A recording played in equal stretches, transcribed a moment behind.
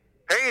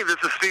Hey, this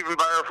is Stephen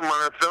Byer from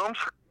Runner Films,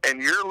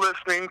 and you're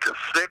listening to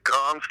Sick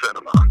on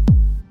Cinema.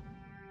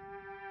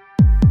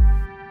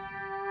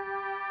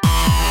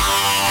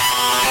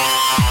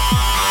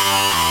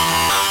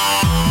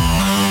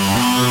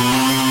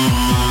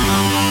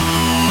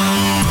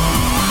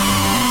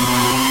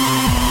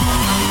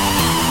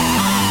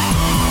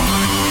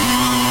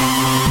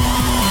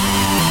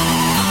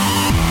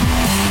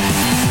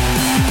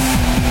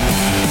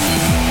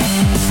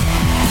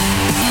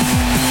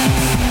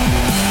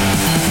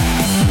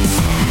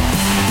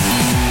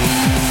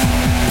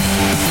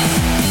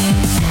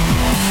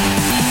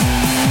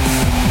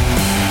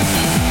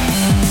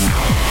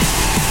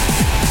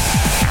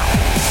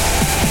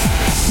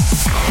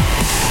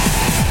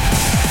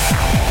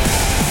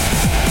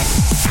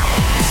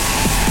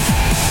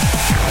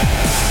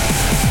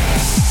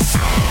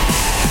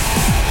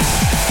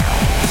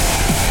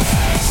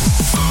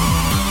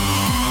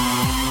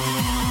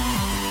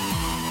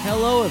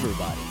 Hello,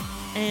 everybody,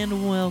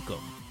 and welcome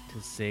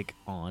to Sick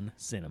on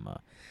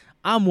Cinema.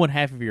 I'm one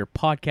half of your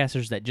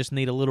podcasters that just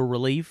need a little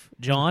relief,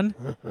 John.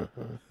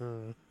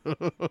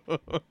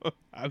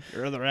 I'm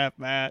your other half,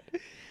 Matt.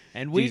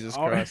 And we Jesus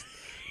are... Christ.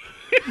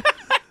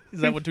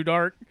 Is that one too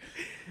dark?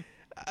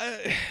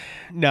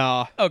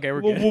 Nah. Okay,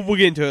 we're good. We'll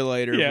get into it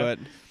later, Yeah. but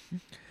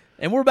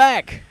And we're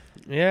back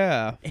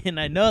yeah. in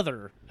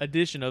another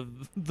edition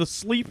of the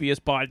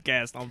sleepiest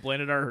podcast on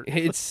planet Earth.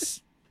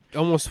 It's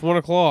almost 1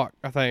 o'clock,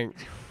 I think.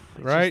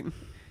 Right?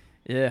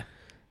 Yeah,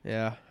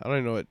 Yeah. I don't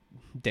even know what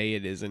day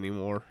it is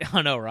anymore.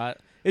 I know, right?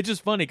 It's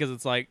just funny because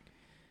it's like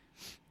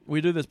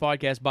we do this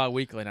podcast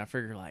bi-weekly, and I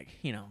figure, like,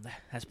 you know,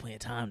 that's plenty of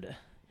time to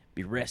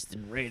be rested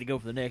and ready to go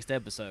for the next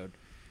episode.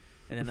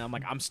 And then I'm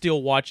like, I'm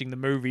still watching the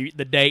movie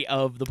the day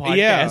of the podcast,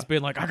 Yeah.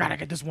 being like, I gotta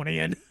get this one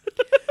in.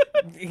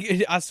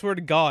 I swear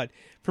to God.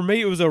 For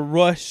me, it was a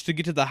rush to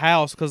get to the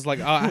house because,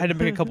 like, I had to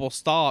make a couple of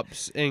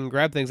stops and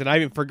grab things, and I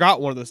even forgot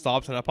one of the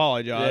stops, and I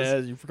apologize. Yeah,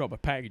 you forgot my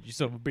package, you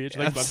son of a bitch.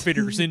 That's my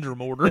Bitter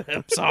syndrome order.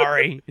 I'm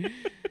sorry.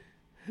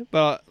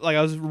 But like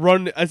I was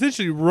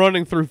essentially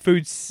running through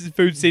Food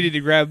City to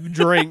grab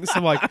drinks.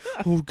 I'm like,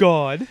 oh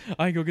God,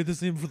 I ain't gonna get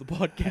this in for the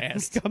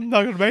podcast. I'm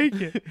not gonna make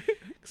it.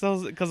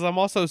 Because I'm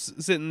also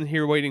sitting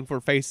here waiting for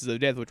Faces of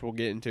Death, which we'll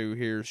get into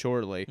here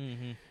shortly.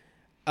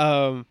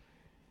 Mm-hmm.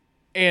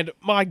 And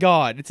my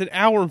God, it's an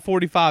hour and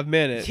 45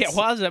 minutes. Yeah,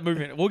 why is that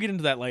movie? We'll get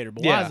into that later,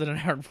 but why is it an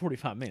hour and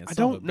 45 minutes? I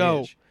Son of don't a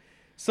know. bitch.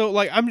 So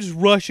like I'm just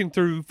rushing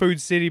through Food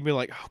City, being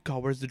like, oh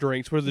God, where's the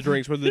drinks? Where's the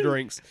drinks? Where's the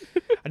drinks?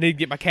 I need to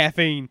get my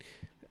caffeine.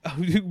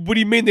 What do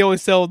you mean they only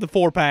sell the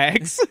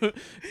 4-packs?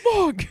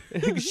 Fuck!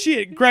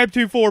 Shit! Grab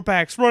 2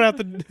 4-packs. Run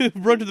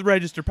to the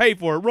register. Pay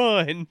for it.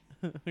 Run.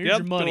 Here's Get out your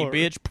the money, door.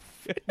 bitch.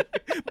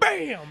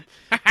 Bam!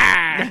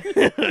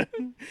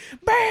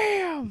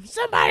 Bam!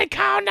 Somebody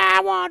call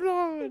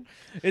 911.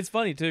 It's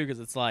funny, too, because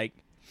it's like,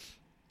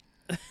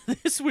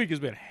 this week has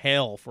been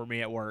hell for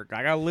me at work.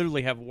 Like, I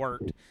literally have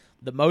worked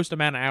the most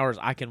amount of hours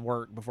I can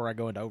work before I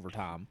go into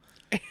overtime.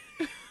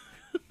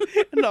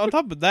 And on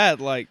top of that,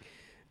 like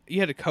you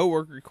had a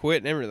coworker quit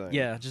and everything.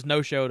 Yeah, just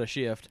no show to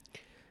shift.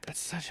 That's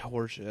such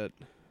horseshit.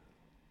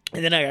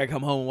 And then I gotta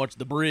come home and watch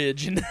The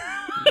Bridge. And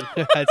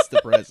That's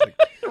depressing.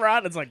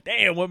 right? It's like,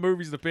 damn, what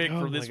movies to pick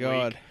Oh for my this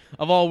God. week?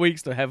 Of all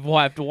weeks to have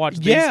to watch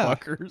these Yeah.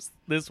 fuckers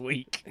this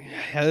week.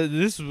 Yeah,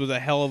 this was a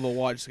hell of a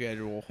watch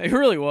schedule. It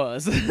really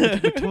was.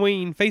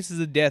 Between Faces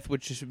of Death,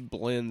 which just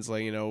blends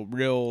like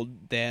real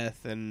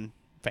death and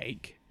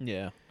fake.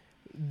 Yeah.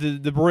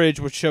 The Bridge,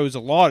 which shows a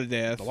lot of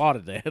death. A lot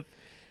of death.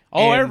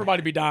 Oh, And-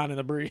 everybody be dying in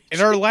the bridge. In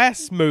our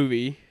last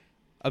movie,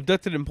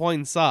 Abducted in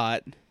Plain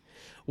Sight,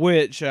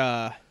 which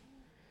has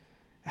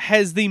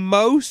the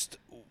most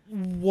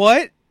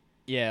what?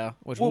 Yeah.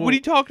 Which What are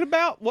you talking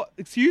about? What?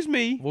 Excuse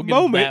me. We'll get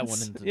into moments.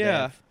 that one into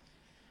yeah. depth.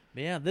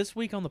 But yeah, this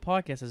week on the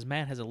podcast, as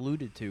Matt has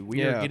alluded to, we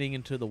Yeah. are getting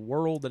into the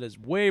world that is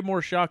way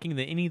more shocking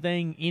than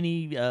anything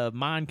any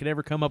mind could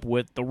ever come up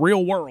with, the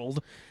real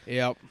world,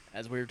 Yep.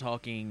 as we're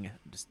talking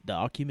just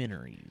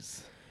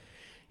documentaries.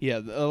 Yeah.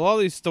 A lot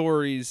of these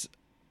stories,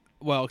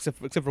 well, except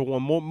for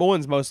one.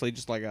 One's mostly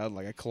just like a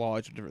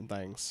collage of different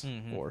things,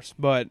 of course.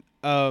 But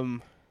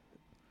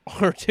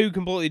are 2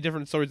 completely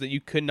different stories that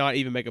you could not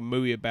even make a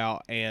movie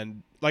about,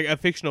 and like a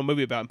fictional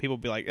movie about, and people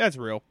be like, "That's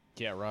real."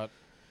 Yeah, right.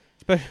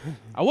 But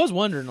I was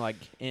wondering, like,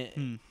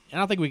 and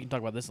I think we can talk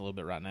about this a little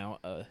bit right now.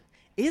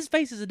 Is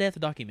Faces of Death a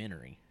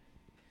documentary?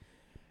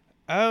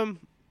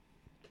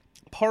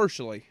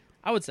 partially.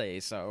 I would say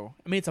so.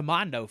 I mean, it's a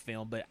Mondo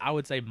film, but I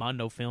would say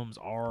Mondo films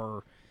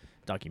are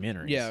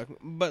documentaries. Yeah,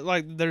 but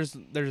like there's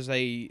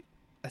a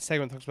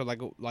segment that talks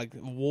about like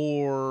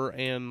war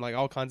and like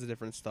all kinds of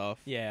different stuff.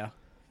 Yeah.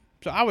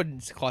 So I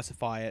would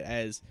classify it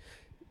as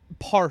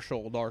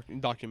partial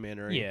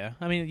documentary. Yeah.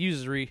 I mean, it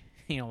uses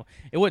it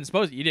wasn't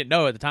supposed to, you didn't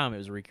know at the time it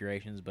was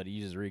recreations, but it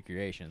uses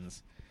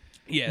recreations.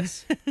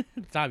 Yes. At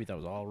the time you thought it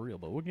was all real,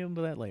 but we'll get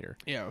into that later.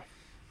 Yeah.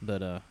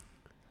 But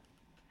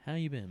how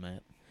you been,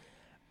 Matt?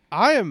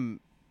 I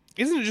am.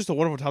 Isn't it just a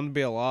wonderful time to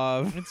be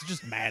alive? It's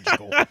just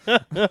magical.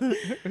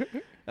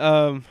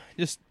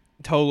 Just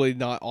totally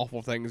not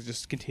awful things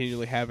just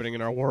continually happening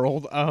in our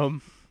world.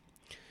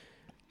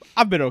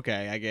 I've been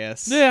okay, I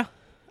guess. Yeah.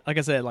 Like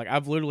I said, like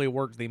I've literally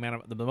worked the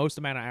most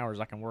amount of hours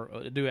I can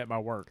do at my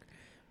work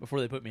before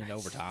they put me into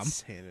overtime.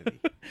 Insanity.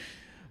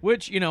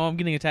 Which, I'm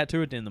getting a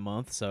tattoo at the end of the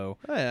month, so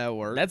Yeah, that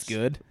works. that's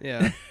good.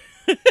 Yeah.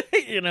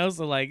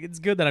 So like it's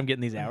good that I'm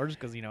getting these hours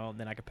because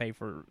then I can pay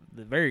for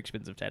the very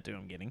expensive tattoo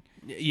I'm getting.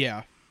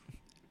 Yeah.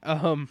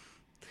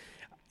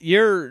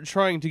 You're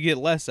trying to get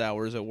less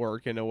hours at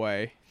work in a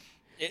way.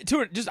 To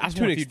an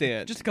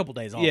extent. just a couple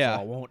days off. Yeah.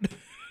 So I won't.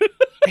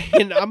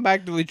 And I'm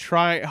actively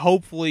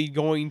hopefully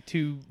going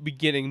to be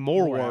getting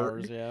more work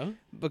hours, yeah.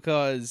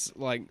 because,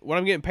 like, what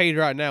I'm getting paid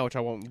right now, which I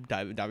won't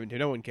dive into,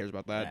 no one cares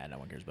about that. Nah, no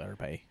one cares about her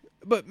pay.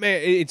 But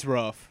man, it's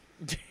rough.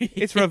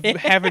 It's rough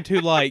having to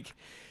like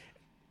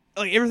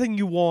everything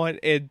you want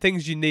and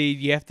things you need,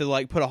 you have to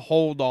like put a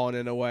hold on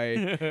in a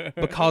way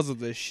because of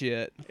this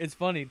shit. It's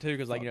funny too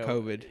because like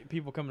COVID.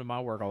 people come to my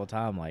work all the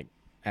time like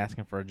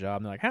asking for a job.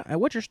 And they're like,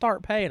 "What's your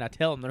start pay?" And I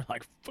tell them, they're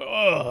like,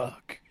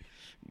 "Fuck."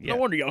 Yeah. No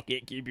wonder y'all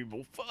can't keep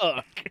people.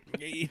 Fuck.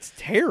 It's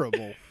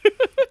terrible.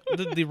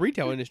 the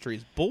retail industry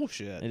is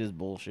bullshit. It is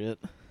bullshit.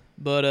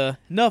 But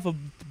enough of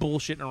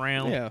bullshitting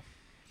around. Yeah.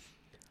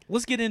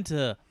 Let's get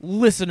into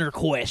listener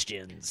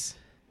questions.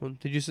 Well,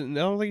 I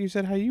don't think you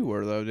said how you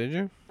were though, did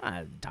you?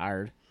 I'm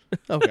tired.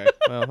 Okay.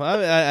 Well,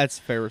 that's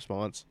a fair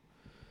response.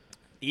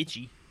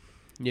 Itchy.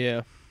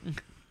 Yeah.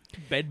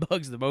 Bed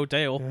bugs the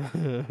motel.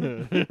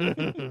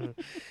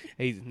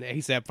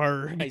 He's that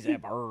bird. He's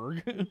that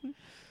berg.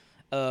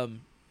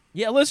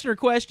 Yeah, listener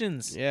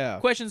questions. Yeah.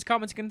 Questions,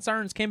 comments,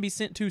 concerns can be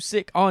sent to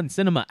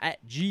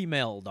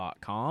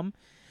sickoncinema@gmail.com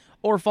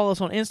or follow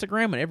us on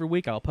Instagram, and every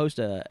week I'll post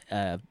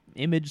a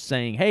image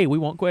saying, "Hey, we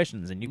want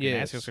questions," and you can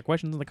ask us the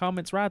questions in the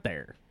comments right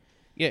there.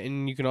 Yeah,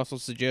 and you can also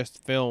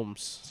suggest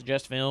films,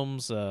 Suggest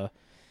films,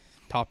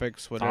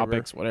 topics,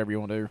 whatever. whatever you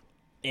want to do.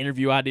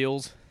 Interview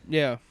ideals,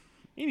 Yeah.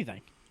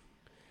 anything.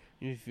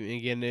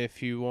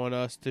 If you want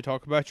us to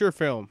talk about your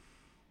film,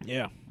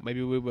 Yeah.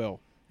 maybe we will.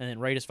 And then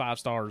rate us 5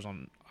 stars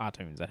on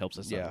iTunes. That helps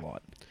us out a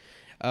lot.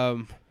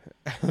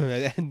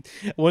 And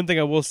one thing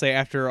I will say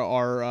after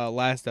our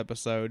last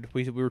episode,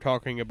 we were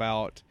talking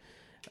about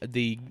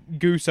the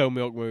Guso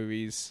Milk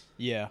movies,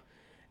 Yeah.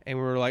 and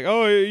we were like,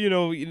 oh,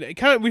 we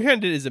kind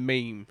of did it as a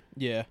meme,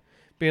 Yeah.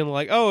 being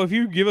like, oh, if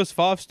you give us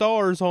 5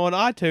 stars on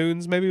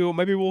iTunes, maybe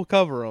we'll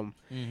cover them.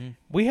 Mm-hmm.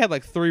 We had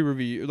like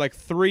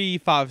 3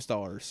 5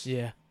 stars.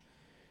 Yeah.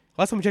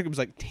 Last time we checked, it was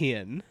like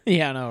 10.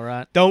 Yeah, I know,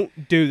 right?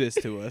 Don't do this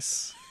to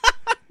us.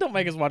 Don't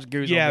make us watch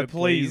Goose. Yeah,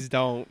 please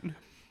don't.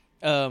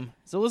 So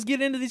let's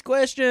get into these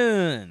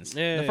questions.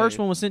 Yay. The first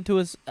one was sent to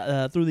us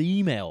through the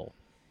email.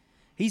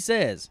 He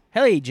says,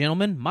 "Hey,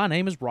 gentlemen, my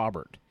name is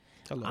Robert.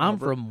 Hello, I'm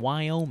Robert. from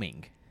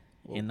Wyoming,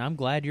 Whoa. and I'm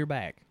glad you're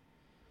back."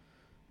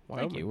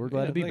 Thank you. We're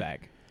glad to be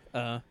back.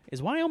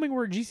 Is Wyoming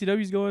where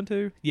GCW's going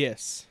to?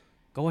 Yes.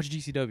 Go watch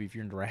GCW if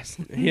you're into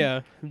wrestling.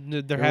 Yeah,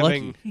 they're You're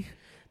having lucky.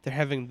 they're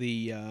having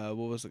the what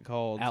was it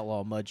called?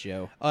 Outlaw Mud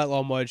Show.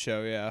 Outlaw Mud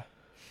Show. Yeah.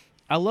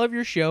 I love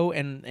your show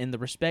and the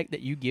respect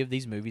that you give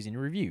these movies in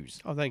your reviews.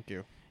 Oh, thank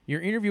you.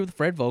 Your interview with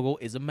Fred Vogel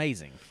is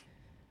amazing.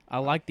 I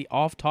like the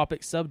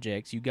off-topic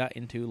subjects you got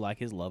into, like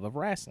his love of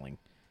wrestling.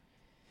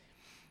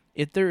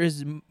 If there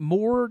is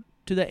more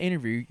to that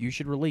interview, you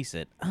should release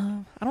it.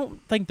 I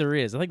don't think there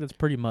is. I think that's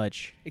pretty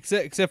much...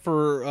 Except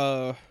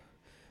for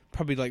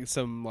probably like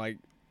some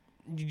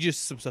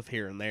just some stuff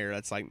here and there.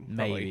 That's like probably,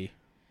 Maybe.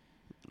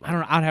 I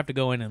don't know. I'd have to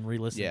go in and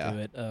re-listen Yeah. to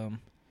it.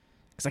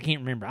 Because I can't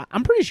remember.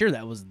 I'm pretty sure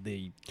that was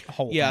the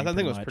whole thing. Yeah, I think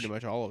it was much. pretty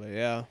much all of it.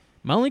 Yeah.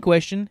 My only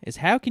question is,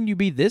 how can you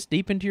be this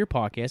deep into your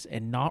podcast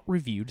and not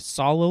reviewed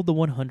Solo the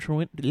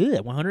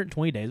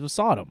 120 Days of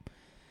Sodom?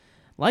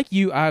 Like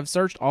you, I've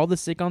searched all the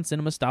Sick on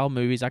Cinema style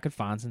movies I could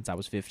find since I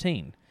was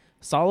 15.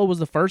 Solo was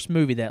the first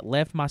movie that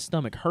left my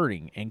stomach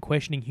hurting and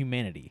questioning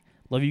humanity.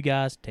 Love you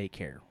guys. Take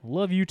care.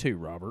 Love you too,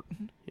 Robert.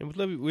 Yeah,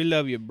 we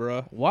love you,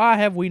 bruh. Why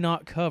have we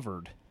not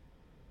covered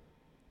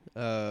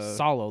Solo.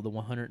 Solo the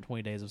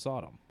 120 Days of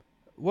Sodom?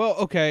 Well,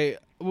 okay.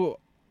 Well,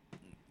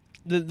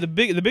 the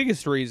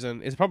biggest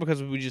reason is probably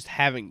because we just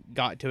haven't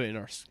got to it in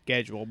our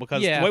schedule.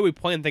 Because Yeah. the way we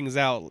plan things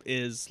out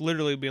is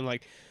literally being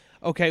like,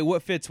 okay,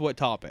 what fits what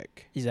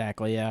topic,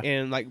 Exactly, yeah.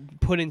 and like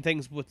putting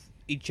things with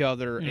each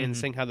other and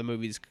seeing how the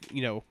movies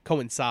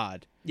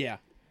coincide. Yeah.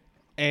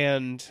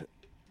 And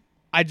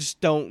I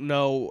just don't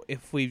know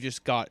if we've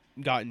just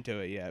gotten to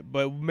it yet,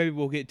 but maybe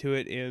we'll get to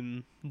it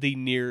in the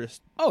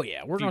nearest. Oh,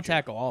 yeah. We're going to Future.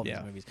 tackle all these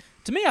Yeah. movies.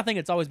 To me, I think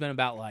it's always been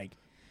about, like,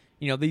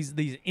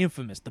 these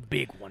infamous, the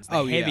big ones, the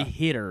Oh, heavy yeah.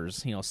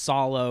 hitters,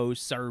 Solo,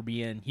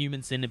 Serbian,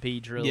 Human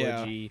Centipede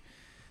trilogy,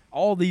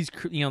 all these,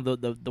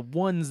 the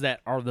ones that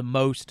are the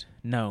most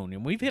known,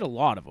 and we've hit a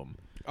lot of them.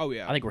 Oh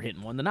yeah, I think we're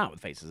hitting one tonight with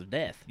Faces of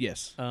Death.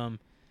 yes.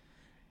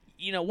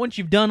 Once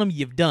you've done them,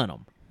 you've done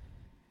them.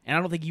 And I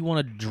don't think you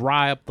want to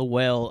dry up the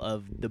well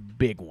of the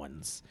big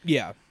ones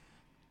Yeah,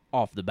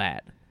 off the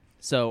bat.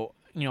 So,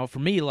 for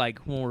me, like,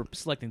 when we're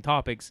selecting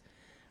topics,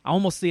 I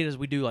almost see it as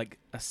we do, like,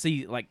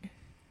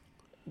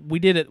 we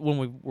did it when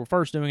we were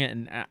first doing it,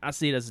 and I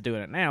see it as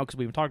doing it now because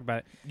we've been talking about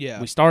it. yeah,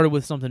 We started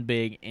with something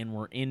big, and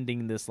we're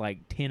ending this,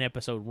 like,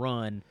 10-episode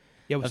run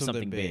with of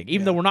something big. yeah.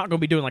 Even though we're not going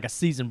to be doing like a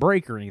season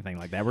break or anything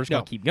like that. We're just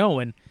going No. to keep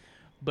going.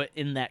 But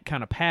in that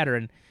kind of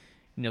pattern,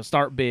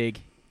 start big,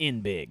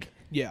 end big.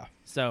 Yeah.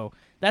 So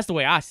that's the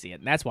way I see it.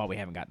 And that's why we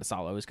haven't gotten to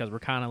Solo, is because we're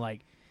kind of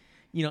like,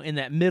 in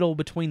that middle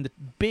between the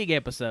big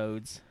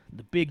episodes,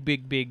 the big,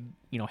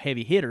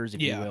 heavy hitters,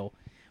 if you Yeah. will.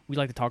 We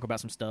like to talk about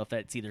some stuff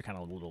that's either kind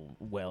of a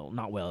little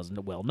not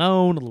well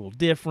known, a little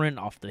different,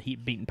 off the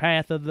beaten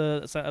path of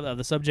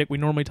the subject we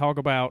normally talk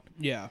about.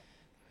 Yeah.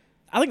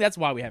 I think that's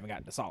why we haven't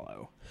gotten to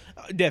Solo,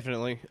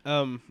 Definitely.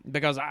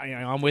 because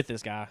I'm with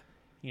this guy.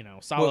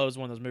 Solo is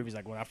one of those movies,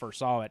 like when I first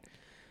saw it,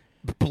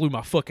 blew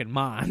my fucking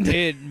mind.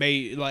 It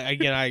made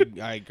again.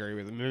 I agree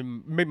with him.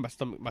 It made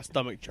my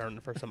stomach churn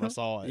the first time I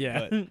saw it.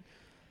 Yeah.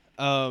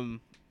 But,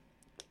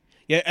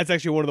 yeah, that's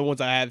actually one of the ones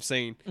I have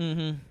seen.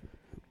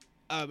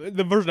 Mm-hmm.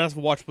 The version I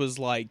watched was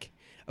like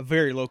a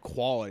very low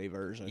quality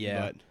version.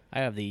 Yeah. But I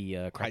have the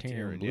Criterion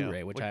Criterion, yeah.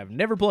 Blu-ray, which I have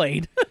never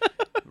played.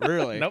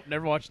 really, Nope,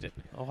 never watched it.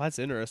 Oh, that's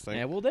interesting.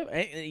 Yeah, well,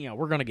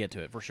 we're gonna get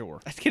to it for sure.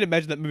 I can't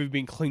imagine that movie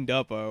being cleaned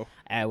up. Oh,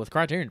 With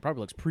Criterion, it probably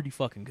looks pretty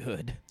fucking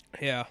good.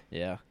 yeah.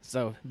 Yeah.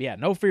 So yeah,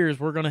 no fears,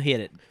 we're gonna hit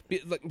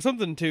it. Like,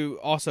 something to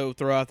also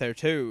throw out there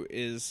too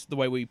is the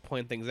way we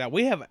plan things out.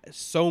 We have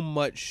so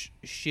much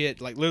shit,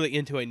 like literally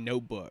into a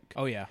notebook.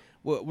 Oh yeah.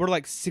 We're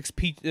like 6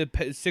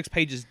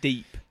 pages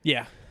deep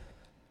Yeah.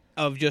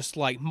 of just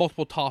like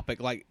multiple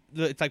topic. Like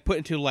it's like put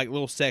into like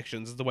little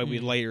sections. Is the way we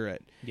layer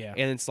it. Yeah.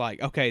 And it's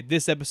like, okay,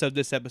 this episode,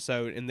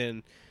 and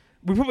then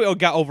we probably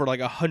got over like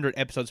 100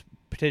 episodes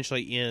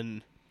potentially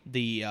in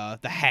the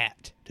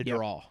hat to Yep.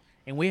 draw.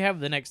 And we have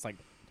the next I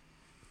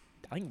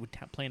think we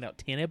planned out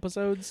 10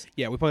 episodes.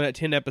 Yeah, we planned out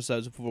 10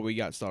 episodes before we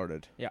got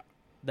started. Yeah.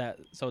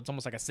 So it's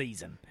almost like a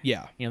season.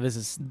 Yeah. This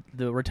is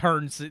the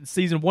return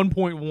season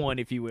 1.1,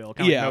 if you will.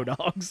 Kind Yeah. of No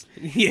Dogs.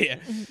 Yeah.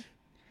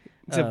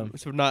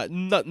 So not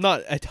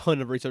a ton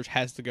of research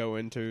has to go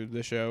into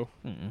the show.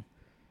 Mm-mm.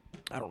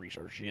 I don't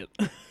research shit.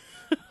 I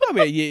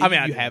mean, yeah,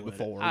 I you do have a little.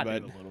 before, I but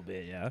do a little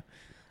bit,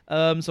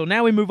 yeah. So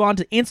now we move on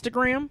to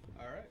Instagram.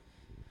 all right.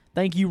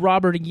 Thank you,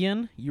 Robert,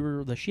 again. You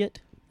were the shit.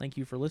 Thank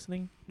you for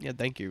listening. Yeah,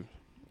 thank you.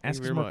 Ask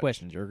you us very more much.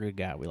 questions. You're a good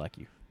guy. We like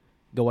you.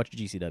 Go watch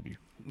GCW.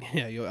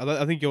 Yeah,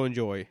 I think you'll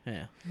enjoy.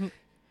 Yeah.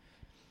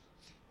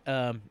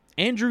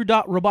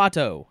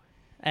 Andrew.Roboto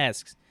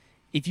asks,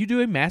 if you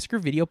do a Massacre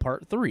video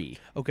part 3,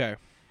 Okay.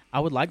 I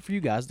would like for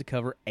you guys to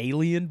cover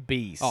Alien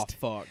Beast. Oh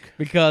fuck!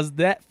 Because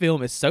that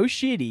film is so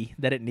shitty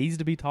that it needs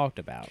to be talked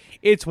about.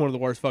 It's one of the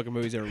worst fucking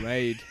movies ever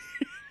made.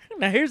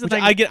 Now, here's the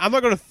Which thing. I'm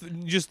not gonna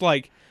just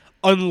like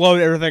unload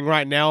everything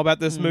right now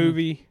about this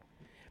movie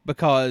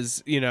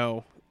because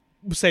we'll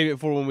save it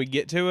for when we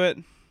get to it.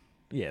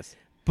 Yes.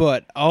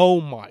 But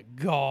oh my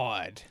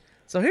god!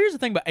 So here's the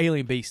thing about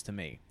Alien Beast to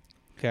me.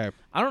 Okay.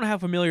 I don't know how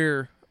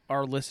familiar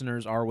our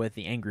listeners are with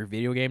the Angry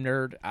Video Game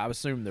Nerd. I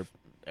assume they've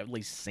at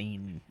least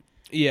seen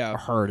or Yeah.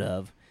 heard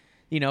of.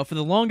 For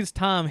the longest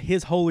time,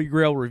 his Holy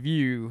Grail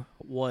review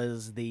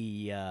was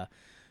the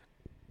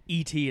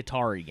E.T.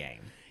 Atari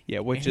game. Yeah.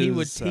 Which And he is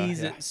would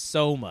tease yeah. it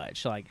so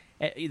much. Like,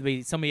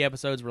 so many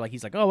episodes were like,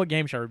 he's like, oh, what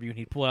game should I review? And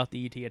he'd pull out the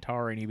E.T.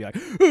 Atari and he'd be like,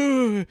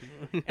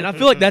 ugh. And I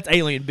feel like that's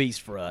Alien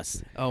Beast for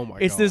us. Oh my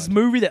It's god! this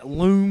movie that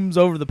looms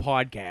over the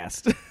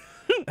podcast.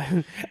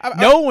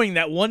 Knowing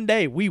that one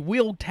day we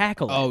will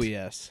tackle it. Oh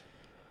yes.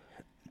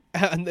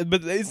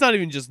 But it's not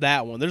even just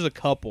that one. There's a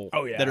couple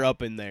Oh, yeah. that are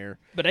up in there.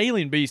 But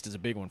Alien Beast is a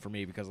big one for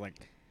me because,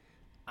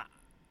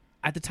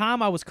 at the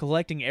time I was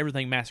collecting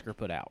everything Massacre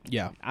put out.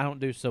 Yeah. I don't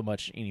do so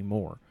much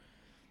anymore.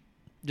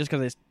 Just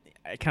because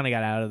it kind of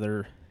got out of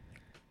their...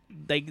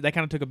 They kind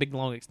of took a big,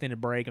 long, extended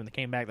break, and when they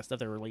came back, the stuff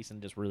they were releasing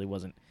just really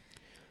wasn't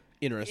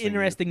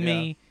interesting Yeah.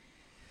 me.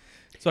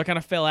 So I kind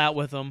of fell out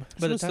with them.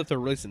 But the the stuff they're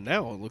releasing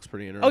now looks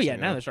pretty interesting. Oh, yeah,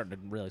 now they're starting to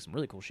release some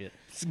really cool shit.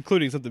 It's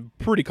including something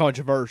pretty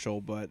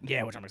controversial, but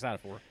Yeah, which I'm excited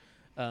for.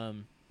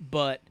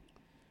 But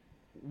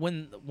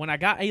when I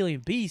got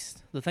Alien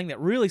Beast, the thing that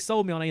really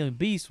sold me on Alien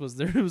Beast was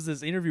there was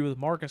this interview with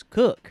Marcus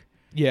Cook,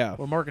 yeah,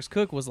 where Marcus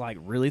Cook was like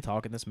really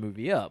talking this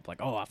movie up, like,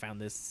 oh, I found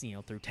this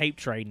through tape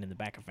trading in the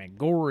back of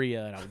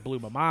Fangoria, and it blew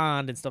my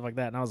mind and stuff like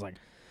that. And I was like,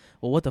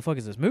 well, what the fuck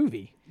is this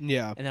movie?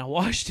 yeah, And then I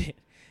watched it,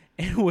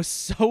 and it was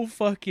so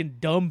fucking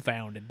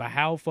dumbfounded by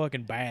how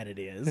fucking bad it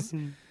is.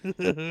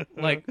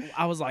 Like,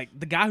 I was like,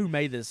 the guy who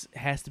made this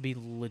has to be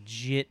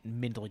legit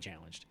mentally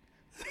challenged.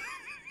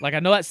 Like, I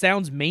know that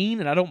sounds mean,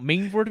 and I don't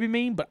mean for it to be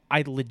mean, but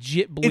I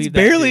legit believe it's that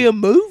barely dude- a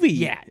movie.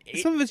 Yeah,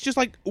 some of it's just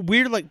like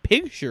weird, like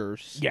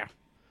pictures. Yeah.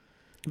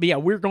 But yeah,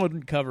 we're going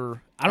to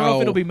cover... I don't know if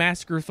Oh. it'll be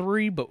Massacre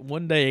 3, but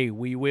one day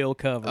we will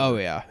cover... Oh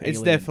yeah, it's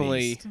Alien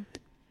definitely.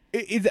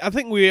 Beast. I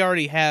think we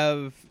already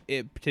have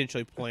it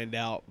potentially planned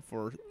out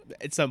for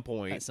at some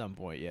point. At some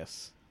point,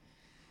 yes.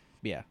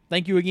 Yeah.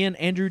 Thank you again,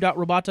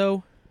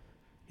 Andrew.Roboto.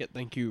 Yeah,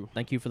 thank you.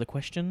 Thank you for the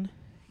question.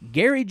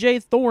 Gary J.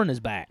 Thorne is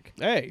back.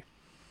 Hey,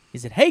 He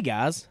said, hey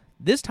guys,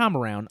 this time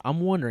around, I'm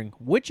wondering,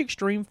 which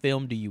extreme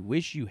film do you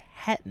wish you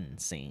hadn't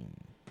seen?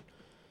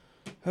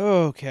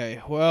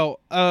 okay, well,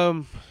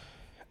 and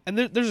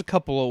there's a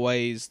couple of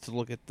ways to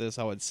look at this.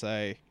 I would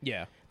say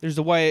Yeah. there's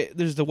the way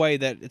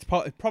that it's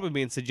probably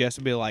being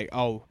suggested to be like,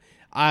 oh,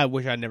 I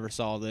wish I never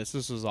saw this.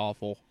 This was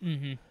awful.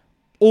 Mm-hmm.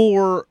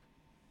 Or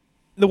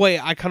the way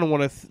I kind of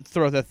want to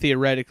throw that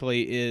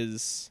theoretically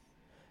is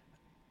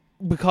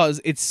because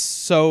it's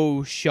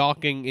so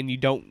shocking and you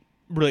don't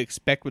really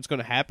expect what's going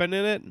to happen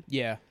in it.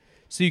 Yeah.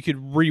 So you could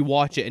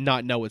rewatch it and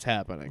not know what's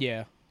happening.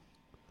 Yeah.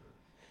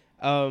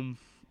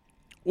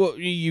 Well,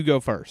 you go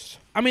first.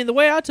 I mean, the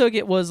way I took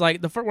it was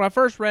like when I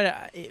first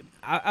read it,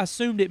 I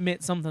assumed it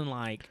meant something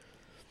like,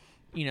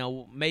 you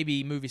know,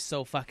 maybe movies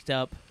so fucked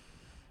up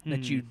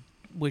that you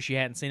wish you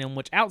hadn't seen them.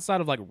 Which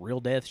outside of like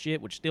real death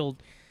shit, which still,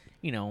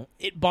 you know,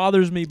 it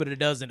bothers me, but it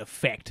doesn't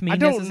affect me. I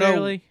don't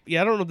necessarily. know.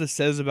 Yeah, I don't know what this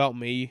says about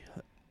me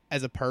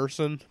as a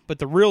person, but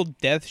the real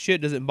death shit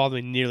doesn't bother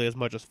me nearly as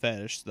much as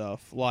fetish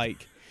stuff.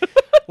 Like,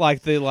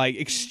 like the like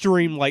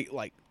extreme like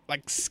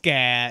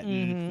scat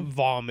and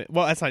vomit.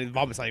 Well, that's not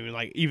vomit's not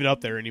even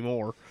up there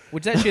anymore.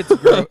 Which that shit's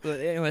gross.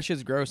 That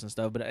shit's gross and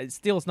stuff. But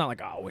it's not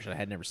like, oh, I wish I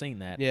had never seen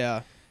that.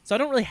 Yeah. So I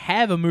don't really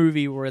have a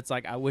movie where it's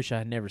like I wish I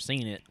had never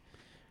seen it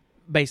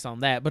based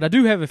on that. But I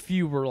do have a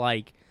few where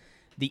like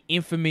the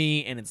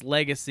infamy and its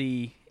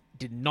legacy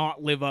did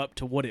not live up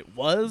to what it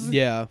was.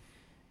 Yeah.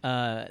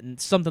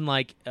 Something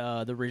like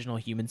the original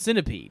Human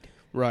Centipede,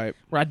 Right.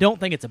 where I don't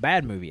think it's a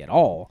bad movie at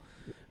all,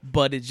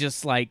 but it's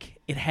just like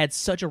it had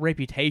such a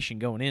reputation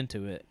going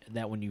into it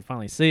that when you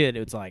finally see it,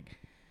 it's like,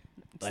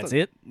 that's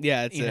it.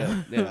 Yeah, it's You it.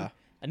 know? Yeah.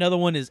 Another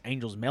one is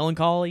Angel's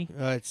Melancholy,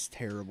 It's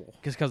terrible.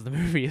 just because the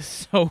movie is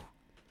so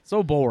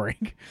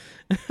boring.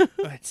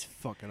 It's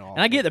fucking awful.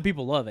 And I get that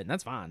people love it, and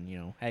that's fine. You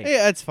know, hey.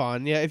 Yeah, that's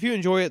fine. Yeah, if you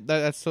enjoy it,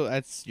 that's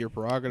your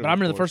prerogative. But I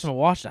remember of the first course. time I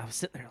watched it, I was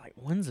sitting there like,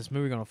 when's this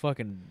movie gonna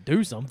fucking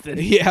do something?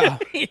 Yeah.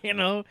 You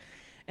know.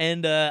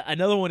 And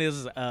another one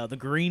is The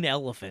Green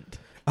Elephant.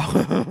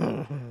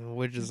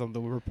 Which is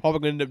something we're probably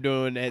going to end up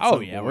doing at Oh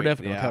some yeah, point. we're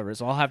definitely gonna cover it,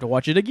 so I'll have to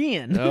watch it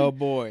again. Oh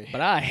boy.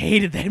 But I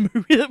hated that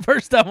movie the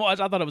first time I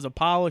watched. I thought it was a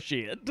pile of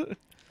shit.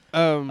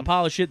 A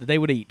pile of shit that they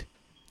would eat.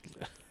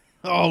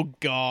 Oh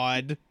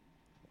god.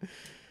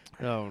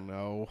 Oh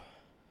no.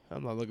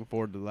 I'm not looking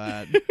forward to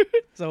that.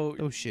 So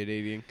No shit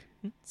eating.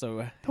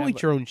 don't Don't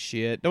eat your own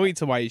shit. Don't eat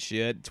somebody's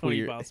shit. It's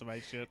weird.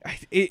 shit.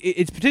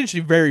 It's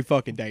potentially very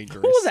fucking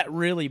dangerous. What was that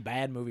really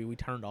bad movie we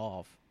turned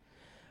off?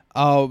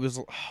 Oh, it was.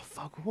 Oh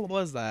fuck. What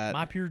was that?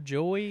 My Pure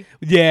Joy.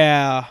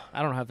 Yeah.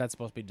 I don't know if that's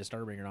supposed to be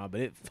disturbing or not,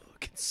 but it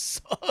fucking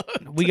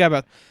sucked. We got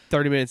about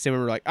 30 minutes in. And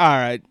we were like, all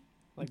right,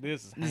 Like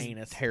this is this is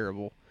heinous.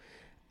 terrible.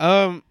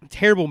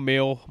 Terrible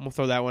meal. I'm gonna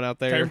throw that one out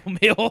there. Terrible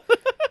meal.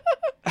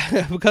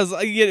 Because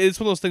again, it's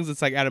one of those things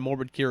that's like out of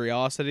morbid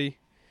curiosity.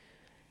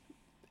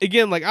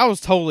 Again, like I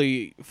was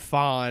totally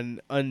fine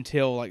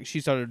until like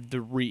she started to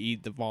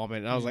re-eat the vomit,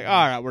 and I was like, "All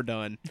right, we're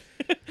done."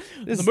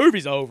 The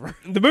movie's over.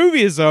 The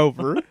movie is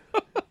over.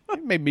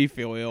 It made me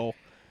feel ill.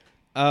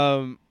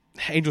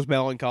 Angel's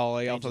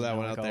Melancholy. I'll throw that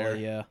one out there.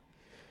 Yeah.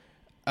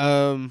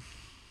 I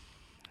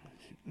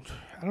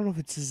don't know if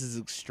it's this is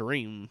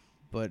extreme,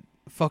 but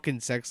fucking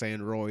Sex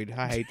Android.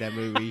 I hate that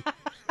movie.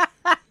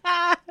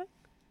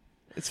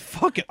 It's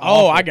fucking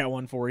awful. Oh, I got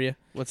one for you.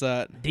 What's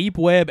that? Deep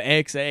Web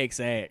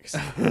XXX.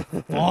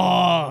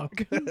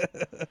 Fuck.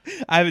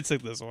 I haven't seen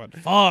this one.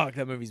 Fuck,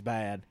 that movie's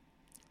bad.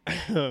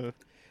 And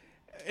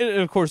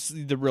of course,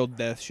 the real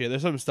death shit.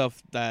 There's some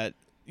stuff that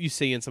you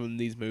see in some of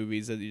these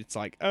movies that it's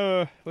like,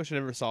 wish I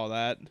never saw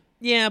that.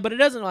 Yeah, but it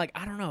doesn't, like,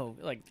 I don't know.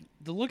 Like,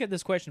 to look at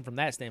this question from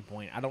that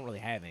standpoint, I don't really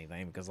have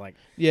anything because, like,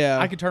 Yeah.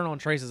 I could turn on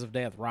Traces of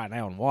Death right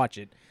now and watch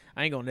it.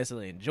 I ain't going to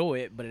necessarily enjoy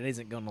it, but it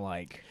isn't going to,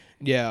 like,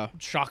 Yeah.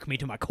 shock me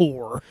to my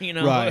core, you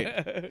know?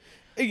 Right.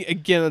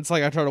 Again, it's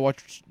like I tried to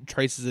watch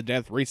Traces of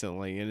Death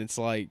recently, and it's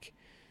like,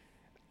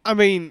 I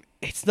mean,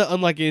 it's not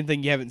unlike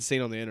anything you haven't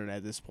seen on the internet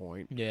at this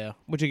point. Yeah.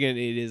 Which, again,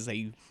 it is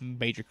a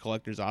major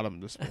collector's item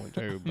at this point,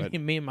 too. But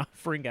Me and my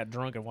friend got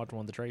drunk and watched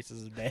one of the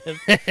Traces of Death.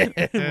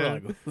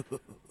 We're like,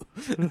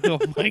 oh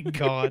my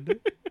god.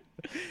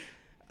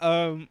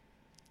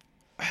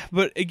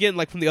 But again,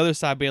 like from the other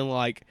side, being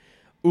like,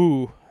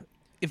 ooh,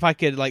 if I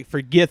could like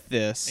forget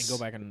this and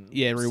go back and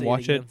yeah, and see rewatch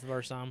again it. for the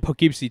first time.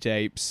 Poughkeepsie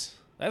Tapes,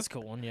 That's a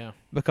cool one, yeah.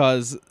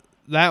 because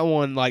that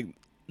one, like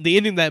the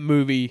ending of that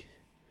movie,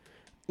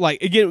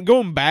 like again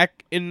going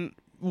back and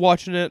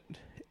watching it,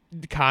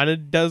 kind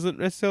of doesn't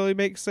necessarily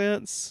make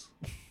sense.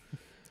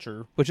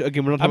 True. Which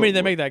again, we're not. I mean, talking-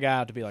 they make that guy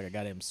out to be like a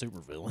goddamn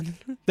supervillain.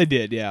 they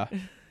did, yeah.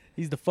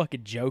 He's the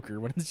fucking Joker.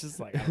 When it's just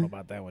like, I don't know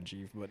about that one,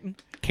 Chief, but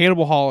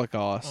Cannibal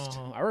Holocaust.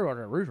 I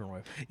remember that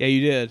originally. Yeah, you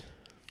did.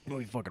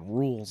 Movie fucking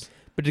rules.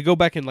 But to go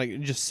back and like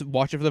just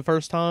watch it for the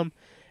first time,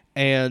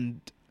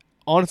 and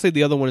honestly,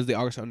 the other one is the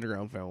August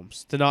Underground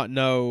films. To not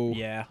know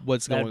Yeah,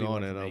 what's that'd going be on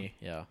one in for them. me.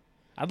 Yeah,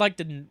 I'd like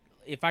to.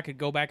 If I could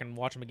go back and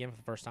watch them again for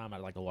the first time,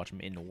 I'd like to watch them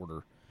in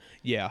order.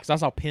 Yeah. Because I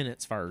saw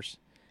Penance first,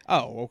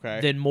 Oh, okay.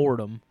 then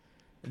Mortem,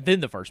 then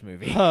the first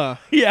movie. Huh.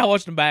 Yeah, I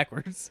watched them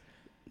backwards.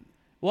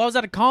 Well, I was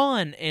at a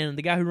con, and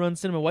the guy who runs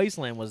Cinema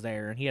Wasteland was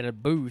there, and he had a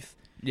booth,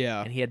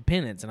 Yeah. and he had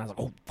Penance, and I was like,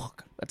 oh,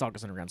 fuck, that's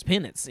August Underground's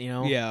Penance, you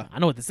know? Yeah. I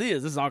know what this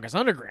is. This is August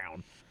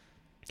Underground.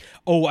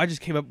 Oh, I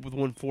just came up with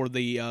one for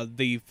the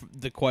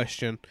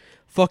question.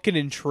 Fucking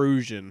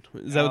Intrusion.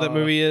 Is that what that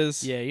movie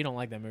is? Yeah, you don't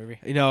like that movie.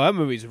 You know, that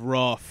movie's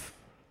rough.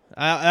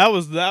 That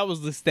was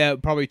the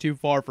step probably too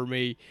far for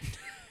me.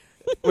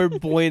 Where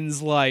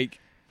blends like,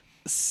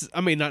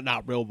 I mean,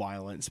 not real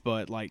violence,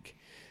 but like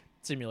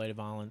Simulated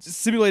violence.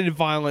 simulated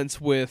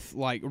violence with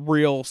like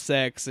real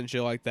sex and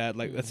shit like that.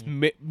 Like that's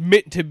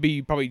meant to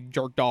be probably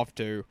jerked off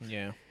to.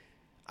 Yeah.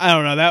 I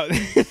don't know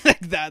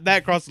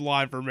that crossed the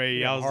line for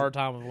me. I I was was a hard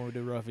time when we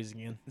do roughies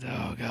again.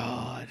 oh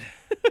god.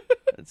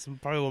 It's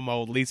probably one of my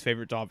least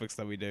favorite topics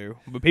that we do,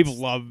 but people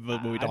love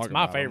when we talk It's about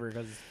my them. favorite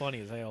because it's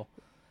funny as hell.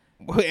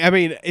 I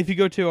mean, if you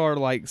go to our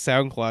like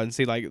SoundCloud and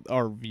see like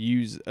our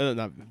views,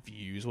 not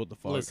views, what the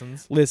fuck?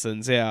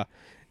 Listens, yeah.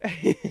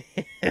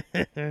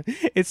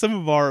 It's some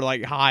of our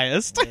like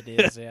highest. It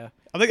is, yeah.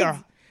 I think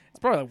our It's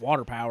probably like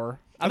water power.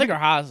 I think our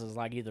highest is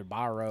like either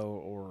Byro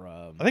or.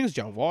 I think it's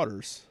John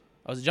Waters.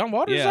 Oh, is it John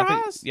Waters? Yeah, our I think,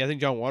 highest? yeah, I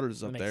think John Waters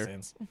is That up makes there.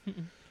 sense.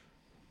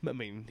 I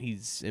mean,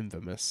 he's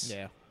infamous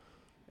Yeah.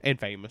 and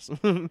famous.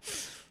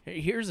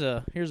 Here's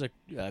a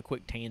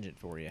quick tangent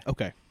for you.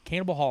 Okay.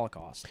 Cannibal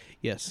Holocaust.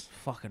 Yes,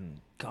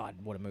 Fucking God,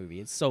 what a movie!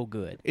 It's so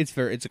good. it's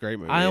a great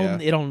movie. I yeah.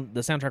 own it on the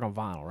soundtrack on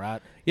vinyl,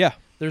 right? Yeah.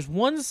 There's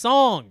one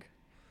song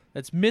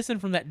that's missing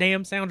from that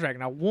damn soundtrack,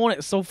 and I want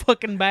it so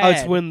fucking bad. Oh,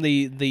 it's when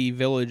the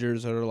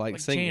villagers are like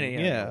singing.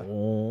 chanting, Yeah.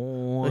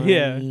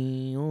 Yeah.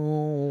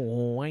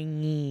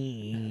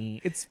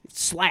 It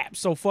slaps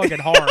so fucking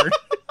hard.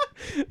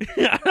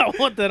 I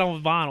want that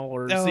on vinyl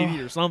or CD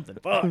or something.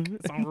 Fuck,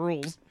 it's on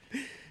rules.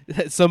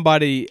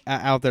 Somebody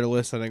out there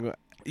listening,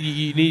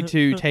 you need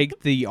to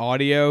take the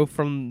audio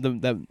from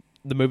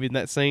the movie in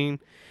that scene,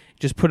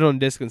 just put it on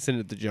disc and send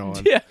it to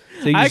John. Yeah,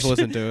 So you can I just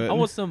listen to it. I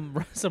want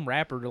some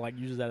rapper to like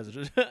use that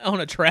as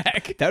on a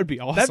track. That would be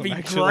awesome. That'd be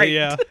actually, great.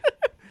 Yeah.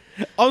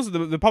 Also,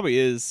 there probably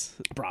is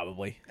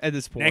Probably. at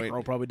this point.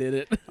 Necro probably did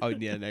it. Oh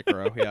yeah,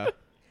 Necro. Yeah,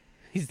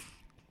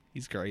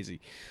 he's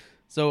crazy.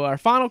 So our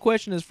final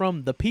question is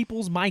from the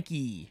People's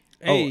Mikey.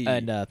 Hey. Oh,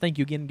 and thank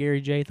you again,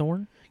 Gary J.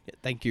 Thorne. Yeah,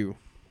 thank you.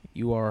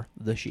 You are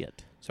the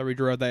shit. So we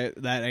drew out that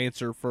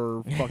answer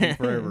for fucking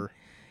forever.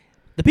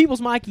 The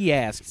People's Mikey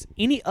asks,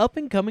 any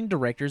up-and-coming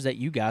directors that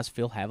you guys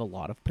feel have a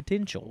lot of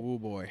potential? Oh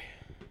boy,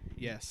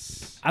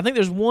 yes. I think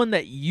there's one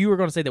that you were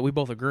going to say that we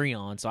both agree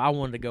on, so I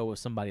wanted to go with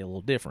somebody a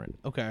little different.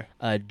 Okay,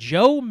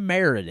 Joe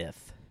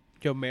Meredith,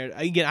 Joe Meredith.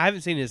 Again, I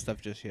haven't seen his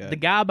stuff just yet. the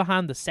guy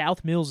behind the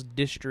South Mills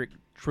District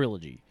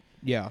trilogy.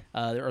 Yeah.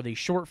 There are these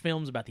short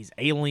films about these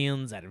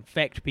aliens that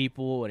infect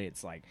people, and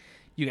it's like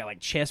you got like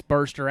chest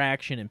burster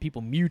action and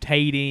people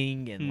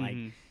mutating, and like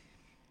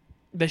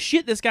the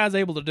shit this guy's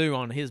able to do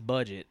on his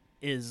budget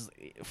is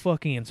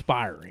fucking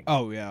inspiring.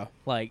 Oh yeah.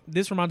 Like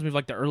this reminds me of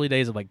like the early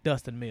days of like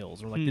Dustin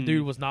Mills, where like the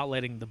dude was not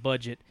letting the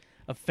budget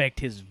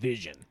affect his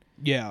vision.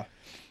 Yeah.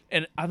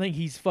 And I think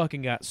he's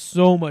fucking got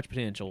so much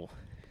potential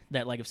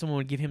that like if someone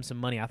would give him some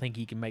money, I think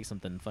he can make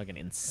something fucking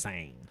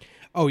insane.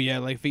 Oh yeah,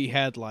 like if he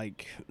had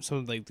like some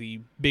of like the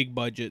big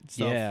budget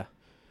stuff. Yeah.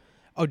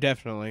 Oh,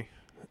 definitely.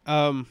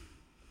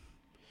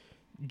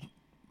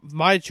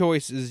 My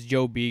choice is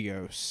Joe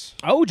Begos.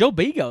 Oh, Joe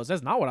Begos.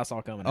 That's not what I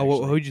saw coming. Oh,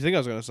 actually. who'd you think I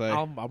was gonna say?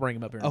 I'll bring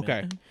him up here. In a Okay.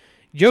 minute.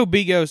 Joe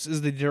Begos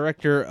is the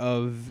director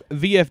of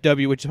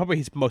VFW, which is probably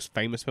his most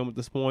famous film at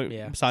this point.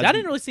 Yeah. Besides, I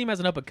didn't really see him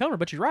as an up and comer,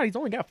 but you're right. He's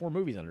only got 4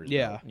 movies under his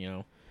belt. You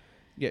know.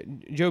 Yeah,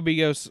 Joe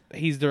Begos.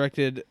 He's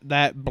directed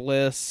that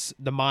Bliss,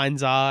 The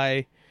Mind's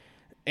Eye,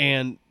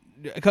 and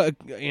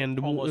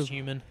Almost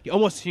Human.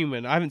 Almost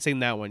Human. I haven't seen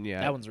that one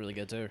yet. That one's really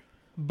good too.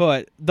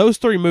 But those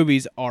 3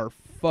 movies are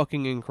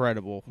fucking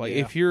incredible. Like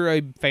Yeah. if you're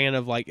a fan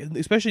of like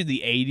especially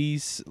the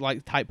 80s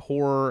like type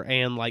horror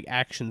and like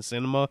action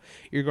cinema,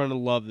 you're going to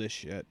love this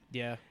shit.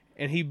 Yeah.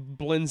 And he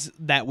blends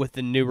that with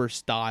the newer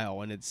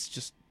style, and it's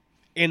just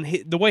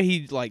the way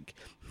he like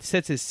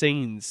sets his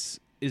scenes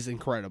is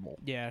incredible.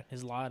 Yeah.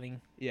 His lighting.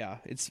 Yeah,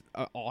 it's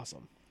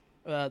awesome.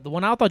 The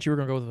one I thought you were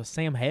going to go with was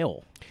Sam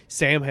Hale.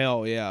 Sam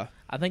Hale, yeah.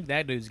 I think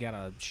that dude's got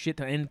a shit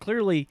ton, and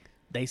clearly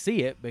they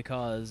see it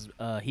because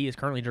he is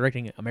currently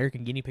directing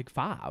American Guinea Pig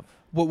 5.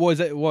 What was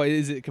it? What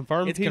is it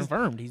confirmed? It's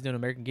confirmed he's doing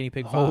American Guinea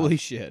Pig 5. Holy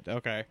shit!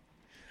 Okay,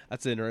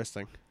 that's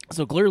interesting.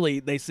 So clearly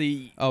they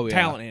see Oh, yeah.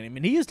 talent in him,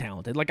 and he is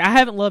talented. Like I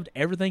haven't loved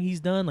everything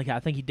he's done. Like I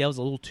think he delves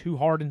a little too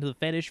hard into the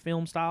fetish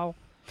film style.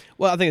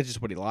 Well, I think it's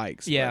just what he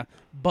likes. Yeah,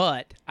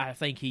 but I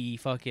think he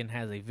fucking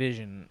has a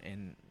vision,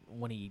 and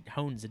when he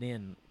hones it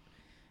in,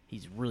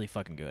 he's really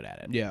fucking good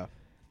at it. Yeah.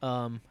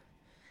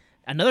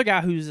 Another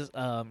guy who's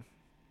I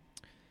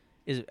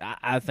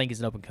think is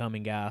an up and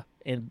coming guy,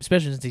 and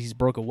especially since he's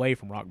broke away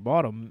from rock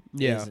bottom,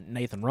 Yeah. is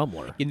Nathan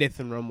Rumler. Yeah,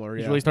 Nathan Rumler.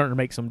 He's Yeah. really starting to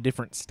make some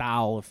different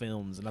style of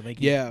films, and I think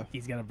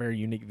he's got a very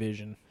unique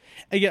vision.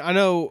 Again, I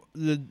know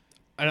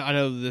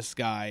this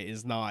guy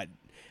is not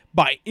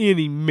by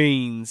any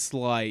means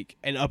like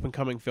an up and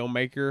coming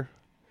filmmaker,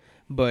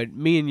 but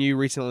me and you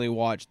recently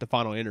watched The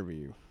Final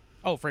Interview.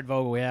 Oh, Fred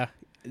Vogel, yeah.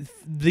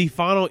 The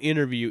Final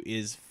Interview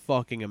is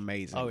fucking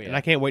amazing. Oh, yeah. And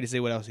I can't wait to see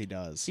what else he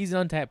does. He's an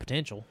untapped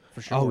potential,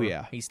 for sure. Oh,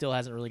 yeah. He still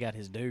hasn't really got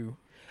his due.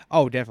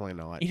 Oh, definitely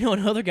not. You know,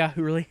 another guy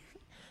who really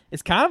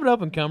is kind of an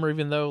up-and-comer,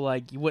 even though,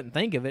 like, you wouldn't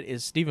think of it,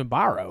 is Stephen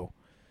Byro.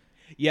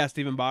 Yeah,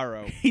 Stephen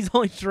Byro. He's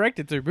only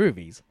directed 3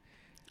 movies.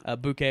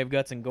 Bouquet of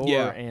Guts and Gore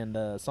Yeah.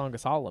 and Song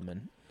of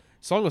Solomon.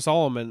 Song of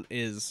Solomon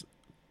is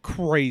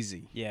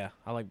crazy. Yeah,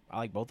 I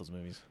like both those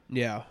movies.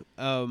 Yeah.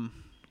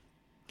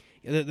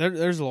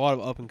 There's a lot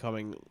of up and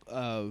coming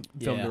film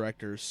Yeah.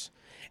 directors.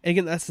 And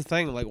again, that's the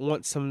thing. Like,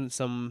 once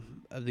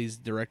some of these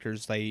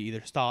directors, they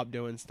either stop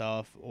doing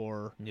stuff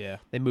or Yeah.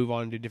 they move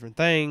on and do different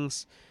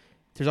things.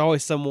 There's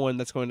always someone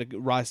that's going to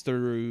rise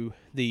through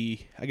the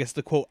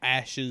quote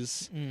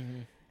ashes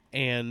Mm-hmm.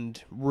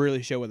 and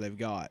really show what they've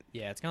got.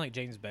 Yeah, it's kind of like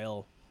James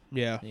Bell,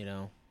 Yeah. you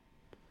know.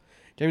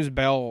 James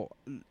Bell,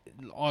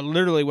 on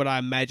literally what I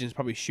imagine is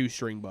probably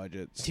shoestring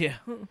budgets, Yeah.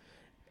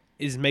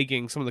 is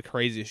making some of the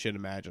craziest shit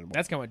imaginable.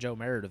 That's kind of what Joe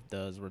Meredith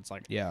does, where it's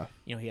like, yeah.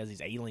 you know, he has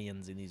these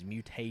aliens and these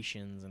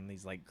mutations and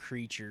these like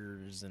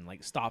creatures and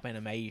like stop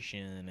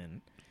animation,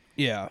 and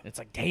Yeah. it's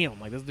like,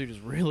 damn, like this dude is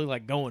really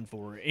like going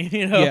for it,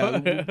 you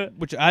know? Yeah,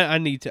 which I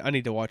need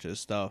to watch his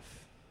stuff.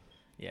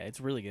 Yeah,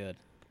 it's really good.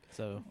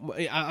 So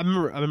I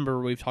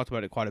remember we've talked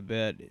about it quite a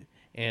bit,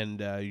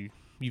 and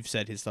you've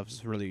said his stuff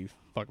is really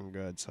fucking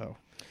good. So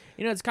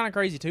you know, it's kind of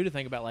crazy too to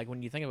think about, like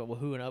when you think about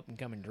who an up and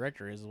coming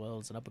director is. Well,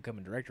 it's an up and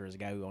coming director is a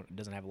guy who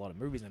doesn't have a lot of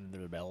movies under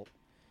their belt,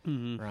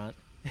 right?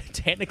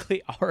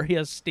 Technically, Ari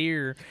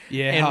Aster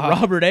and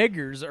Robert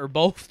Eggers are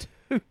both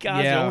two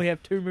guys who only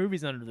have 2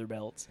 movies under their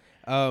belts.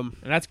 And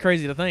that's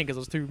crazy to think,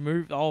 because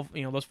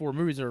those 4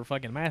 movies are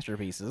fucking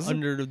masterpieces.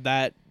 Under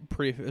that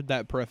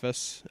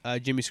preface,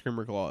 Jimmy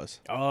Screamer Claus.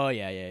 Oh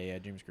yeah,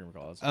 Jimmy Screamer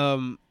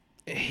Claus.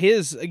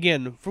 His,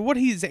 again, for what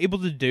he's able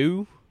to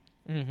do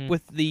Mm-hmm.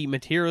 with the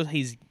materials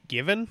he's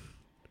given,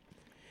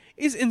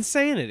 is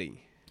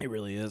insanity. It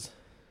really is.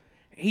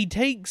 He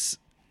takes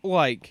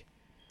like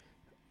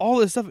all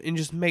this stuff and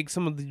just makes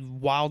some of the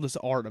wildest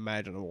art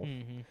imaginable.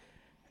 Mm-hmm.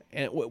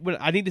 And when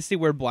I need to see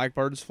Where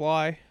Blackbirds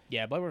Fly,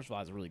 Yeah, Blackbird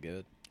Fly is really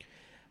good.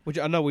 which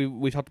I know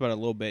we talked about it a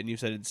little bit, and you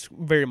said it's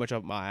very much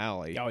up my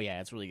alley. Oh yeah,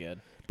 it's really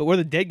good. But Where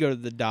the Dead Go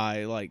to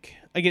Die, like,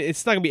 again,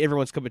 it's not gonna be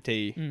everyone's cup of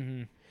tea.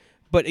 Mm-hmm.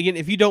 But again,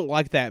 if you don't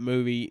like that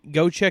movie,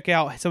 go check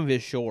out some of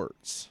his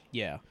shorts.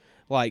 Yeah,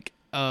 Like,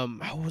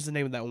 what was the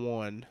name of that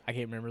one? I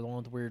can't remember the one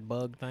with the weird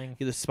bug thing.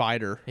 Yeah, the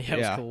spider. Yeah, it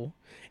was cool.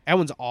 That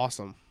one's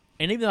awesome.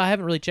 And even though I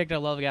haven't really checked out a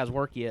lot of the guy's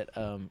work yet,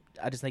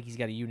 I just think he's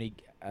got a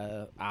unique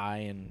eye,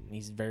 and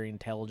he's very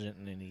intelligent,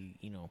 and he,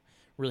 you know,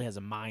 really has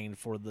a mind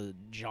for the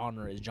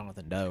genre. Is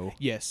Jonathan Doe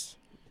Yes.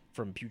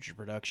 from Future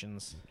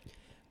Productions?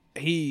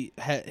 He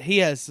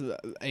has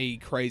a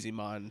crazy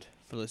mind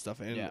for this stuff.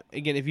 And Yeah.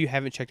 again, if you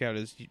haven't checked out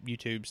his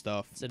YouTube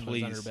stuff, Cinema's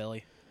please.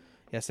 Underbelly.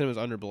 Yeah, Cinema's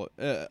Underbelly.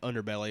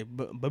 Underbelly.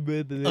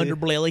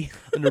 Underbelly.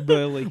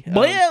 Underbelly.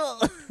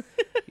 Well.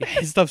 Yeah,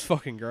 his stuff's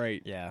fucking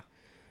great. Yeah.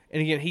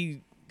 And again,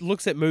 he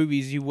looks at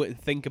movies you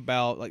wouldn't think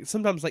about. Like,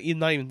 sometimes, like, you're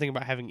not even thinking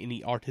about having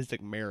any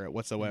artistic merit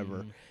whatsoever.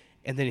 Mhm.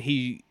 And then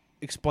he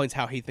explains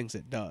how he thinks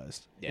it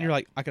does. Yeah. And you're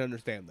like, I can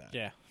understand that.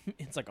 Yeah.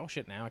 It's like, oh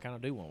shit, now I kind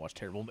of do want to watch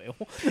Terrible Bill.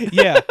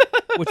 Yeah.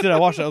 Which then I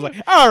watched it, I was like,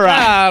 all right.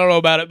 I don't know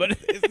about it, but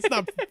It's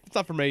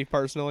not for me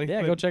personally.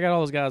 yeah, but, go check out all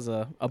those guys.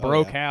 A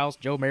Broke yeah. House,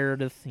 Joe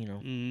Meredith. You know,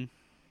 Mm,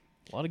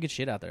 a lot of good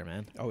shit out there,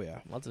 man. oh yeah.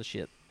 Lots of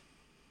shit.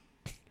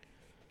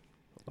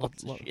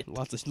 Lots of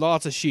shit.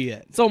 Lots of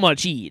shit. So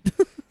much shit.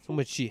 So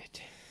much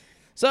shit.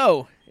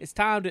 So it's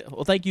time to.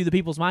 Well, thank you, the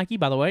People's Mikey.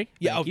 By the way,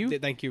 Yeah. thank you.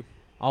 Thank you.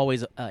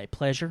 Always a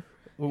pleasure.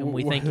 And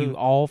we We're- thank you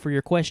all for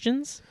your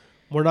questions.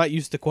 We're not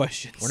used to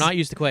questions. We're not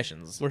used to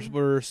questions.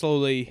 We're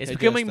slowly. It's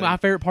becoming adjusting. my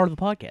favorite part of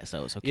the podcast,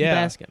 though. So keep Yeah.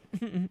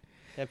 asking.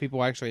 Yeah,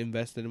 people actually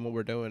invested in what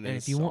we're doing. And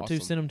It's if you want to,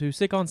 awesome. send them to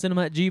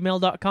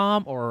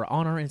sickoncinema@gmail.com or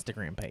on our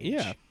Instagram page.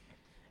 Yeah.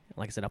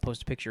 Like I said, I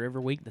post a picture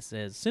every week that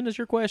says, send us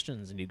your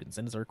questions, and you can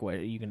send us you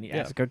can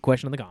ask a good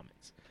question in the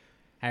comments.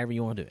 However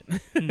you want to do it.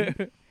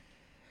 Mm-hmm.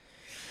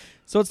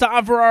 So it's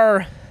time for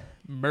our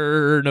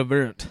main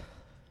event.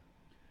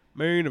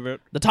 Main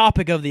event. The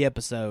topic of the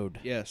episode,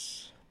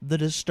 Yes. the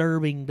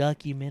disturbing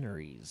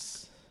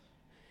documentaries.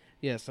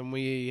 Yes, and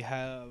we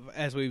have,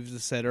 as we've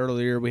said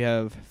earlier, we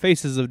have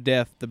Faces of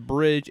Death, The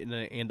Bridge,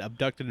 and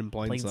Abducted in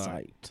Plain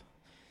Sight.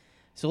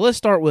 So let's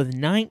start with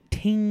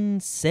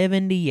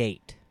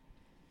 1978.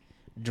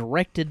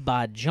 Directed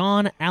by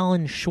John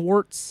Allen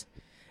Schwartz.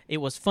 It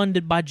was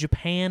funded by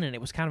Japan, and it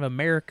was kind of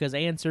America's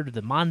answer to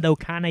the Mondo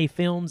Kane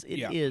films.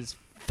 It is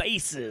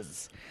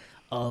Faces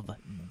of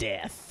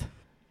Death.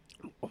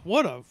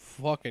 What a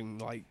fucking,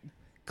 like,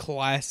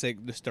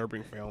 classic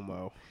disturbing film,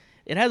 though.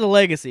 It has a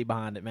legacy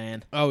behind it,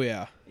 man. Oh,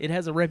 yeah. It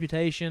has a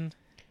reputation.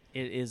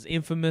 It is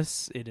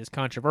infamous. It is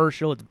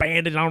controversial. It's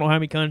banned in I don't know how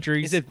many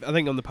countries. I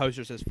think on the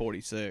poster it says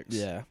 46.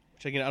 Yeah.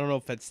 Which, again, I don't know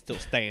if that still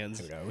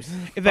stands. Who knows?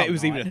 If that Probably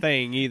was even not. a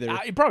thing, either.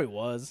 It probably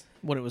was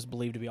when it was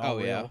believed to be all Oh,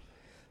 real. yeah.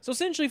 So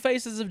essentially,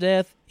 Faces of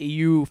Death,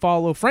 you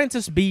follow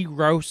Francis B.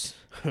 Gross.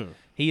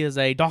 He is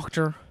a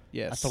doctor.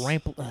 Yes. How do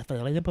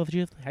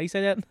you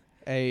say that?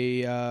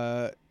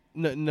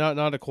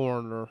 Not a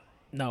coroner.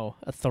 No,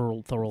 a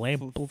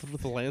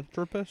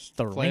Philanthropist?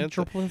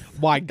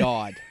 philanthropist. My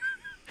God.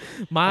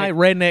 My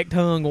redneck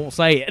tongue won't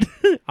say it.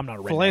 I'm not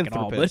a redneck at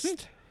all, but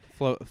Philanthropist.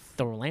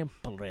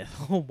 philanthropist.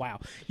 Oh, wow.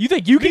 You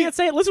think you can't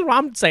say it? Listen to what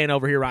I'm saying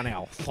over here right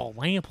now.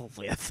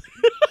 Philanthropist.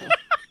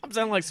 I'm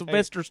sounding like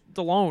Sylvester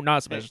Stallone.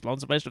 Not Sylvester Stallone,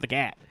 Sylvester the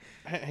Cat.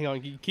 Hang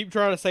on, you keep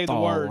trying to say the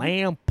word.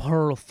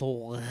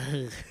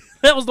 Philanthropy.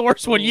 That was the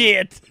worst one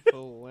yet.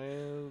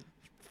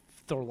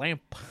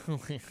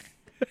 Philanthropy.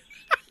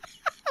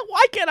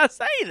 Why can't I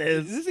say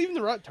this? Is this even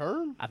the right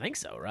term? I think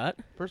so, right?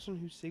 Person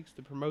who seeks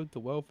to promote the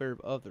welfare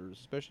of others,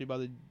 especially by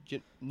the...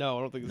 No,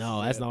 I don't think this No,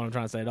 is that's it. not what I'm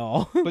trying to say at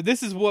all. But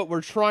this is what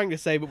we're trying to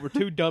say, but we're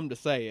too dumb to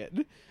say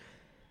it.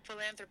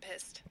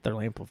 Philanthropist.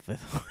 Philanthropy.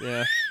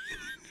 Yeah.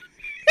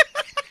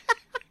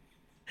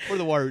 We're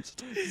the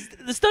worst.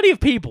 The study of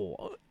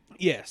people.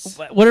 Yes.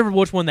 Whatever,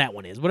 which one that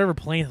one is. Whatever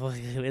plan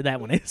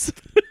that one is.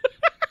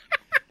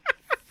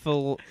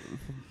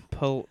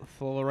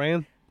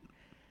 Floran?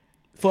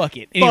 Fuck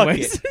it.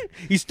 Anyways. Fuck it.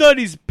 He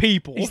studies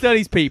people. He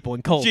studies people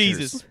and cultures.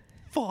 Jesus.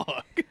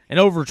 Fuck. And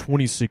over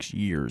 26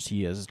 years,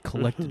 he has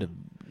collected a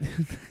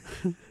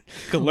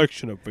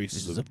Collection of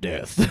pieces of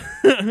death.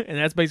 And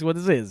that's basically what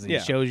this is. It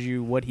Yeah. shows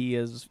you what he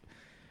has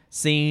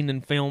seen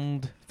and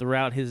filmed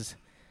throughout his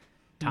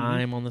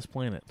time on this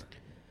planet.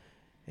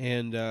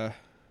 And a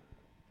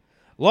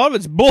lot of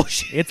it's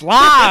bullshit. It's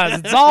lies.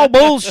 It's all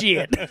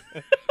bullshit.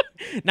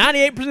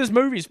 98% of this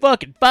movie is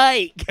fucking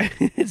fake.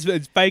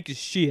 It's fake as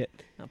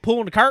shit. I'm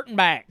pulling the curtain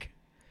back.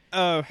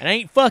 But It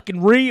ain't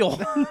fucking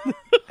real.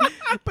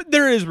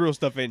 there is real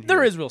stuff in here.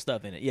 There is real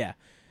stuff in it, yeah.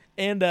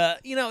 And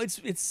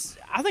it's.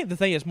 I think the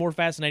thing that's more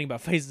fascinating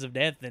about Faces of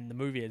Death than the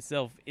movie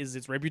itself is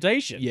its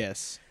reputation.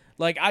 Yes.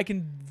 Like, I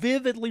can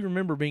vividly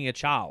remember being a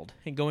child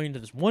and going into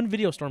this one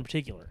video store in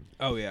particular,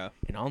 Oh, yeah.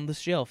 and on the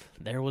shelf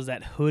there was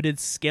that hooded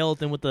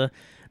skeleton with the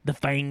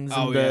fangs and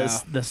Oh, yeah.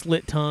 the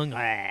slit tongue,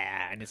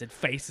 and it said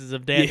Faces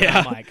of Death. Yeah.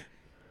 And I'm like,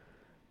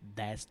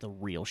 that's the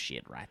real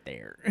shit right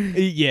there.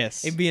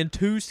 Yes. And being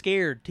too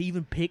scared to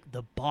even pick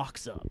the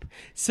box up.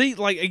 See,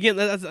 like, again,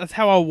 that's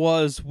how I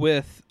was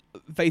with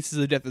Faces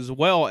of Death as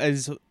well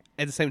as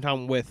at the same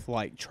time with,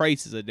 like,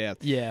 Traces of Death.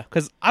 Yeah.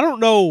 Because I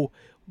don't know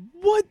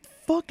what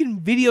fucking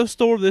video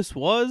store this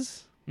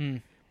was,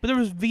 but there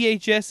was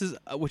VHSs,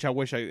 which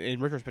in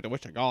retrospect, I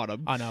wish I got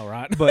them. I know,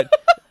 right? But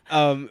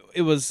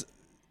it was,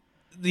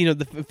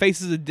 the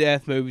Faces of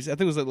Death movies. I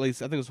think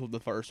it was the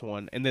first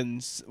one, and then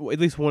at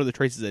least one of the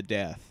Traces of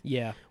Death.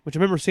 Yeah. Which I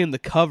remember seeing the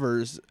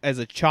covers as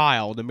a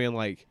child and being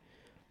like,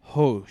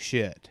 "Oh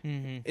shit!"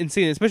 Mm-hmm. And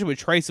seeing, especially with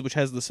Traces, which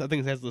has this, I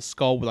think it has the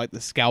skull with like the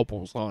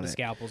scalpels on The it.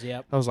 scalpels,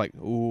 yep. I was like,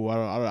 "Ooh,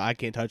 I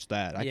can't touch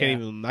that. I Yeah.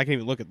 can't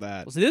even look at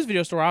that." Well, see, this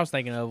video store I was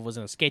thinking of was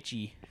in a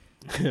sketchy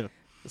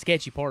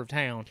part of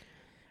town,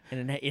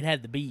 and it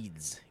had the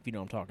beads, if you know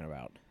what I'm talking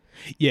about.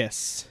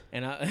 Yes.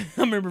 And I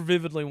remember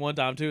vividly one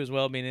time, too, as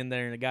well, being in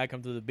there, and a guy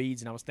come through the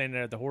beads, and I was standing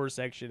there at the horror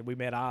section, and we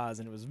met eyes,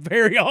 and it was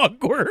very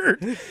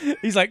awkward.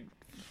 He's like...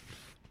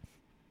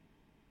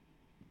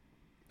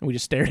 And we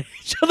just stared at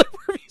each other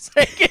for a few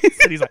seconds,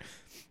 and he's like...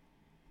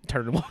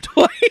 Turned and walked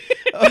away.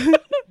 I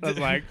was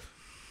like...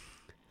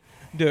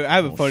 Dude, I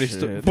have a Oh, funny shit.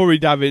 story. Before we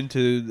dive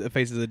into the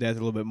Faces of Death a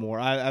little bit more,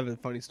 I have a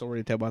funny story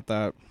to tell about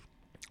that.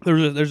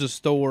 There's a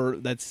store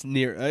that's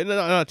near,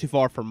 not too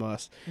far from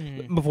us,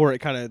 before it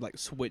kind of like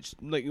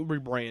switched, like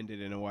rebranded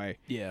in a way.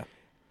 Yeah.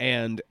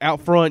 And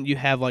out front, you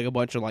have like a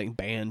bunch of like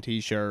band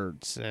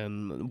T-shirts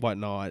and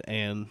whatnot,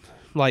 and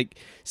like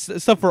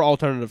stuff for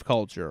alternative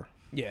culture.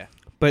 Yeah.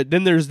 But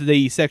then there's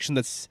the section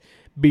that's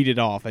beat it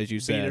off, as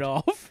you said. Beat it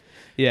off.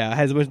 Yeah, it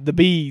has a bunch of the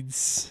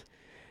beads.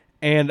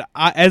 And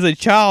I, as a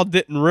child,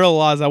 didn't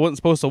realize I wasn't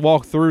supposed to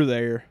walk through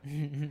there.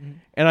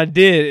 And I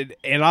did,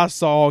 and I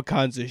saw all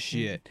kinds of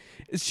shit.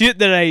 Shit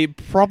that a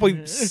probably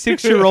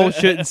 6-year-old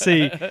shouldn't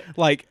see.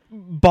 Like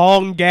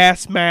bong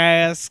gas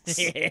masks,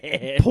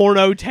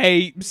 porno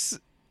tapes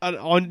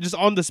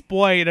on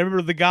display. And I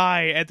remember the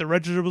guy at the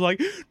register was like,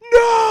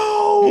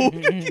 "No!"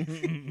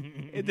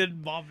 And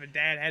then Mom and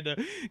Dad had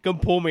to come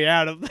pull me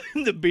out of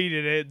the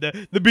beaded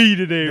area. The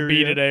beaded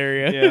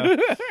area. Yeah.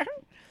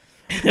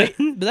 But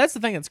that's the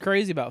thing that's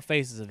crazy about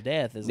Faces of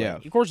Death is, like, Yeah.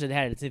 of course, it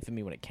had its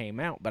infamy when it came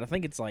out, but I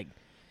think it's like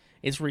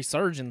its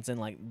resurgence in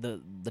like the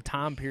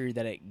time period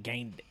that it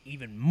gained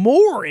even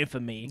more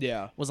infamy.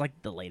 Yeah. Was like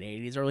the late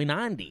 80s, early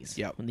 90s.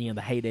 Yep. When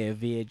the heyday of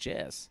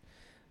VHS.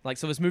 Like,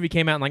 so this movie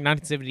came out in like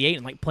 1978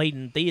 and like played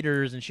in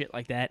theaters and shit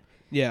like that,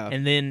 Yeah.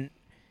 and then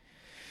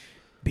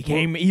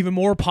became even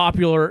more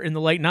popular in the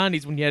late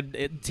 90s when you had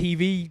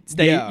TV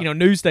Yeah.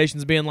 news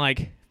stations being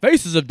like,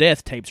 Faces of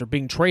Death tapes are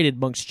being traded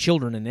amongst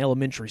children in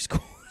elementary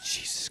school.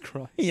 Jesus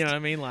Christ. You know what I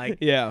mean? Like,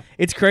 Yeah.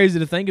 it's crazy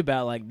to think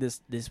about. Like,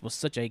 this was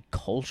such a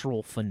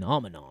cultural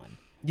phenomenon.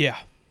 Yeah.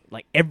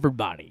 Like,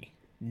 everybody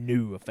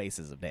knew of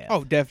Faces of Death.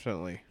 Oh,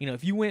 definitely. You know,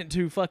 if you went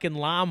to fucking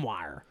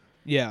LimeWire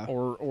Yeah.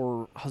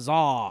 or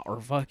Huzzah or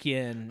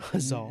fucking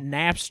Huzzah.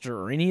 Napster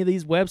or any of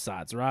these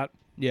websites, right?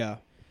 Yeah.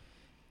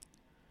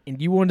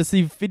 And you wanted to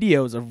see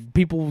videos of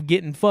people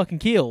getting fucking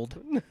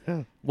killed,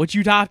 what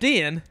you typed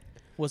in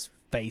was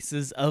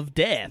Faces of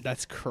Death.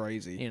 That's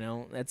crazy. You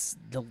know,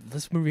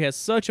 this movie has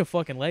such a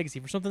fucking legacy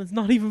for something that's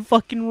not even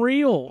fucking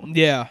real.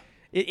 Yeah.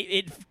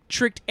 It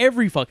tricked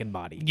every fucking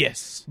body.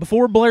 Yes.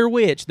 Before Blair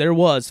Witch, there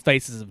was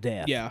Faces of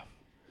Death. Yeah.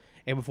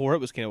 And before it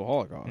was Cannibal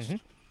Holocaust.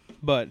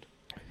 But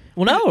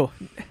Well,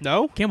 no.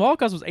 No. Camp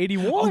Holocaust was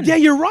 81. Oh yeah,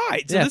 you're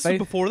right. So Yeah, this is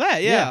before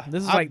that. Yeah,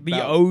 This is like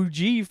the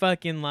OG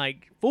fucking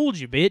like fooled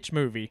you bitch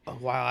movie. Oh,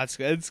 wow,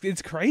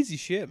 it's crazy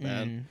shit,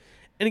 man. Mm.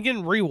 And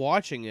again,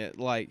 rewatching it,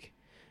 like,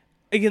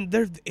 again,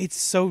 it's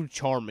so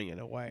charming in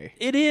a way.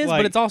 It is, Like,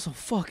 but it's also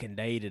fucking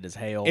dated as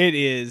hell. It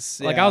is.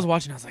 Like yeah. I was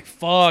watching, I was like,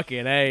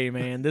 "Fucking hey,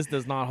 man, this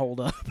does not hold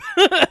up."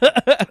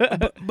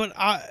 but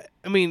I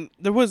mean,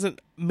 there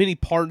wasn't many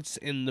parts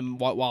in the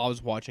while I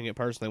was watching it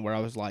personally where I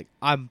was like,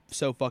 I'm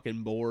so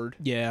fucking bored.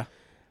 Yeah,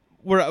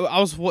 Where I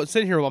was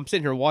sitting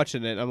here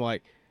watching it, and I'm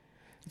like,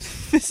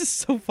 this is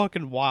so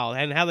fucking wild,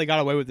 and how they got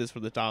away with this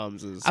for the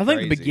times is. I think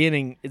the crazy.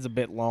 beginning is a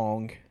bit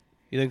long.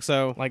 You think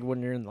so? Like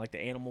when you're in like the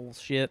animal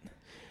shit.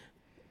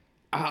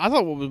 I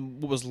thought what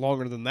was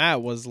longer than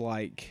that was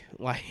like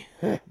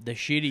The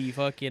shitty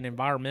fucking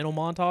environmental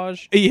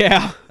montage.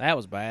 yeah. That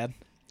was bad.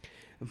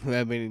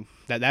 I mean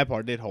that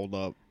part did hold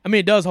up. I mean,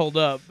 it does hold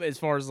up as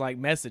far as like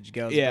message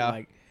goes. Yeah. But,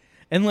 like,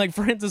 and like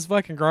Francis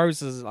fucking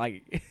Gross is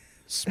like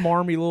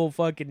smarmy little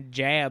fucking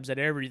jabs at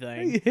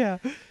everything. Yeah.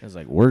 It's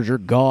like, where's your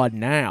god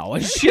now?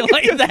 And shit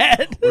like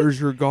that. Where's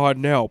your god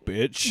now,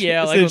 bitch?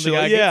 Yeah, like when the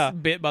guy yeah. gets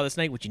bit by the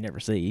snake, which you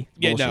never see.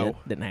 Yeah, Bullshit. no.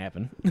 Didn't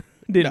happen.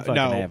 Didn't fucking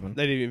no, happen.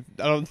 they didn't even.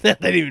 I don't. They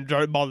didn't even try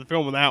to bother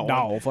filming that one.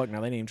 No, fuck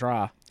no, they didn't even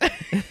try.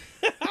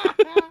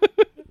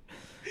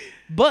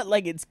 But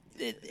like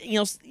you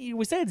know,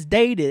 we say it's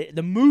dated.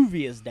 The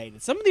movie is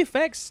dated. Some of the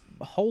effects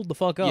hold the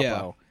fuck up. Yeah.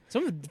 Though.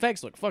 Some of the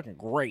effects look fucking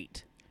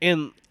great.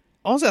 And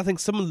also, I think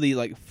some of the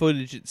like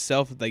footage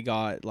itself that they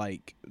got,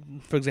 like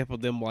for example,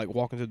 them like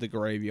walking through the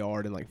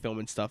graveyard and like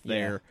filming stuff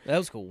there. Yeah, that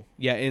was cool.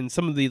 Yeah, and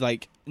some of the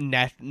like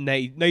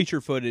nature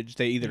footage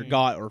they either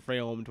got or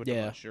filmed, which I'm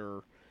Yeah. not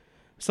sure.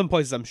 Some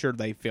places I'm sure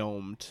they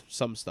filmed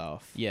some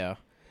stuff. Yeah,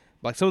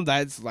 Like some of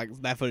that's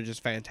like that footage is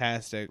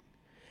fantastic.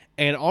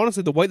 And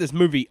honestly, the way this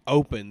movie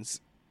opens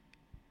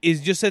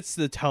is just sets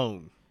the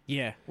tone.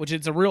 yeah. Which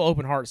it's a real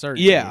open heart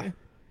surgery. Yeah.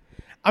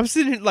 I'm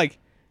sitting here like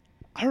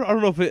I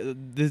don't know if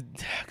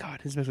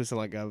this makes me sound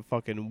like a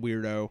fucking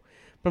weirdo,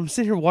 but I'm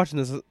sitting here watching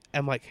this. And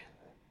I'm like,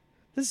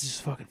 this is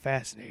just fucking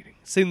fascinating.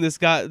 Seeing this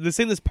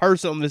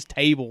person on this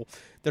table,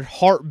 their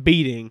heart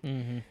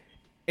beating,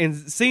 and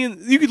seeing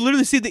you could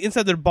literally see the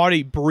inside of their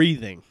body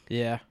breathing.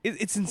 Yeah.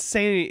 It's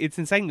insane. It's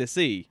insane to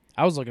see.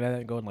 I was looking at that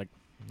and going like,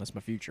 that's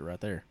my future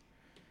right there.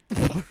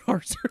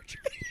 Heart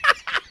surgery.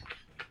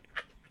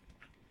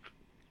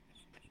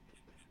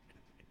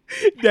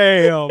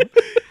 Damn.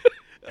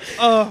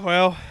 Oh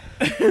well.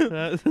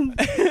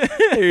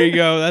 There you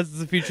go. That's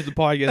the future of the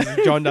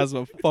podcast. John dies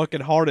of a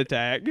fucking heart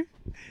attack.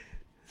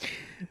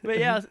 But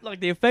yeah, like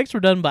the effects were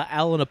done by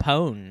Alan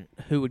Apone,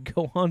 who would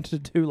go on to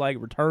do like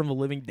Return of the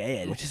Living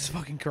Dead. Which is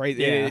fucking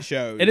crazy. Yeah. It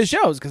shows. And it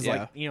shows because,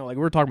 Yeah. like, you know, like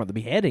we were talking about the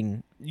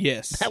beheading.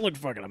 Yes. That looked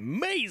fucking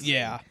amazing.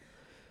 Yeah.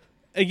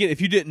 Again,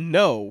 if you didn't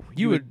know,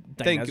 you would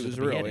think that's it was just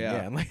the real. beheading,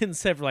 Yeah. Like,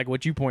 except for like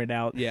what you pointed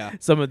out. Yeah.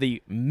 Some of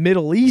the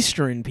Middle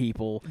Eastern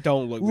people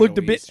Don't look looked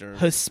a Middle bit Eastern.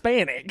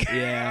 Hispanic.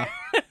 Yeah.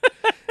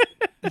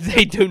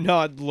 They do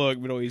not look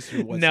Middle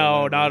Eastern whatsoever.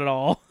 No, not at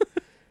all.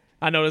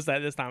 I noticed that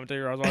this time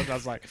too. I was watching. I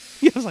was like,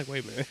 Yeah, I was like,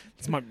 wait a minute.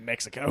 "It's my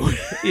Mexico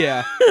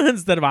Yeah.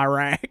 instead of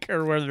Iraq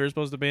or where they're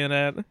supposed to be in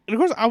at." And of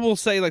course, I will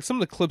say, like, some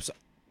of the clips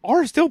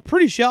are still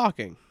pretty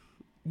shocking.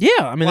 Yeah,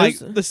 I mean, Like,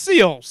 there's- the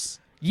seals.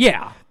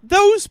 yeah,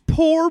 Those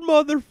poor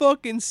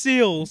motherfucking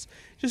seals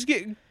just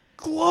get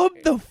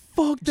glubbed the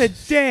fuck to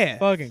death.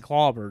 fucking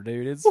clobber,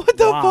 dude. It's What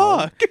the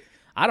wild. fuck?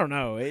 I don't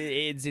know.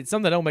 It's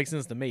something that don't make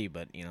sense to me,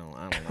 but you know,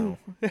 I don't know.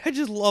 I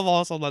just love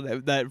also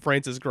that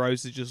Francis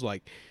Gross is just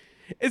like,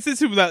 it's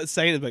just without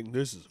saying it, like,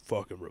 this is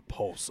fucking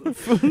repulsive.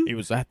 It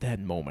was at that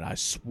moment I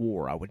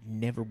swore I would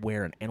never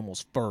wear an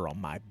animal's fur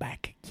on my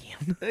back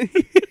again.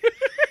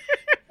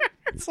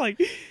 It's like,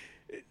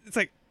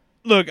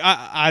 look,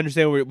 I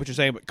understand what you're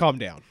saying, but calm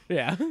down.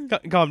 Yeah,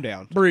 Calm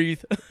down.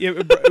 breathe. Yeah,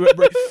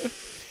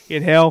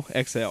 inhale,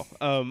 exhale.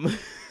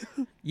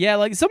 Yeah,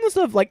 like some of the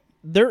stuff, like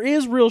there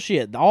is real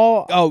shit.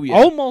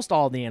 Almost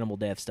all the animal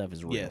death stuff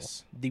is real.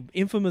 Yes. The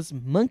infamous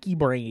monkey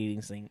brain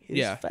eating thing is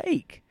Yeah.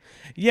 fake.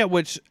 Yeah,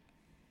 which,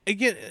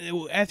 again,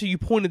 after you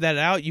pointed that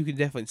out, you can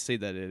definitely see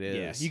that it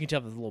is. Yeah, you can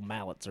tell that the little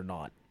mallets are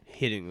not.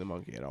 hitting the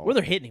monkey at all. Well,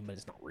 they're hitting him, but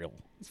it's not real.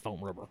 It's foam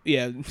rubber.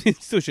 Yeah,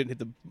 it still shouldn't hit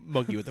the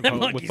monkey with the That phone.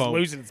 monkey's With foam.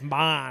 losing its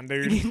mind,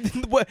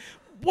 dude. What?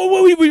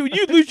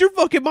 You lose your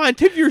fucking mind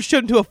too if you're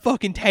shoved into a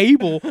fucking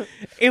table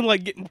and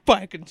like getting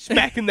fucking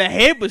smacked in the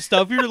head with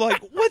stuff. You're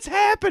like, what's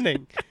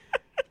happening?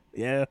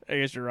 Yeah, I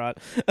guess you're right.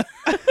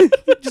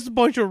 Just a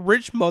bunch of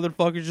rich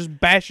motherfuckers just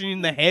bashing you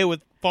in the head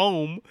with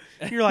foam.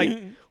 You're like,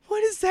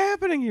 what is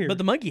happening here? But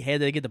the monkey head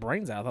they get the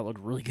brains out, I thought looked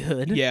really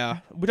good. yeah,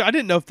 but I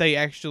didn't know if they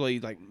actually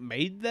like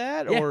made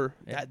that Yeah. or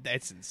Yeah.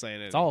 that's insane.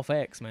 It's all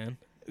effects, man.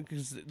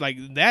 Because like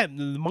that,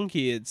 the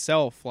monkey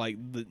itself, like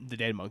the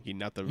dead monkey,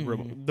 not the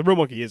real. The real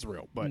monkey is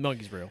real, but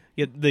Monkey's real.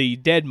 yeah, the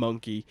dead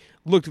monkey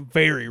looked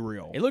very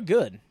real. It looked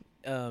good.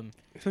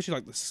 Especially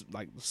like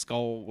the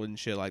skull and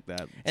shit like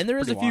that. And there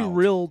is a pretty few wild.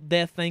 real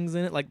death things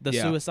in it, like the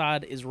Yeah.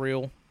 suicide is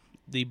real.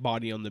 The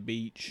body on the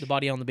beach. The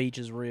body on the beach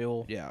is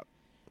real. Yeah.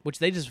 which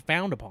they just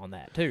found upon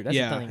that too. That's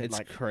Yeah, the thing. it's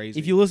like, crazy.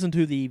 If you listen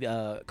to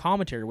the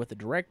commentary with the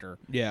director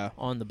Yeah.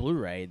 on the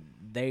Blu-ray,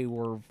 they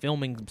were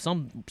filming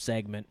some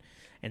segment,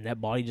 and that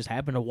body just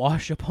happened to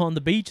wash up on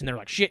the beach, and they're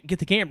like, "Shit, get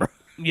the camera."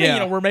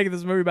 Yeah. We're making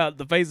this movie about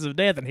the faces of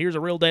death, and here's a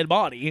real dead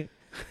body.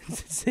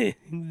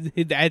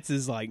 That's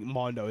as like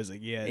Mondo as it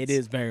gets. It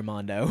is very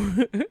Mondo.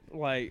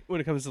 Like when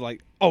it comes to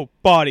like, oh,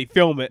 body,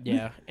 film it.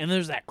 Yeah, and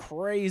there's that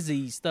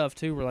crazy stuff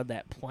too, where like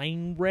that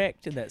plane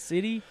wrecked in that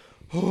city.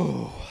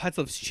 That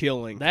stuff's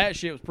chilling. That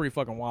shit was pretty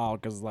fucking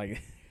wild because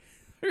like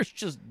there's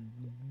just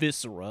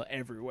viscera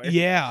everywhere.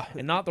 Yeah.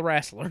 and not the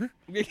wrestler.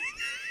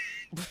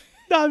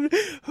 not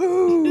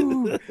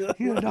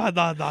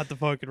the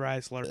fucking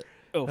wrestler.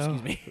 Oh,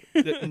 excuse me.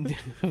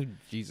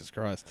 Jesus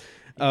Christ.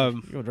 You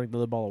want to drink the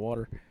little ball of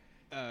water?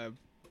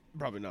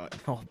 Probably not.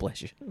 Oh,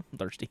 bless you. I'm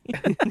thirsty.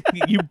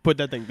 You put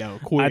that thing down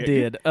quick. I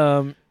did. Go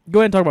ahead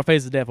and talk about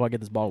Faces of Death while I get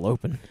this bottle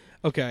open.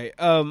 Okay.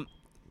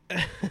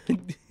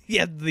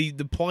 Yeah, the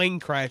plane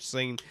crash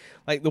scene.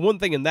 Like the one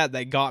thing in that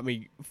got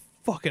me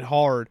fucking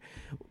hard.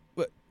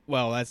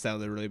 Well, that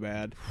sounded really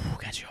bad.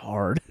 Got you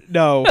hard.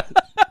 No.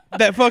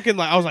 That fucking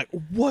I was like,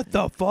 what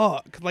the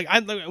fuck? Like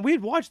we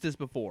had watched this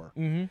before.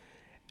 Mm-hmm.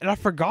 And I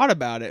forgot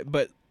about it,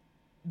 but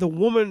the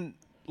woman,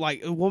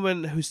 like a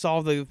woman who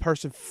saw the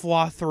person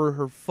fly through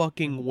her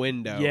fucking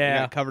window, and Yeah.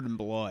 got covered in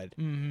blood.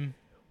 Mm-hmm.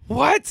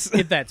 What?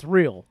 If that's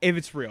real. If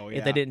it's real, yeah.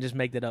 If they didn't just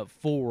make that up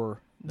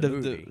for the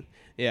movie.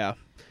 Yeah,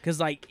 Because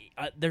like,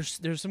 there's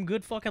some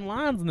good fucking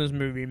lines in this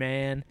movie,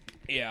 man.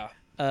 yeah,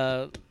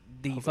 The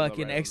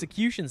fucking around.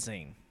 execution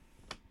scene,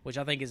 which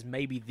I think is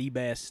maybe the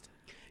best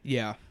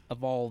yeah,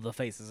 of all the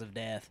Faces of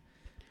Death.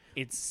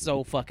 It's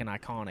so fucking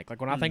iconic.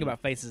 Like when I think about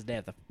Faces of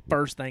Death, the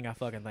first thing I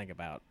fucking think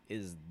about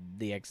is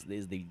the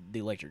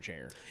electric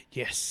chair,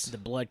 yes, the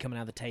blood coming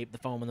out of the tape, the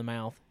foam in the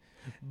mouth.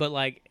 But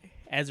like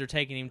as they're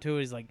taking him to it,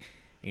 he's like,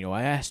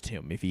 I asked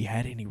him if he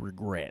had any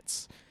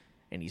regrets,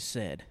 and he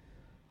said,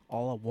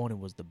 all I wanted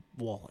was the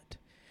wallet,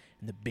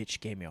 and the bitch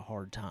gave me a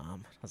hard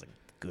time. I was like,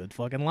 good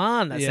fucking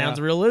line. That Yeah. sounds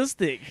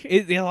realistic.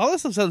 a lot of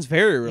this stuff sounds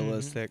very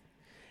realistic,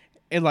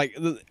 and like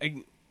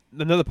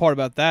another part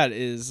about that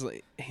is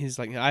he's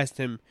like, I asked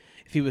him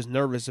if he was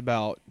nervous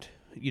about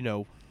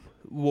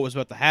what was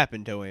about to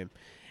happen to him,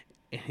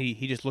 and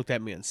he just looked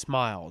at me and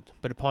smiled.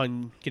 But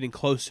upon getting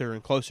closer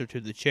and closer to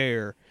the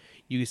chair,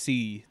 you could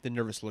see the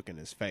nervous look in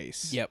his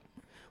face. Yep.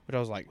 But I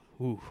was like,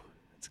 ooh,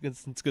 it's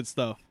good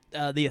stuff.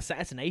 The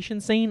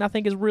assassination scene I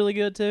think is really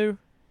good too.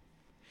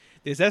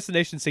 The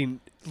assassination scene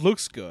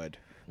looks good,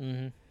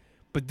 Mm-hmm.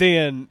 but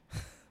then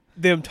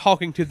them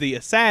talking to the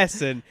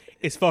assassin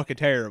is fucking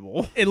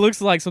terrible. It looks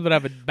like something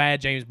out of a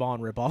bad James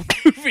Bond ripoff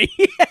movie.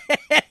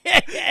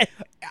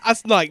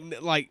 That's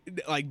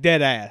like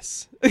dead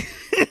ass,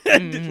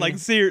 like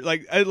serious,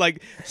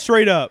 like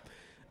straight up.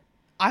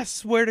 I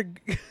swear to,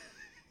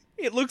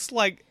 it looks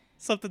like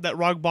something that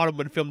Rock Bottom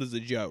would have filmed as a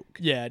joke,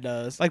 Yeah, it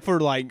does. like for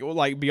like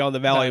Beyond the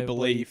Valley of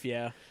Belief.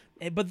 Yeah.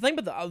 But the thing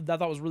that I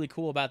thought was really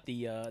cool about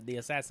the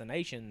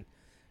assassination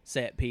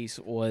set piece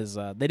was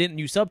they didn't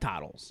use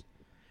subtitles,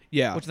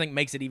 Yeah, which I think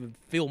makes it even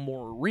feel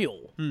more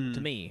real to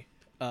me.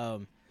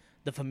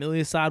 The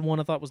Familia Side one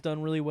I thought was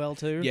done really well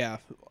too. yeah.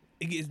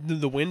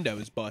 The window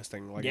is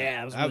busting. Like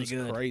Yeah, it was that really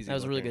good. crazy. That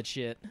was really looking. good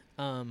shit.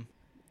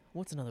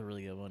 What's another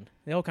really good one?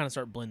 They all kind of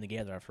start blending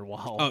together after a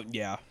while. Oh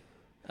yeah,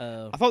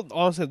 Uh, I thought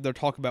honestly their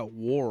talk about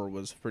war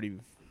was pretty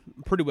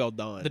well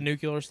done. the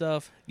nuclear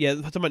stuff. Yeah,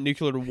 talking about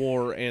nuclear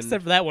war and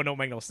Except for that one don't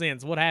make no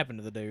sense. What happened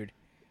to the dude?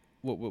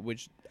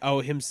 which him.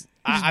 He I just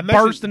imagine,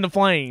 burst into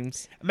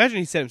flames. imagine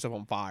he set himself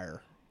on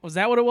fire. Was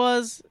that what it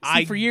was? See,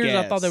 I for years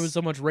I thought there guess. was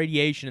so much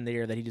radiation in the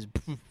air that he just.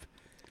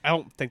 I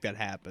don't think that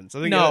happens. I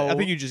think No. I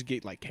think you just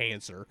get like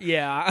cancer.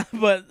 Yeah,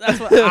 but that's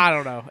what I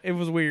don't know. It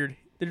was weird.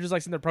 They're just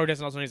like sitting there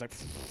protesting, all of a sudden he's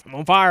like, "I'm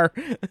on fire."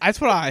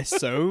 That's what I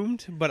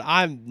assumed, but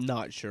I'm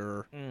not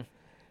sure. Mm.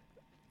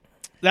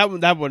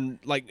 That one,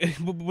 like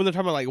when they're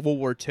talking about like World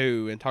War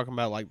II and talking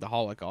about like the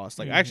Holocaust,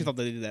 like I actually thought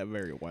they did that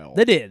very well.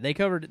 They did. They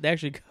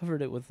actually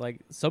covered it with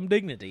like some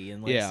dignity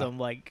and like Yeah. some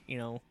like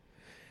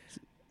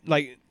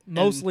like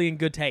mostly in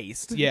good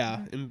taste.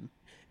 yeah, and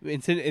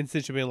instead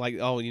of being like,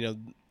 oh,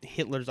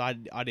 Hitler's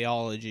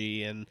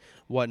ideology and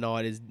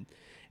whatnot is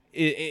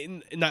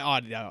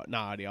not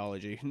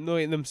ideology.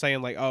 No, them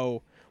saying like,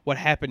 oh, what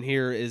happened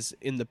here is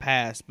in the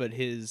past, but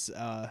his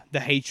the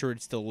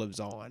hatred still lives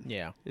on.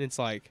 Yeah. And it's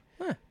like,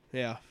 Huh.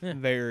 yeah, Yeah.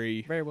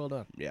 very, Very well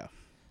done. yeah,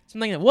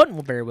 Something that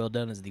wasn't very well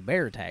done is the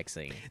bear attack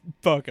scene.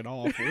 fucking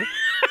awful.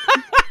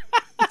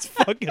 It's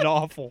fucking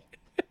awful.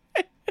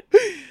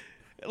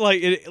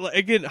 Like,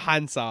 again,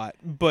 hindsight,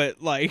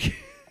 but like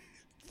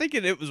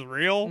thinking it was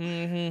real,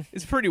 Mm-hmm.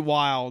 it's pretty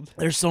wild.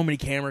 There's so many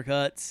camera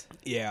cuts.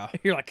 Yeah,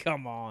 You're like,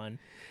 come on.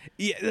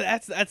 yeah.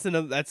 That's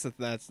another. That's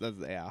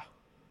yeah.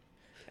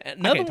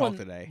 Another can't talk one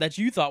today. that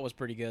you thought was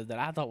pretty good that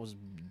I thought was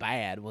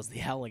bad was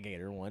the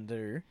alligator one,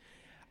 too.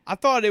 I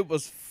thought it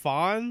was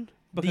fun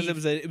because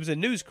The- it was a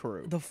news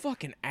crew. The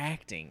fucking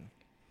acting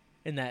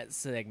in that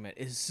segment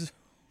is,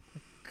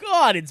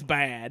 God, it's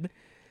bad.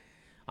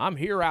 I'm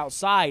here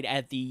outside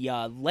at the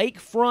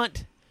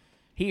lakefront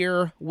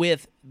here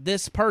with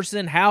this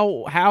person. How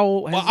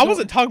Well, I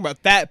wasn't talking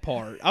about that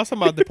part. I was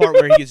talking about the part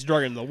where he gets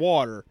dragged in the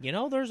water. You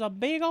know, there's a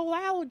big old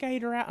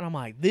alligator out, and I'm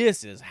like,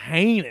 this is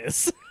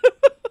heinous.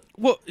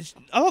 Well,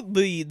 I thought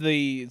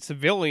the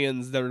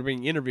civilians that were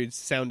being interviewed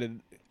sounded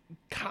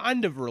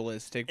kind of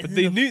realistic, but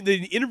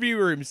the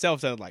interviewer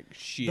himself sounded like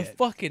shit. The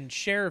fucking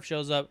sheriff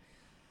shows up.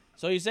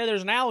 So you said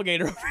there's an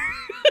alligator over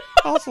here.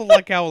 I also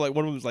like how like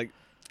one of them was like,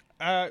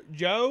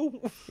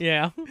 Joe.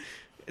 Yeah.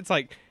 It's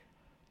like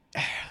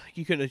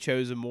you couldn't have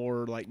chosen a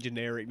more like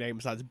generic name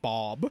besides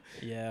Bob.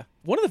 Yeah.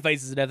 One of the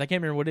faces of death, I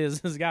can't remember what it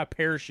is. This guy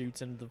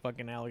parachutes into the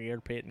fucking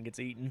alligator pit and gets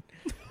eaten.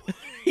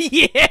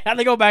 Yeah,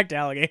 they go back to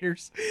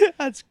alligators.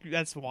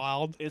 That's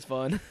wild. It's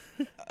fun.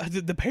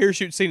 The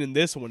parachute scene in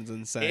this one is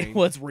insane.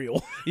 Well, it's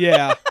real.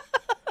 Yeah.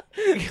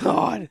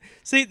 God.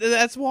 See,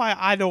 that's why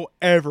I don't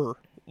ever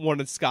want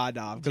to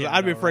skydive because Yeah,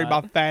 I'd be no, afraid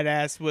right? my fat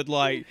ass would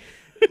like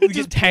Just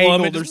get tangled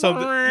plummet, or just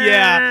something.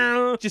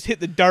 Yeah, just hit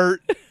the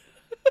dirt,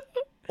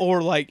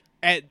 or like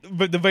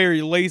but the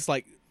very least,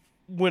 like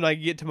when we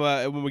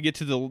get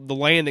to the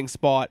landing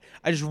spot,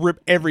 I just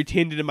rip every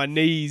tendon in my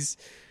knees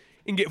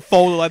and get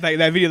folded like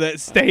that video that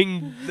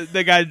Sting,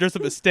 that guy dressed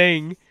up as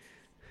Sting.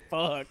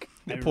 Fuck.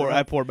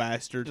 That poor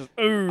bastard.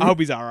 Ooh. I hope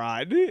he's all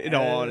right. In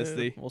all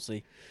honesty. We'll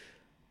see.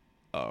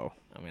 Oh,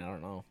 I mean, I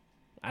don't know.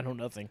 I know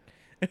nothing.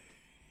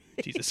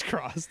 Jesus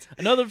Christ.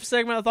 Another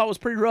segment I thought was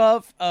pretty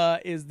rough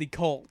is the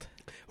cult.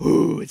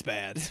 Ooh, it's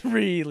bad. It's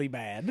really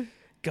bad.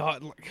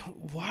 God, like,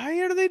 why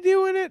are they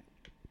doing it?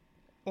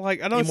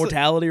 Like, I know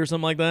Immortality or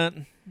something like that.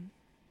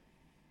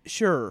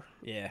 Sure.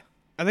 Yeah.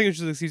 I think it was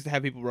just an excuse to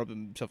have people rub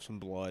themselves some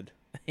blood.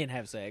 And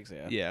have sex,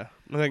 yeah. Yeah.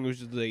 I think it was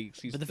just the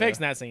excuse. But the effects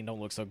in that scene don't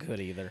look so good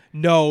either.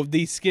 No,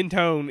 the skin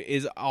tone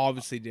is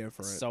obviously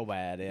different. So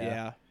bad,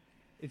 yeah.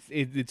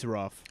 It's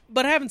rough.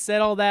 But having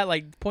said all that,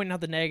 like pointing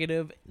out the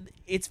negative,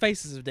 it's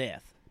Faces of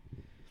Death.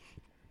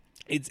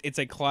 It's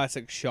a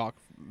classic shock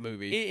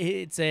movie.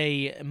 It's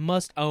a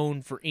must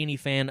own for any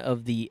fan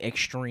of the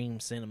extreme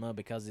cinema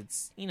because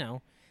it's, you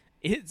know,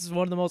 it's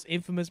one of the most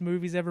infamous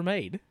movies ever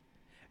made.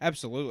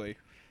 Absolutely.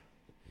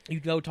 You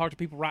go talk to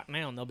people right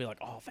now and they'll be like,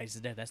 "Oh, Faces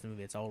of Death, that's the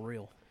movie. It's all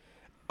real."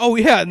 Oh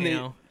yeah, and You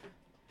know.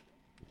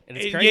 And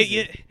it's crazy.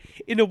 yeah,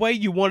 in a way,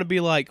 you want to be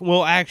like,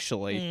 well,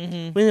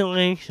 actually,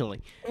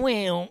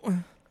 Well,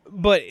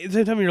 but at the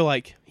same time, you're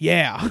like,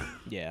 yeah,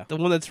 yeah, the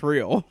one that's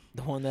real.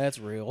 the one that's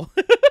real.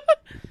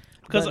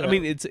 Because But, I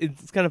mean, it's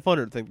kind of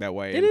funner to think that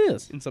way. It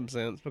is. in some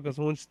sense because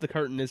once the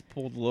curtain is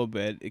pulled a little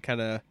bit, it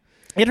kind of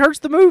It hurts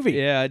the movie.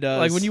 it does.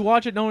 Like when you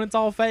watch it knowing it's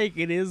all fake,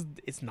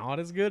 it's not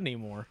as good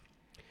anymore.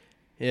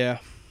 yeah,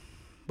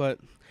 but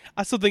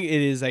I still think it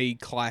is a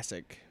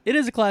classic. It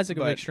is a classic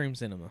of But- extreme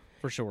cinema,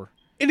 for sure.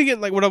 And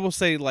again, like what I will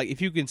say, like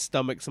if you can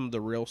stomach some of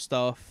the real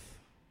stuff,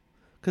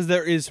 because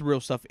there is real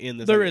stuff in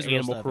this. There like, is real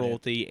animal stuff in it.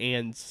 cruelty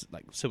and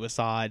like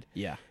suicide,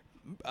 Yeah.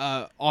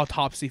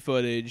 autopsy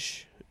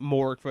footage,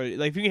 morgue footage.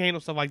 Like if you can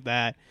handle stuff like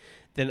that,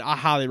 then I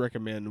highly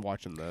recommend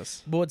watching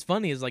this. But what's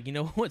funny is, like, you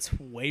know what's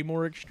way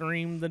more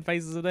extreme than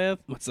Faces of Death?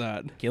 What's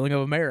that? Killing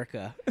of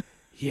America.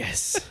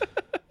 Yes,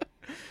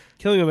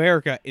 Killing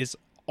America is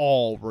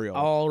all real.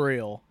 All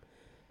real.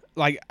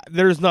 Like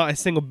there's not a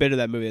single bit of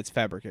that movie that's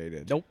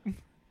fabricated. Nope.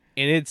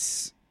 And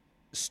it's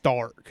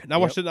stark. And I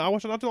watched it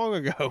not too long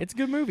ago. It's a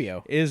good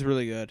movie-o. It is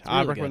really good. I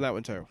really recommend good. that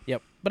one too.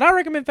 Yep. But I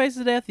recommend Faces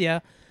of Death, yeah.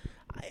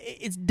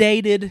 It's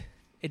dated.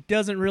 It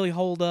doesn't really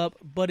hold up,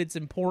 but it's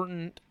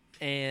important,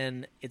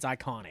 and it's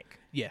iconic.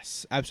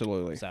 Yes,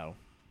 absolutely. So,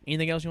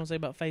 anything else you want to say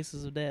about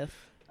Faces of Death?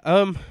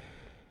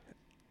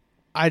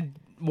 It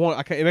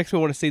makes me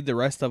want to see the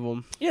rest of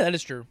them Yeah, that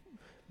is true.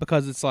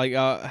 because it's like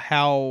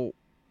how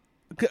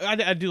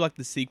I do like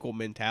the sequel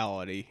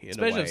mentality in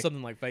Especially a way. with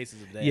something like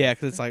Faces of Death. Yeah,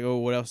 because it's like, oh,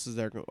 what else are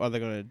they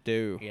going to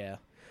do? Yeah.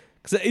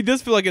 Because it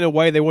does feel like in a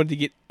way they wanted to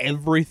get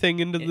everything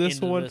into this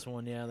Into one. This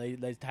one, yeah.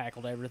 They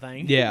tackled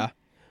everything. Yeah,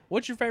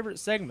 What's your favorite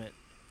segment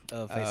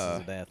of Faces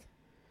of Death?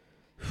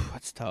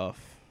 that's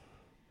tough.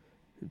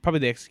 Probably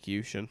the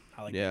execution.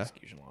 I like the yeah,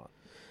 execution a lot.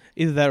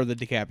 either that or the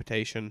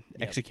decapitation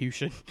Yep.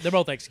 execution. They're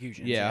both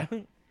executions. Yeah.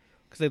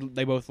 Because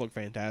they both look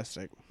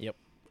fantastic. Yep.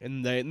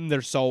 And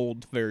they're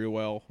sold very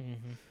well.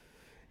 Mm-hmm.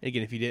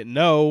 Again, if you didn't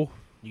know,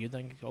 You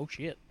think, oh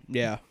shit.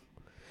 yeah.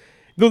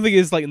 The only thing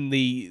is, like in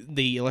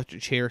the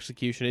electric chair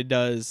execution, it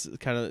does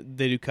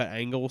they do cut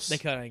angles. They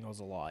cut angles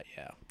a lot,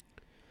 yeah.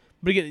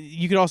 But again,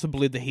 you can also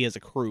believe that he has a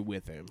crew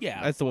with him.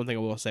 Yeah. That's the one thing I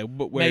will say.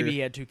 But Maybe he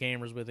had 2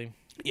 cameras with him.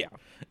 yeah,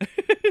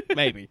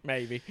 maybe.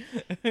 Maybe.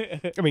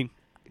 I mean,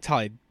 it's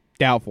highly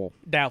doubtful.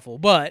 Doubtful,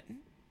 but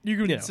you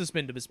can You know.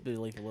 suspend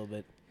disbelief a little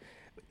bit.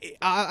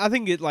 I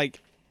think it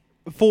like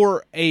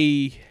for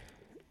a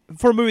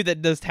movie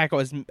that does tackle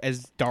as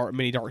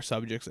many dark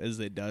subjects as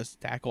it does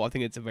tackle, I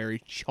think it's a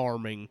very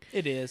charming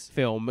It is.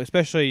 film,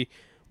 especially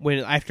when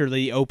after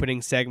the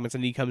opening segments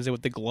and he comes in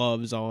with the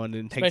gloves on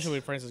and takes. Especially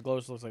when Francis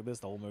Gross looks like this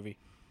the whole movie.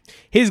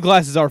 His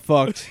glasses are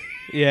fucked.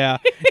 Yeah,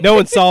 no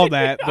one saw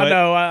that. But I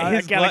know. I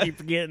his kind of keep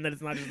forgetting that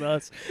it's not just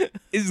us.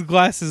 his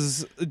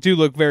glasses do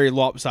look very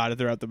lopsided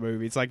throughout the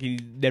movie. It's like he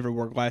never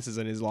wore glasses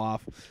in his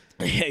life.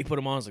 Yeah, he put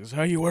them on. It's like, so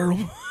how you wear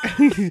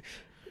them?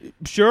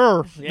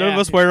 Sure, none Yeah. of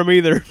us wear them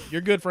either.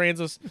 You're good,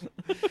 Francis.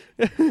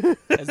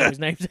 As though his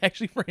name's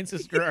actually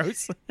Francis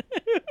Gross.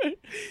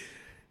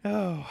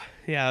 Oh,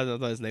 yeah, I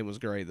thought his name was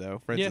great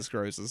though. Francis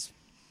Gross is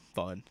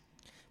fun.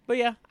 But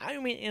yeah, I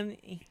mean, and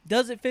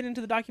does it fit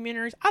into the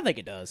documentaries? I think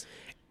it does.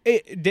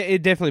 It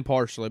definitely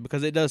partially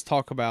because it does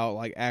talk about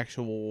like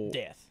actual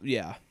Death.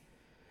 Yeah,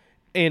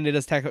 and it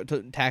does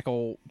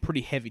tackle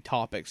pretty heavy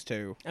topics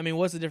too. I mean,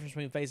 what's the difference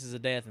between Faces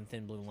of Death and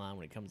Thin Blue Line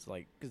when it comes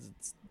to because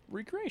it's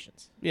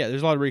recreations. Yeah,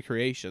 there's a lot of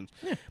recreations.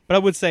 Yeah. But I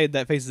would say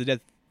that Faces of Death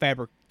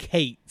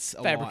fabricates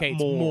a lot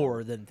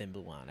more than Thin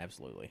Blue Line,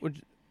 absolutely.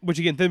 Which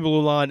again, Thin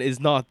Blue Line is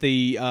not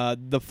the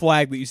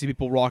flag that you see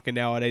people rocking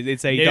nowadays.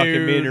 It's a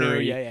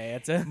documentary. Yeah,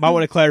 it's a Might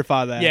want to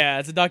clarify that. yeah,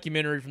 it's a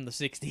documentary from the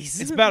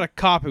 60s. It's about a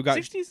cop who got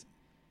 60s,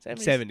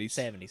 70s.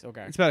 70s.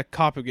 Okay. It's about a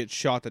cop who gets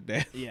shot to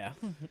death. Yeah.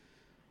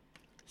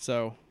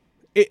 So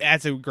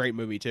that's a great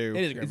movie too.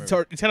 It is a great It's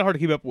movie. It's kind of hard to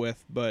keep up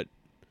with, but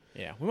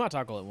Yeah, we might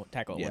tackle it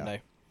Yeah. one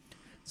day.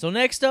 So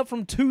next up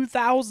from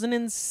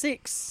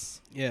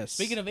 2006. yes.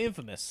 Speaking of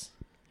infamous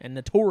and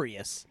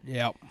notorious,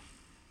 yeah.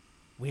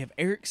 we have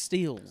Eric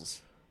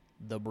Steele's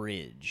The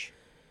Bridge.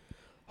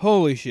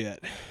 Holy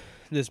shit,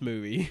 this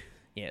movie.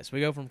 Yes, we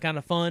go from kind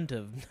of fun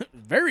to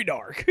very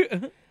dark.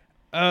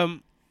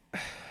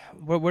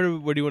 Where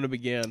do you want to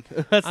begin?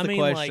 That's I the mean,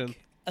 question. like,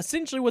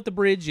 essentially what The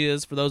Bridge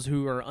is, for those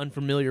who are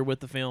unfamiliar with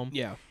the film,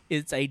 Yeah.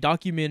 it's a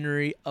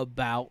documentary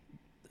about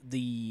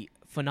the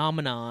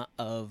phenomena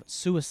of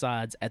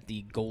suicides at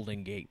the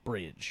Golden Gate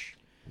Bridge.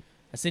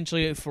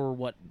 Essentially for,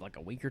 what, like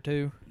a week or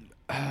two?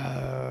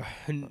 A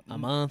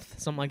month?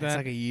 Something like It's that?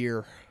 like a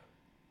year.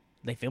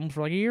 They filmed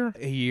for like a year?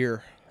 A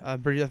year.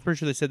 I'm pretty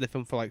sure they said they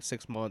filmed for like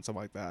 6 months,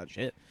 something like that.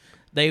 Shit.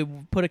 They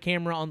put a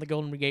camera on the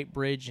Golden Gate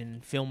Bridge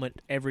and film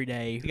it every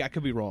day, I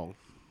could be wrong.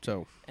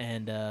 So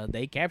and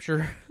they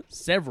capture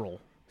several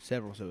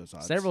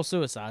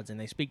suicides. and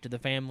they speak to the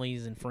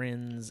families and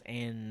friends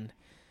and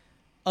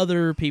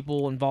other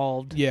people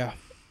involved Yeah.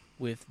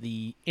 with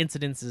the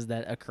incidences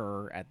that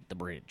occur at the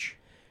bridge.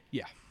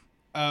 Yeah.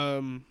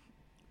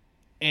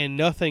 And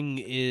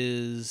nothing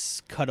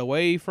is cut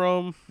away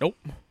from. Nope.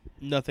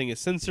 Nothing is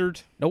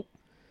censored. Nope.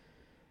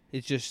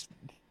 It's just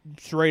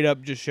straight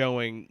up just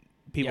showing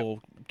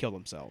people kill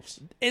themselves.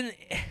 And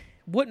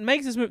what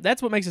makes this movie,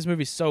 that's what makes this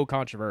movie so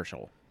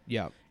controversial,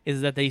 Yeah.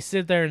 is that they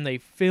sit there and they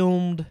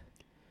filmed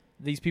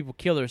these people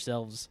kill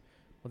themselves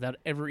without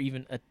ever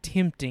even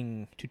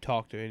attempting To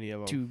talk to any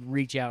of them. to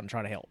reach out and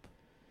try to help,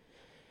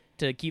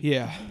 to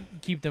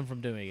keep them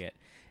from doing it.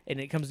 And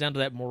it comes down to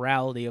that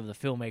morality of the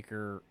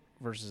filmmaker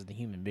versus the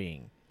human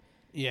being.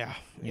 Yeah.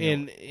 You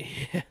And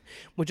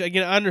which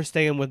again I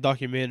understand with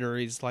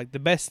documentaries, like the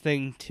best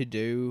thing to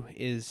do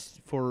is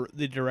for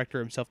the director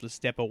himself to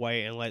step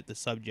away and let the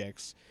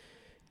subjects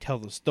tell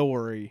the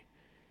story.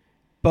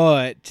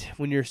 But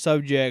when your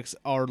subjects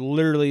are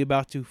literally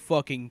about to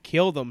fucking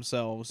kill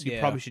themselves, you Yeah.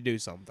 probably should do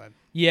something.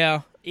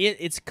 Yeah,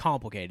 it's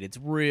complicated. It's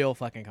real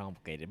fucking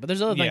complicated. But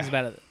there's other things Yeah.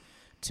 about it,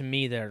 to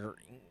me, that are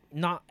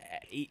not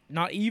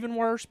even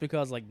worse,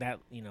 because like that,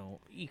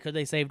 could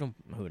they saved them?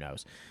 Who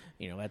knows?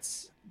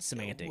 That's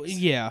semantics.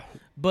 Yeah.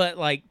 But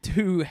like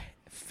to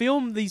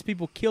film these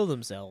people kill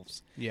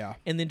themselves Yeah.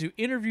 and then to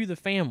interview the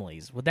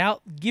families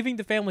without giving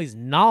the families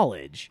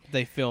knowledge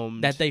They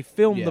filmed that they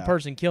filmed the Yeah.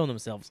 person killing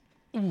themselves.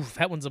 Oof,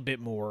 that one's a bit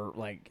more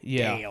like,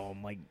 Yeah.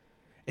 damn, like,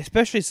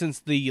 especially since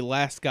the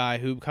last guy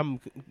who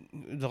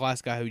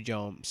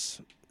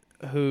jumps,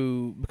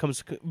 who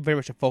becomes very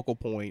much a focal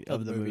point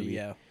of the movie.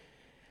 Yeah,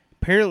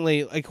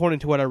 Apparently, according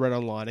to what I read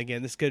online,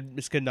 again, this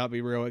could not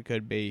be real. It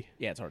could be.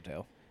 yeah, it's hard to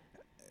tell.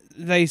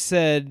 They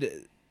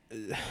said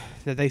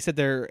that they sat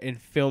there and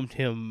filmed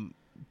him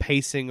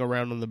pacing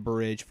around on the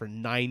bridge for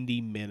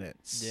 90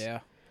 minutes. Yeah,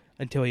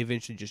 Until he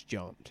eventually just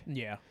jumped.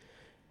 yeah.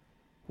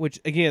 Which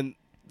again,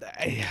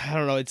 I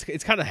don't know.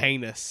 It's kind of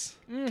heinous.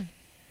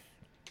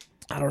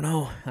 I don't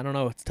know.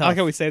 It's I tough. like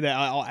how we say that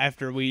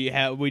after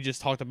we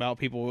just talked about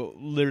people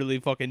literally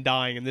fucking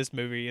dying in this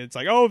movie. It's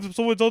like, oh, if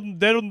someone's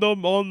dead on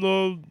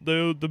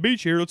the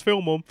beach here, let's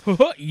film them.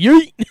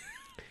 Yeet.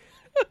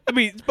 I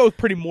mean, it's both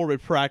pretty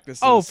morbid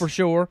practices. Oh, for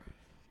sure.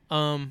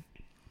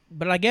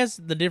 But I guess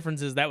the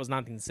difference is that was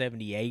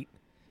 1978,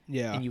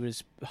 yeah, and you would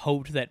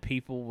hoped that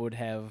people would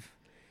have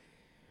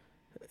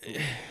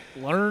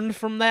learned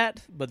from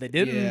that, but they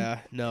didn't. Yeah,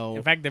 no.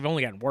 In fact, they've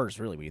only gotten worse,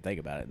 really, when you think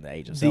about it, in the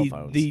age of cell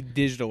phones. The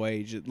digital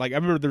age. Like I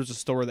remember there was a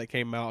story that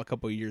came out a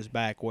couple of years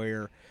back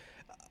where,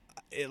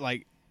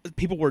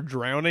 people were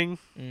drowning,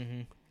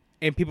 Mhm.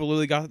 and people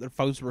literally got their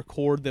phones to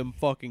record them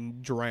fucking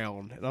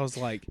drown, and I was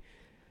like,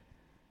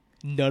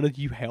 none of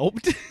you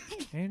helped.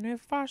 And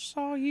if I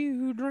saw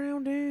you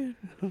drowning,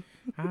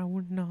 I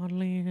would not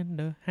lend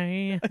a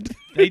hand.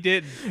 They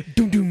did.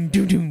 Doom, doom,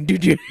 doom, doom, doom,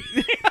 doom.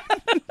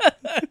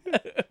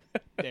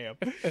 Damn.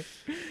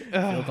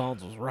 Phil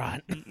Collins was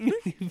right.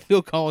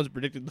 Phil Collins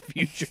predicted the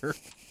future.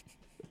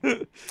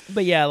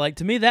 But yeah, like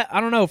to me that I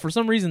don't know, for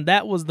some reason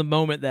that was the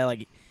moment that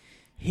like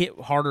hit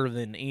harder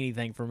than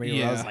anything for me.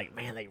 Where I was Yeah. like,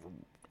 man, they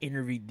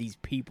interviewed these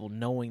people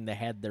knowing they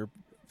had their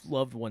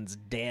loved one's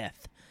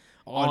death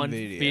On on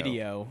video.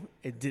 video.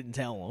 It didn't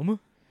tell them.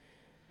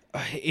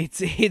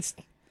 It's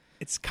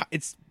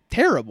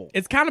terrible.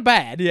 It's kind of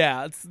bad.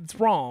 Yeah, it's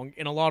wrong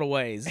in a lot of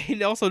ways.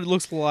 It also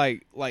looks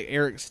like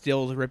Eric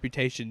Still's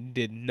reputation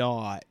did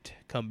not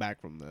come back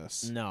from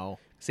this. No.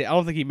 See, I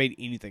don't think he made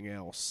anything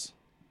else.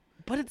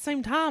 But at the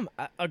same time,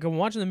 like I'm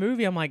watching the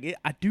movie, I'm like,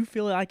 I do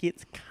feel like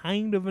it's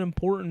kind of an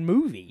important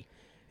movie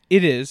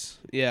It is,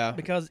 yeah.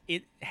 because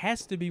it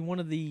has to be one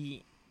of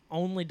the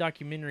only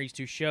documentaries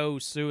to show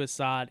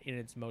suicide in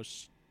its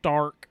most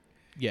stark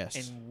Yes.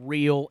 and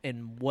real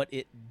and what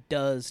it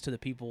does to the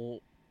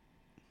people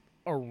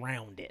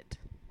around it.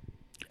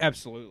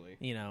 Absolutely.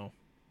 You know.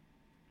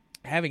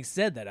 Having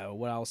said that,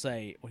 what I'll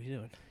say, what are you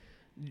doing?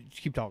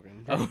 Just keep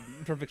talking. I'm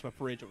trying to fix my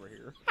fridge over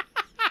here.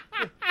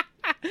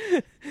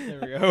 There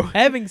we go.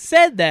 Having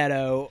said that,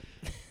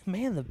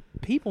 man, the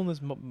people in this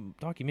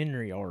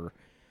documentary are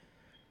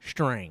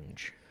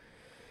strange.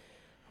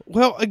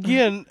 Well,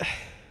 again,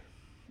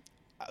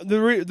 the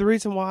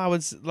reason why I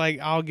was like,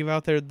 I'll give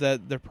out there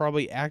that they're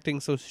probably acting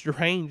so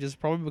strange is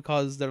probably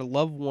because their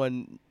loved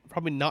one,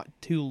 probably not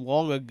too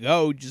long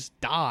ago, just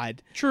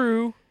died.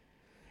 True.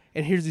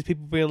 And here's these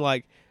people being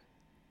like,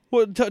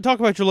 "Well, talk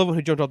about your loved one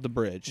who jumped off the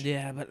bridge."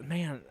 Yeah, but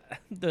man,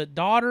 the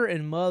daughter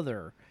and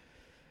mother,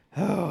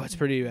 Oh, it's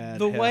pretty bad.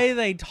 the yeah. way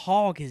they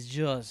talk is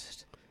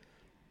just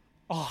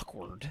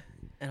awkward.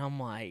 And I'm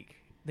like,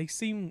 they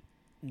seem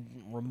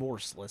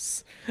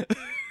remorseless.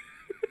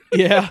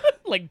 yeah,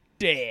 Like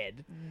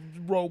dead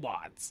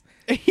robots.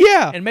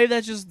 yeah, And maybe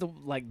that's just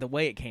the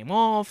way it came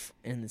off,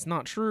 and it's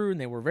not true, and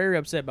they were very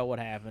upset about what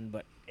happened,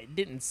 but it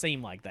didn't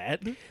seem like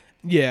that.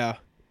 yeah.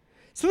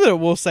 Something I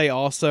will say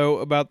also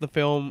about the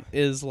film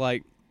is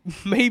like,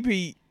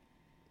 maybe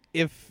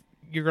if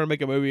you're gonna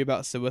make a movie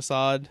about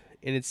suicide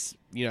and it's,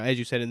 you know, as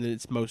you said, in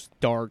its most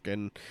dark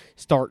and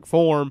stark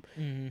form,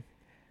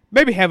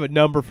 maybe have a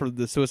number for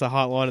the suicide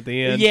hotline at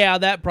the end. Yeah,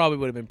 that probably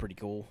would have been pretty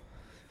cool.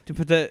 To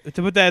put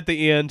that at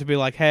the end to be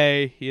like,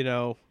 hey, you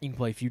know, You can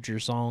play Future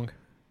song.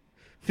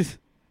 Is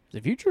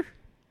it Future?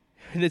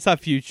 and it's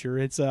not Future,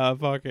 it's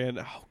fucking,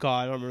 oh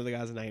god, I don't remember the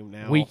guy's name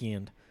now.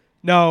 Weekend.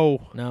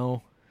 No.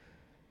 No.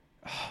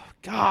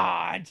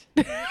 God.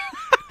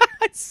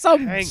 It's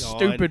some Hang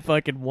stupid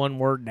fucking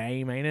one-word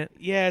name, ain't it?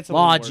 Yeah, it's a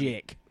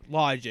Logic.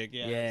 Logic,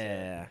 yeah.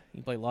 Yeah. You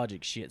can play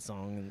Logic shit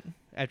song and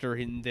After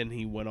then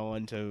he went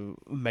on to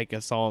make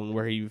a song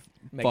where he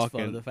makes fun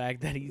fucking of the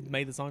fact that he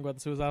made the song about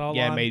the suicide hotline.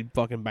 yeah made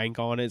fucking bank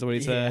on it is what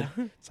he said.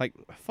 It's like,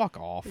 fuck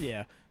off.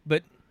 Yeah.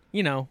 But,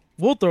 you know,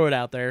 we'll throw it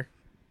out there.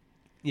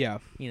 Yeah.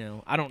 You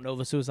know, I don't know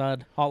the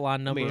suicide hotline I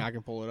number. mean, I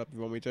can pull it up if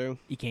you want me to.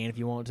 You can if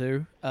you want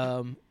to.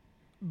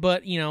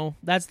 But, you know,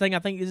 that's the thing I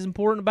think is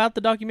important about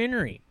the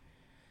documentary.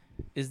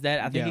 Is that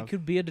I think Yeah. it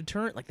could be a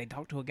deterrent. Like, they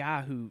talked to a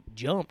guy who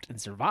jumped and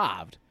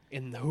survived.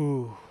 And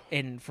ooh,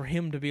 And for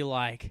him to be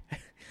like,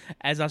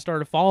 as I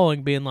started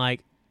following, being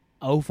like,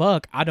 oh,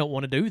 fuck, I don't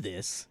want to do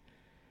this.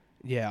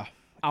 yeah,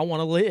 I want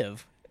to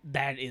live.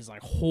 That is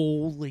like,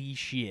 holy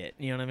shit.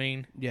 You know what I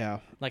mean? yeah.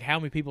 Like, how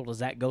many people does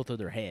that go through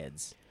their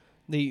heads?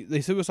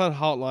 The suicide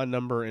hotline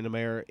number in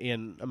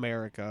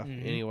America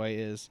anyway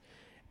is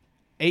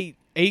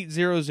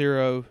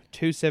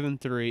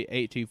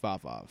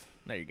 800-273-8255.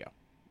 There you go.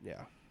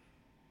 Yeah.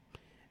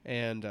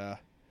 And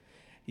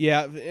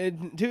yeah,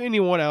 to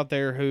anyone out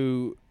there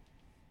who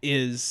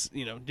is,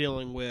 you know,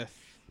 dealing with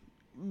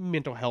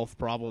mental health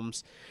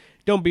problems,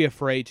 don't be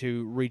afraid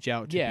to reach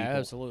out to Yeah, people.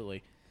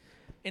 absolutely.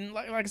 And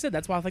like I said,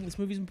 that's why I think this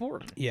movie's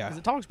important. Yeah. Because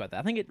it talks about that.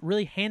 I think it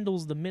really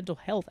handles the mental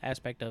health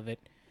aspect of it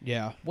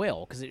Yeah.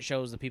 well, because it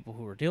shows the people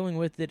who are dealing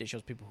with it. It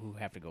shows people who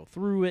have to go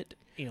through it,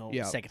 you know,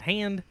 Yeah.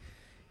 secondhand.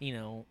 You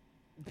know,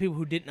 people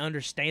who didn't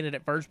understand it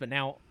at first, but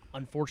now,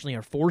 unfortunately,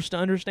 are forced to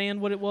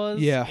understand what it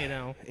was. Yeah. You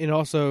know, It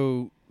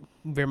also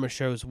very much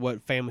shows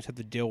what families have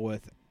to deal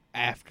with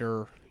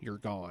after you're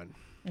gone.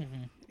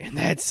 And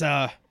that's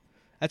rough.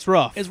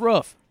 it's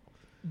rough.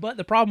 But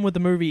the problem with the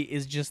movie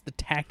is just the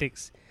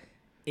tactics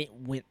it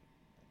went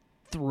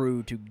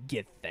through to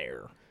get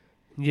there.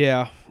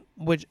 Yeah,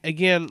 which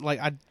again, like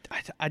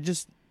I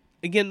just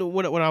again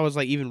when I was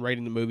like even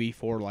rating the movie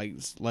for like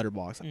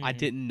Letterboxd, I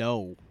didn't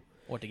know.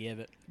 What to give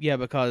it. Yeah,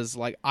 because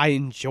like I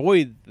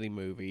enjoyed the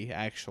movie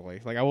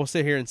actually. Like I will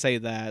sit here and say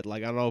that.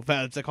 Like I don't know if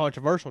that's a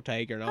controversial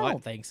take or I not,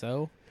 don't think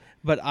so.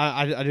 but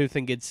I do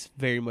think it's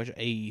very much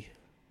a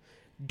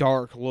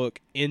dark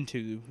look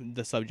into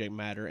the subject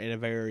matter and a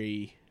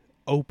very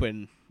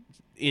open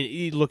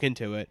look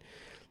into it.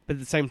 But at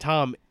the same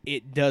time,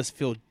 it does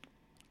feels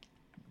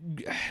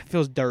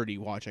dirty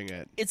watching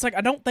it. It's like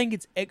I don't think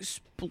it's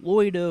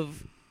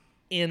exploitive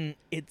in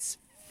its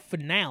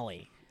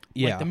finale.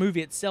 Yeah. Like the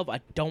movie itself,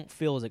 I don't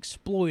feel is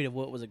exploitive.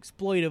 What was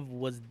exploitive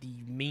was the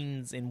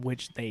means in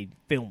which they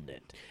filmed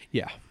it.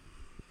 Yeah.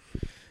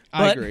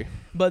 But, I agree.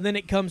 But then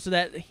it comes to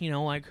that, you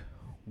know, like,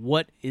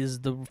 what is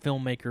the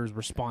filmmaker's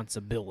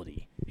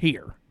responsibility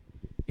here?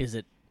 Is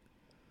it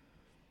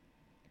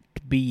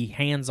to be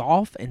hands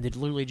off and to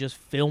literally just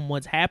film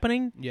what's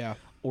happening, Yeah.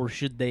 or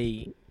should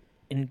they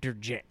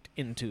interject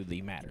into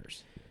the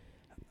matters?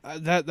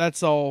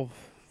 That's all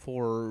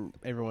for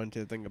everyone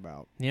to think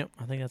about. Yep,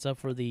 I think that's up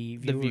for the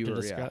viewer,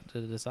 viewer,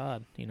 to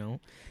decide. And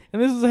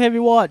this is a heavy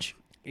watch.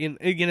 And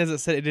again, as I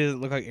said, it doesn't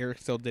look like Eric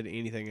still did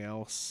anything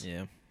else.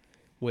 Yeah,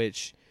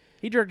 Which,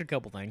 he directed a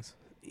couple things.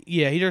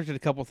 yeah, he directed a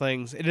couple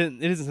things. It doesn't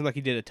seem like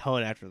he did a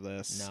ton after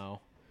this.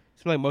 No, It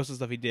seemed like most of the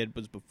stuff he did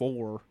was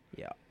before.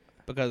 yeah,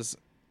 Because,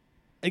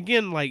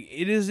 again, like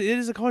it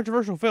is a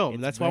controversial film.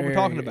 And that's why we're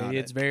talking about it.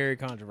 It's very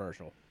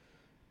controversial.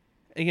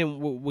 Again,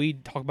 we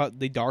talk about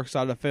the dark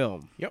side of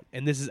film. Yep.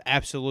 And this is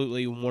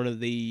absolutely one of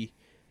the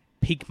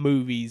peak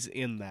movies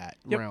in that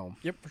realm.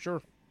 Yep, for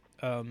sure.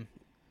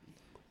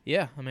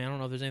 Yeah, I mean, I don't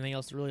know if there's anything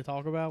else to really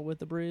talk about with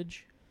The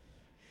Bridge.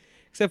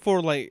 Except for,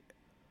 like,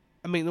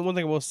 I mean, the one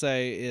thing I will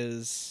say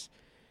is,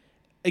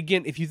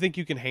 again, if you think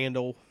you can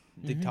handle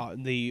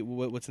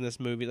what's in this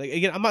movie, like,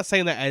 again, I'm not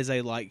saying that as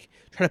a, like,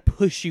 try to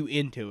push you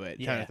into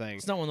it kind of thing.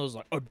 It's not one of those,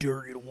 like, I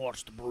dare you to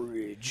watch The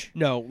Bridge.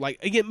 No,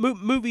 like, again,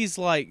 movies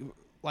like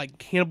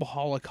Cannibal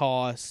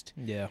Holocaust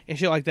Yeah. and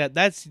shit like that,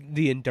 that's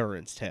the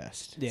endurance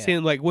test. Yeah.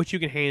 Seeing, like, what you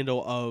can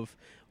handle of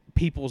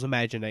people's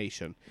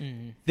imagination.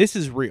 Mm-hmm. This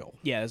is real.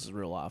 Yeah, this is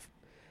real life.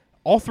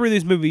 All three of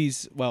these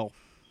movies, well,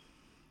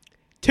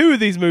 two of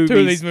these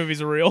movies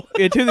movies are real.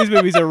 yeah, two of these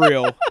movies are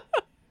real.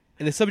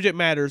 And the subject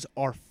matters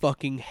are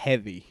fucking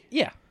heavy.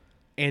 Yeah.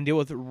 And deal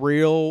with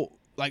real,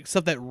 like,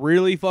 stuff that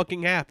really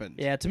fucking happened.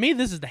 Yeah, to me,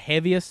 this is the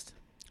heaviest.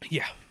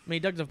 Yeah. I mean,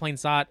 Abducted Plain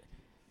Sight,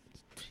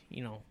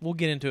 we'll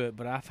get into it,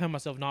 but I found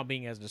myself not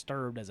being as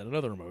disturbed as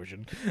another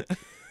emotion.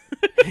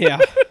 Yeah.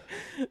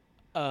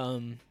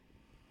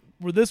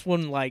 Where this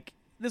one, like,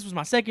 this was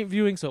my second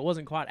viewing, so it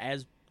wasn't quite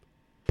as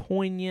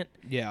poignant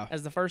Yeah.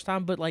 as the first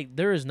time, but, like,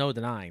 there is no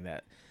denying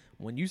that.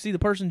 When you see the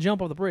person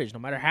jump off the bridge, no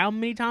matter how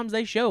many times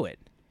they show it,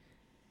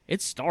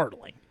 it's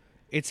startling.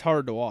 It's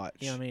hard to watch.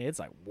 You know what I mean? It's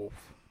like, woof,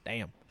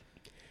 damn.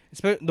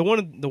 The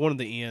one at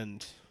the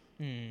end,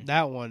 Mm.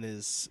 that one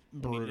is I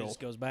mean, it brutal. just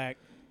goes back.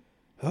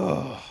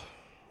 Oh,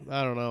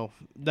 I don't know.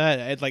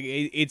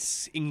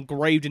 It's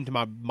engraved into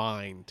my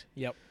mind.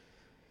 Yep.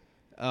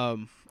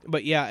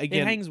 But yeah,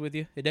 again, It hangs with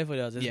you. It definitely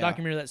does. It's Yeah. a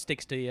documentary that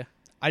sticks to you.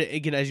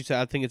 again, as you said,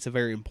 I think it's a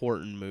very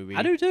important movie.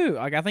 I do too.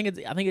 Like, I think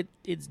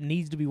it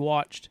needs to be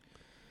watched.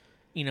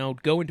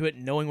 Go into it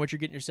knowing what you're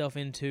getting yourself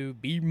into.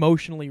 Be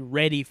emotionally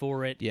ready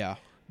for it. Yeah.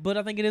 But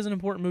I think it is an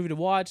important movie to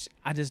watch.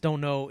 I just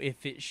don't know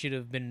if it should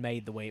have been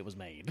made the way it was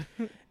made.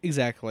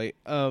 Exactly.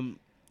 But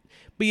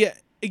yeah,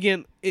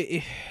 again,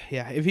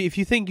 if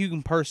you think you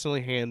can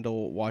personally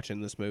handle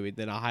watching this movie,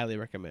 then I highly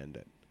recommend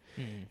it.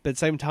 But at the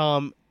same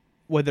time,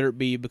 whether it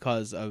be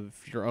because of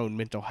your own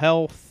mental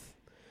health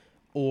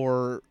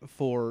or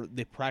for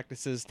the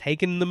practices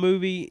taken in the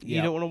movie, you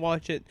Yep. don't want to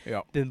watch it,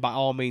 Yep. then by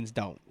all means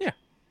don't. Yeah,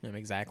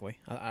 exactly.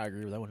 I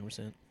agree with that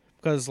 100%.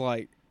 Because,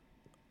 like,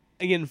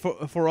 again,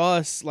 for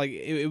us, like,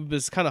 it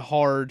was kind of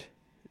hard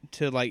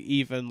to, like,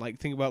 even, like,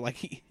 think about,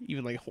 like,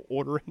 even, like,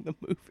 ordering the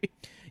movie.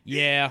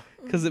 Yeah.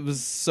 Because it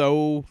was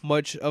so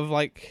much of,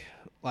 like,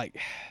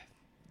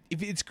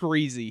 if it's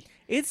greasy.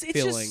 It's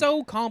feeling. just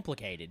so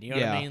complicated. You know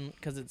what I Yeah. mean?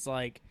 Because it's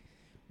like,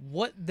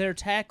 what they're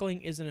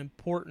tackling is an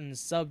important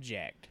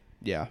subject.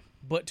 Yeah.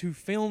 But to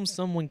film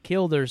someone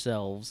kill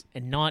themselves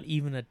and not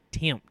even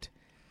attempt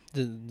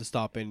To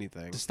stop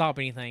anything. to stop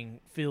anything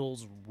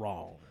feels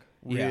wrong.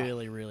 Yeah.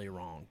 Really, really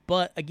wrong.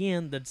 But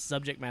again, the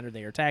subject matter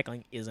they are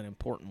tackling is an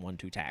important one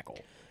to tackle.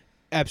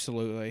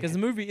 Absolutely. Because the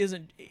movie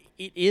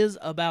it is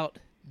about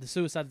the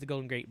suicide at the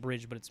Golden Gate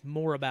Bridge, but it's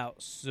more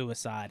about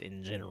suicide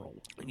in general.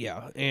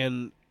 Yeah.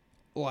 And,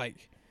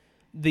 like,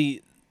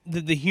 the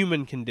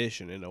human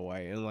condition in a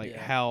way, and, like,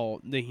 Yeah. how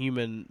the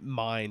human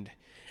mind.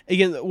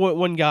 Again,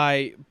 one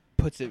guy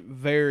puts it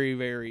very,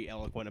 very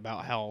eloquent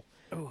about how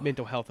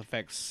mental health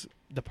affects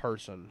the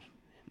person.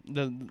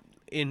 And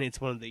it's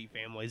one of the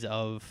families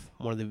of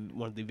one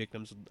of the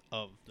victims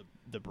of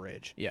the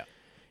bridge. Yeah.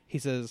 He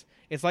says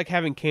it's like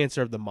having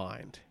cancer of the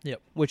mind.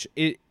 Yep. Which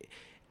it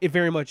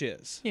very much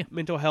is. Yeah.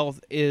 Mental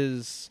health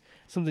is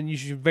something you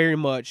should very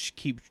much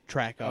keep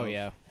track of. Oh,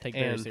 yeah. Take it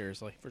very And-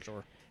 seriously, for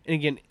sure. And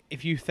again,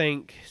 if you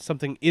think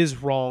something is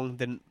wrong,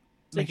 then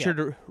make Seek sure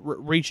to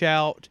reach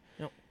out.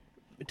 Yep.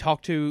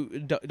 Talk to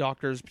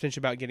doctors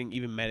potentially about getting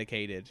even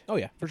medicated. Oh,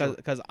 yeah, for sure.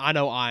 Because I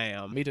know I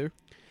am. Me too.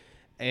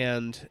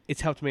 And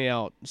it's helped me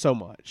out so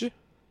much.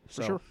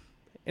 for sure.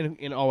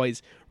 And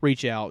always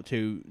reach out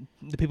to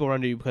the people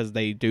around you because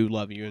they do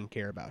love you and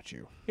care about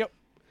you. Yep.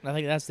 I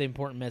think that's the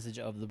important message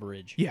of The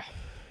Bridge. Yeah.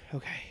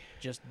 Okay.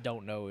 Just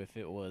don't know if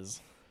it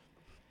was...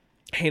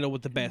 Handle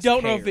with the best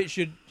Don't know care. if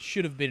it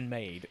should have been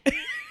made.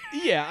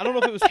 Yeah, I don't know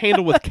if it was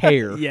handled with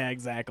care. Yeah,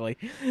 exactly.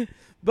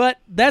 But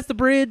that's The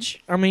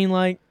Bridge. I mean,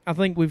 like, I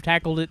think we've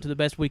tackled it to the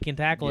best we can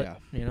tackle it.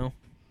 I don't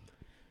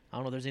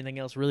know if there's anything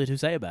else really to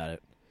say about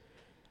it.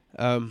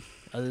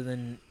 Other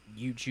than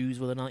you choose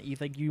whether or not you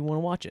think you want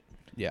to watch it.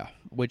 Yeah,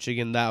 which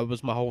again, that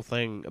was my whole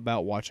thing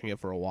about watching it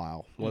for a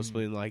while. Was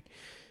being like,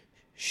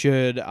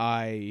 should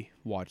I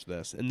watch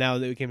this? And now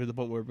that we came to the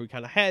point where we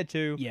kind of had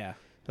to, Yeah.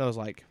 I was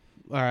like,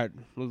 all right,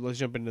 let's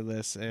jump into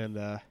this.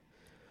 And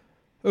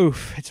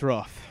oof, it's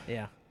rough.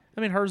 Yeah. I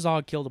mean,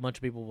 Herzog killed a bunch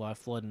of people by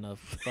flooding a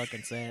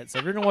fucking set. So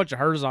if you're gonna watch a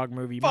Herzog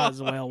movie, you might as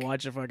well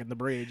watch a fucking The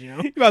Bridge. You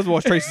know, You might as well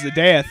watch Traces of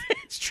Death.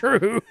 it's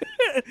true.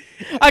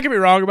 I could be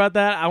wrong about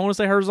that. I want to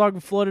say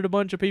Herzog flooded a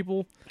bunch of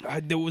people.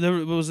 There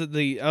was I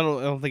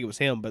don't think it was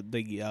him, but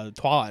the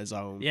Twilight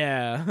Zone.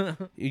 Yeah.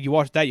 You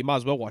watch that, you might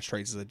as well watch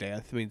Traces of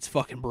Death. I mean, it's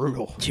fucking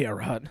brutal. Yeah,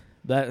 right.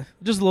 That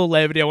just a little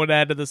levity I want to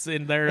add to this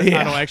in there. Yeah.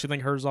 I don't actually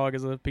think Herzog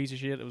is a piece of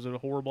shit. It was a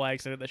horrible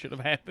accident that should have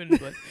happened.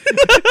 But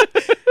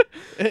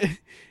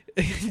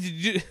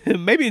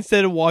Maybe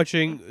instead of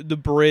watching The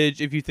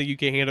Bridge, if you think you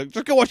can't handle it,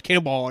 just go watch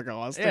Cannonball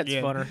Holocaust. yeah, it's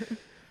again. funner.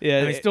 Yeah,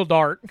 I mean, it's still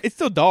dark. it's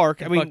still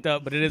dark. I It's mean, fucked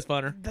up, but it is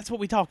funner. that's what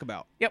we talk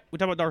about. Yep. We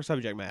talk about dark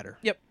subject matter.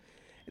 Yep.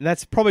 And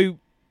that's probably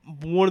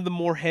one of the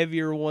more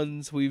heavier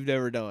ones we've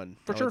ever done.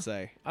 For I sure. would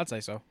say, I'd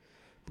say so.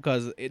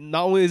 because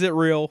not only is it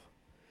real,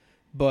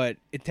 but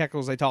it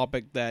tackles a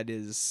topic that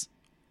is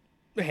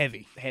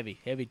heavy.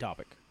 Heavy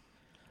topic.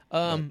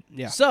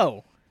 yeah.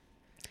 So,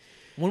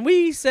 when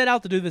we set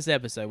out to do this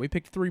episode, we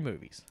picked 3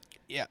 movies.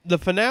 Yeah. The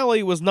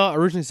finale was not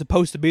originally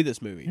supposed to be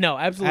this movie. No,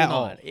 absolutely At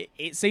not. all.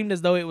 It seemed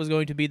as though it was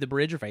going to be The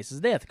Bridge or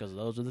Faces Death, because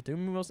those are the 2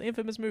 most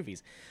infamous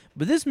movies.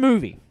 But this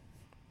movie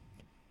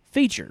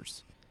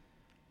features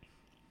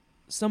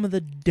some of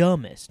the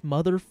dumbest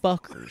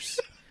motherfuckers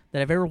that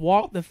have ever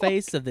walked the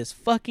face of this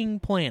fucking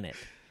planet.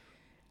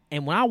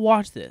 And when I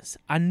watched this,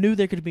 I knew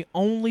there could be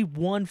only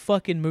one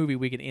fucking movie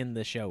we could end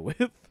this show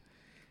with.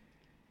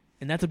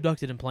 And that's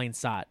Abducted in Plain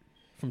Sight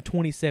from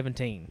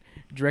 2017,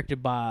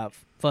 directed by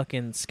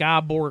fucking Sky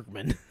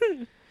Borgman.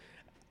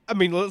 I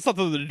mean, let's not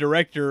throw the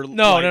director.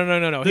 No.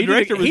 The He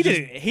director did,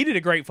 was he did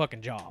a great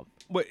fucking job.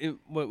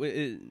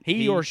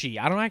 He or she,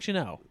 I don't actually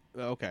know.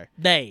 Okay.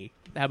 They,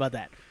 how about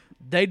that?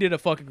 They did a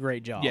fucking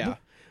great job. Yeah.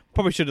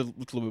 Probably should have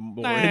looked a little bit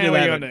more. Nah, into what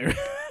are you that. gonna do?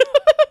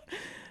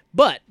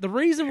 But the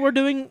reason we're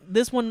doing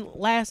this one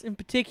last in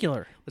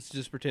particular, Let's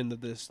just pretend that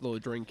this little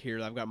drink here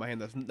that I've got in my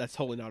hand, that's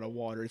totally not a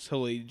water. It's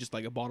totally just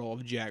like a bottle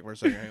of Jack for a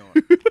second. Hang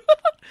on.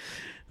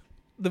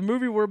 the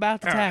movie we're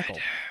about to tackle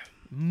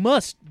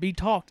must be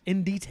talked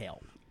in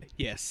detail.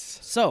 Yes.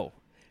 So,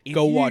 if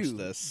Go you watch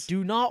this.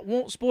 do not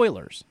want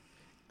spoilers,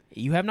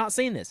 you have not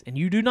seen this, and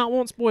you do not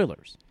want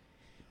spoilers,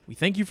 we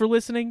thank you for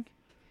listening.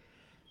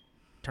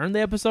 Turn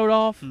the episode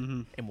off,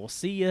 and we'll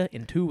see you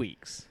in 2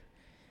 weeks.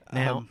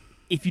 Now,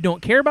 if you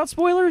don't care about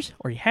spoilers,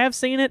 or you have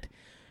seen it,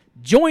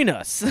 join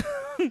us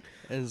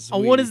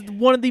on what is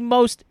one of the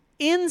most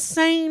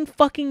insane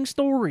fucking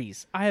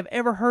stories I have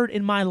ever heard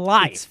in my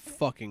life. It's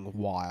fucking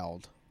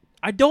wild.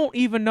 I don't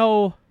even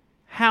know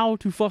how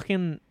to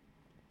fucking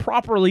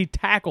properly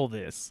tackle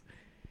this.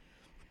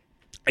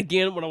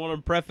 Again, what I want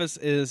to preface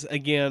is,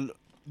 again,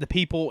 the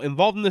people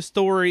involved in this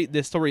story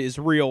is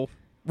real.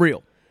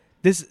 Real.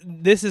 This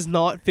is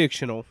not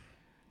fictional.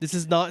 This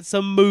is not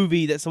some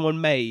movie that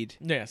someone made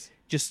Yes.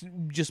 just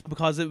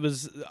because it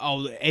was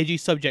edgy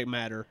subject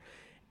matter.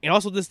 And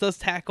also, this does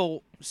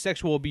tackle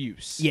sexual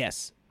abuse.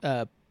 Yes.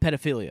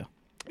 Pedophilia.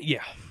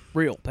 Yeah.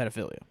 Real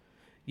pedophilia.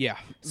 Yeah.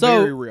 So-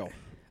 very real.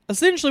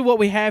 Essentially what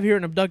we have here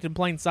in Abducted in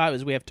Plain Sight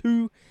is we have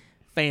 2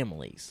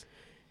 families.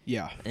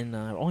 Yeah. And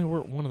I only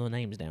wrote one of the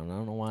names down. I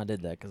don't know why I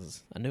did that,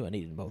 because I knew I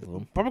needed both of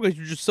them. Probably because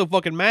you're just so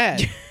fucking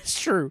mad. It's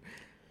true.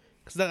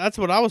 Because that's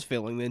what I was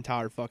feeling the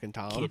entire fucking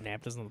time.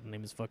 Kidnapped is not the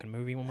name of this fucking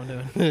movie. What am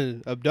I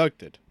doing?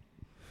 Abducted.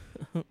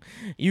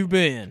 You've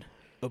been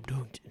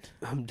abducted.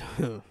 I'm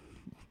done.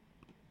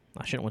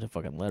 I shouldn't went to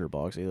fucking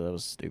Letterboxd either. That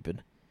was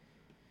stupid.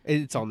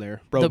 It's on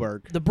there.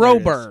 Broberg. The There it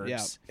is. Brobergs.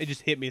 Yeah. It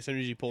just hit me as soon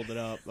as you pulled it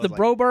up. I The was like,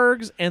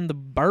 Brobergs and the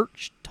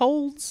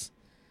Birchtolds.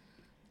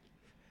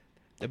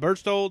 The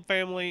Berchtold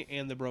family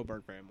and the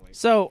Broberg family.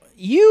 So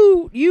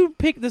you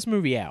picked this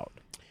movie out.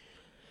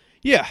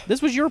 Yeah.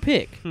 This was your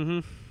pick.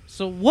 Mm-hmm.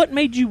 So what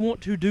made you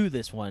want to do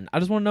this one? I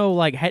just want to know,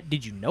 like,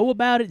 did you know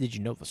about it? Did you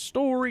know the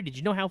story? Did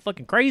you know how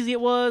fucking crazy it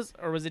was?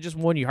 Or was it just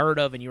one you heard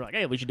of and you were like,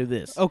 hey, we should do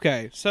this?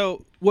 Okay,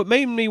 so what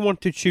made me want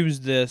to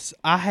choose this,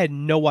 I had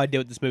no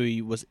idea what this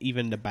movie was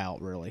even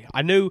about, really.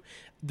 I knew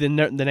the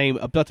name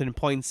Abducted in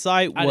Plain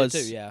Sight I did was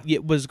too, yeah.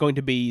 It was going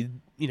to be,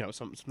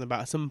 something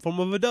about some form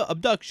of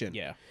abduction.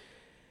 Yeah.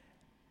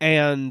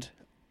 And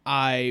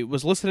I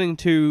was listening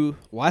to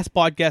Last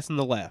Podcast on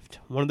the Left,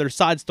 one of their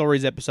side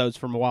stories episodes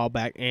from a while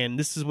back, and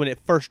this is when it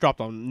first dropped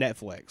on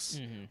Netflix.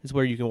 Mm-hmm. It's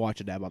where you can watch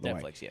it at, by the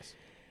way. Netflix, yes.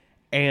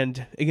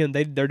 And again,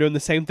 they're doing the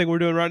same thing we're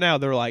doing right now.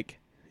 They're like,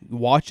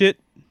 watch it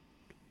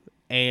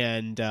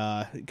and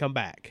come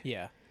back,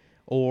 Yeah.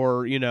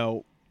 or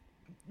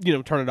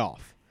turn it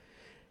off.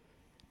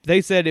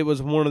 They said it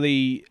was one of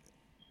the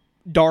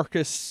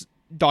darkest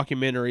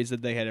documentaries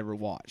that they had ever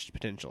watched,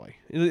 potentially.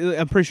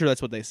 I'm pretty sure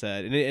that's what they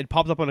said, and it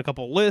popped up on a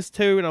couple of lists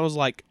too. And I was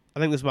like, I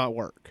think this might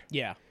work,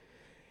 Yeah.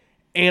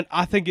 and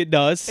I think it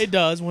does. It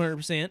does,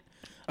 100%.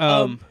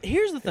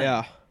 Here's the thing.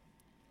 Yeah.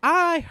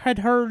 I had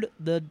heard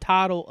the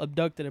title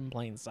 "Abducted in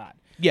Plain Sight."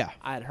 Yeah.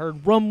 I had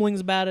heard rumblings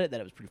about it, that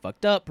it was pretty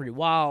fucked up, pretty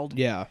wild.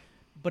 Yeah.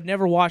 But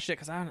never watched it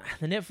because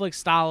the Netflix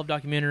style of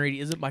documentary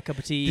isn't my cup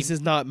of tea. This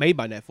is not made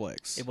by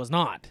Netflix. It was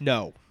not.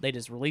 No. They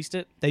just released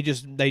it. They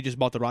just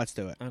bought the rights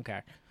to it.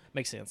 Okay,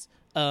 makes sense.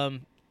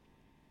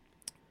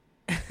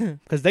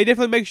 Because they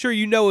definitely make sure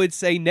you know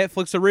it's a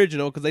Netflix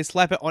original because they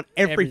slap it on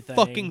every Everything,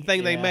 fucking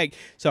thing they yeah. make.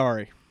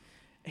 Sorry.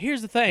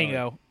 Here's the thing,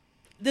 though.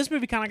 This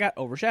movie kind of got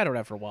overshadowed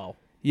after a while.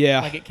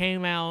 Yeah. Like, it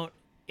came out,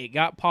 it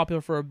got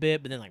popular for a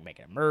bit, but then, like,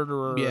 Making a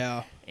Murderer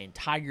Yeah. and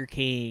Tiger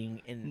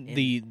King and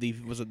The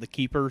was it the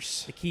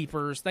Keepers? The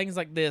Keepers, things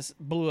like this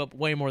blew up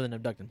way more than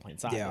Abducted in Plain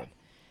Sight. Yeah.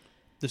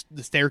 did.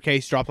 The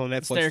Staircase dropped on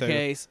Netflix.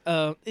 Staircase.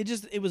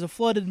 It was a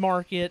flooded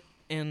market,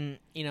 and,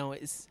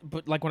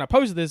 but, like, when I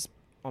posted this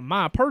on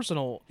my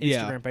personal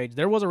Instagram page,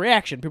 there was a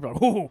reaction. People were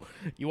like, "Ooh,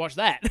 you watch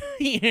that?"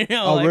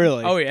 Oh,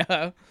 really? Oh,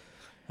 yeah.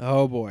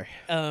 Oh boy.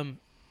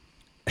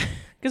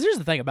 Because here's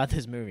the thing about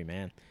this movie,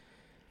 man.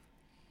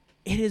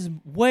 It is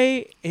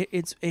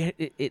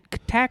it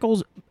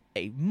tackles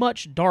a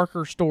much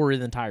darker story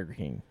than Tiger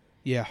King,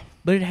 Yeah.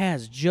 but it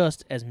has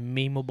just as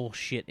memeable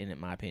shit in it, in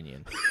my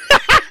opinion.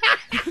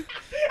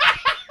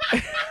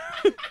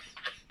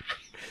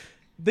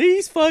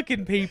 These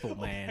fucking people,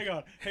 man. Hang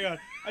on.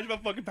 I just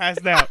about fucking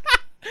passed out.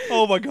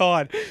 Oh my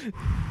god.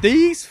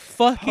 These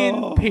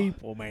fucking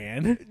people,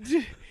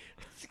 man.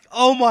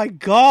 Oh my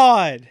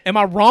god. Am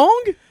I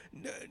wrong?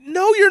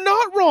 No, you're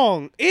not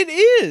wrong. It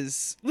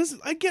is. Listen,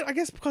 I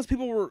guess because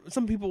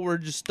some people were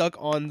just stuck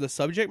on the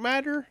subject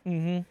matter,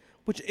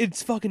 which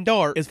it's fucking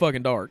dark. It's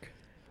fucking dark.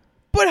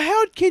 But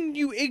how can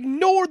you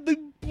ignore the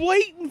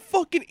blatant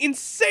fucking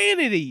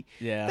insanity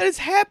Yeah. that is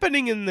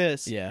happening in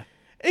this? Yeah.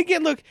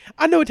 Again, look,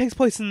 I know it takes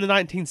place in the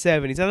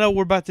 1970s. I know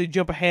we're about to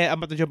jump ahead. I'm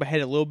about to jump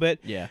ahead a little bit.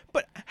 Yeah.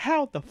 But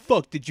how the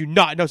fuck did you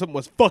not know something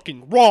was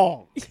fucking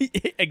wrong?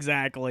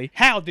 Exactly.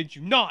 How did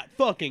you not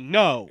fucking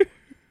know?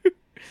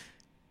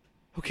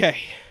 Okay.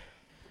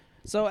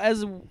 So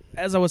as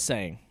I was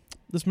saying,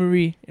 this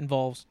movie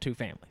involves two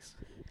families.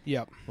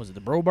 Yep. Was it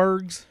the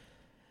Brobergs?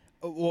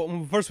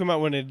 Well, first we might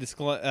want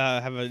to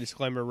have a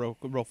disclaimer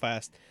real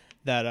fast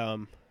that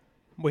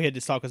we had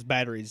to stop because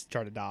batteries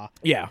tried to die.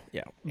 Yeah.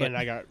 And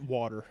I got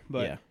water.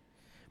 But yeah.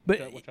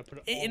 But which I put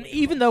it all and in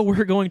even though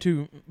we're going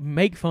to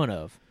make fun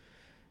of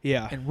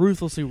yeah. and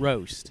ruthlessly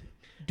roast,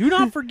 do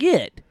not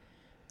forget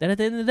that at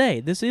the end of the day,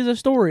 this is a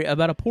story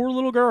about a poor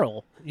little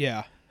girl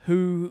Yeah.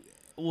 who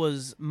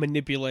was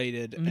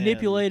Manipulated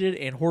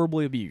and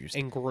horribly abused.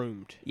 and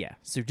groomed. Yeah.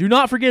 So do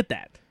not forget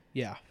that.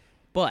 Yeah.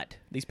 But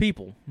these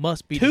people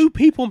must be Two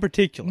people in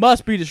particular.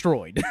 must be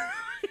destroyed.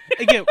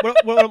 Again,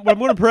 what I'm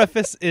going to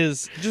preface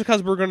is just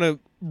because we're going to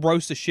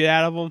roast the shit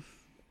out of them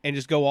and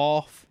just go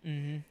off,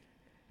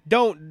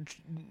 don't,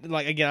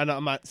 like, again,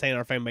 I'm not saying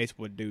our fan base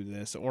would do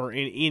this or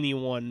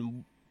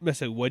anyone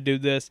necessarily would do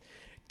this.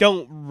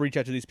 Don't reach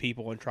out to these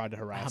people and try to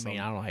harass them. I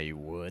don't know how you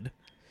would.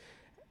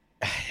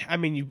 I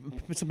mean,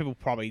 some people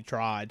probably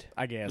tried.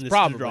 I guess This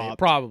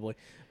probably.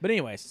 But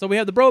anyways, so we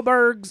have the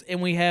Brobergs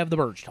and we have the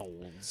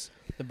Berchtolds.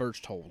 The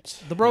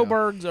Berchtolds. The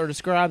Brobergs are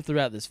described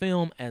throughout this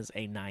film as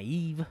a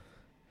naive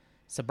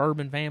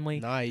suburban family.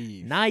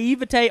 Naive.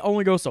 Naivete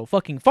only goes so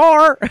fucking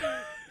far.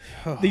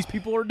 These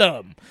people are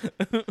dumb.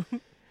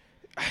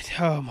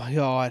 Oh my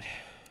god.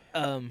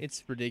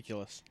 It's It's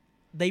ridiculous.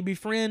 They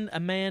befriend a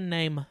man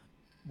named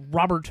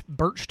Robert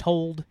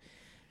Berchtold.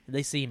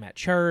 They see him at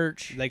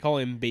church. They call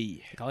him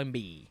B. They call him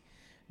B.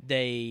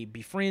 They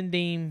befriend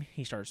him.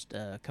 He starts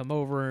to come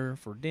over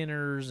for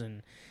dinners,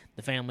 and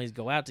the families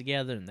go out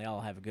together, and they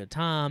all have a good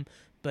time.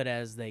 But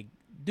as they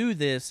do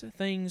this,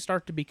 things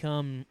start to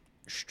become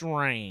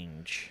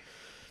strange.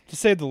 To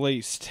say the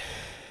least.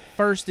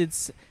 First,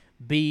 it's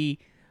B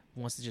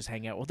wants to just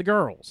hang out with the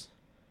girls.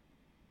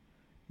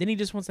 Then he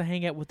just wants to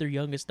hang out with their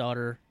youngest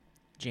daughter,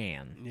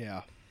 Jan.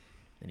 Yeah.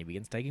 Then he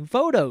begins taking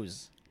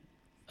photos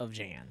of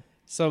Jan.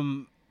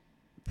 Some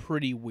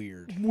pretty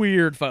weird.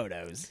 Weird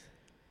photos.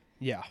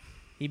 Yeah.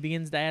 He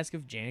begins to ask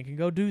if Jan can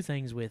go do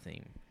things with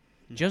him.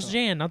 Just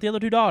Jan, not the other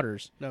two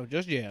daughters. No,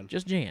 just Jan.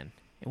 Just Jan.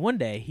 And one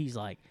day, he's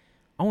like,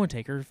 I want to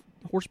take her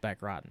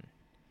horseback riding.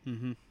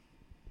 Mm-hmm.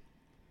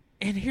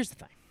 And here's the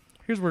thing.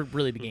 Here's where it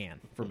really began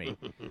for me.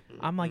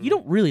 I'm like, you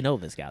don't really know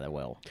this guy that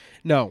well.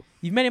 No.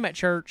 You've met him at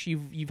church.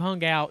 You've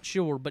hung out,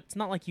 sure, but it's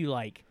not like you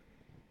like.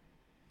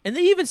 And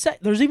they even say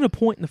there's even a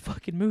point in the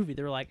fucking movie.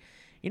 They're like,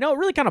 it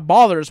really kind of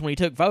bothered us when he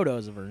took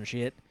photos of her and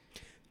shit.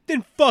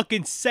 Then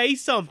fucking say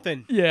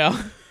something.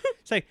 Yeah.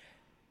 Say,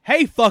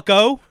 hey,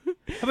 fucko. How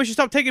about you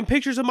stop taking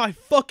pictures of my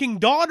fucking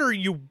daughter,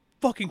 you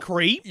fucking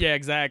creep? Yeah,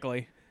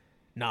 exactly.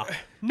 Nah.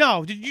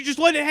 No, did you just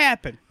let it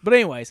happen? But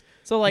anyways,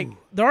 so like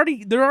they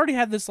already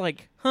have this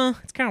like,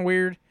 it's kind of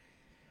weird.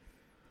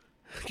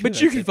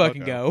 But you can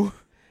fucking go.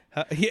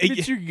 But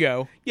you can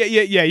go. Yeah,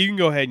 you can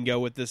go ahead and go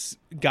with this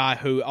guy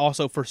who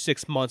also for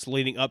 6 months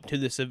leading up to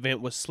this event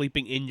was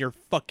sleeping in your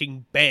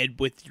fucking bed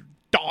with your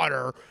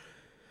daughter,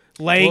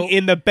 laying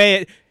in the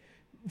bed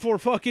for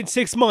fucking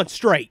 6 months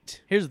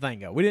straight. Here's the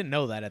thing, though. We didn't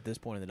know that at this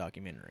point in the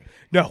documentary.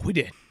 No, we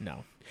did.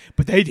 No.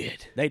 But they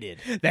did. They did.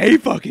 They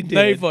fucking did.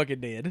 They fucking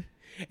did.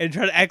 And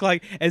try to act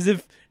like as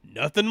if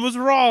nothing was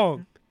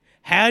wrong.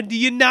 How do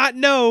you not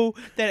know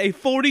that a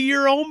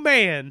 40-year-old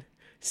man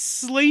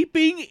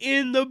sleeping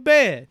in the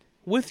bed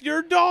with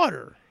your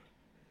daughter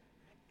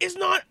is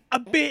not a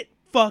bit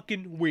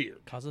fucking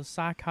weird? Because a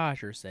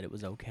psychiatrist said it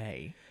was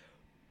okay.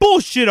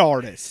 Bullshit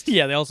artist.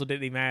 Yeah, they also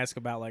didn't even ask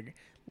about, like,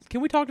 can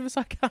we talk to the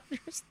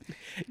psychiatrist?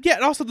 Yeah,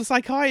 and also the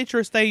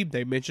psychiatrist, they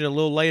mentioned a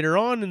little later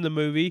on in the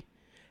movie,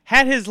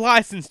 had his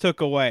license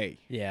took away.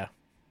 Yeah.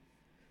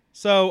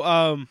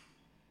 So,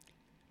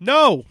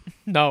 no.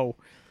 No.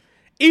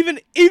 Even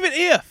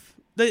if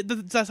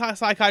the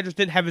psychiatrist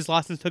didn't have his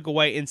license took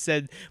away and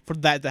said for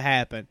that to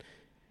happen,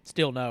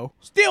 Still no.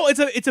 still,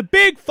 it's a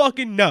big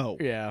fucking no.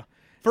 Yeah.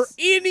 For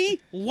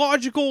any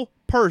logical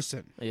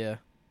person. Yeah.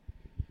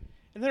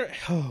 And they're,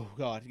 oh,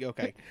 God.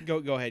 Okay. Go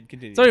ahead.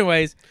 Continue. So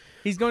anyways,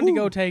 he's going to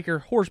go take her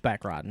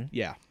horseback riding.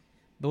 Yeah.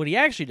 But what he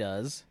actually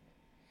does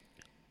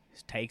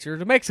is takes her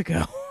to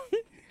Mexico.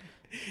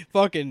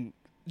 Fucking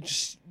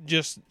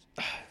just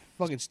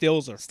fucking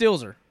steals her.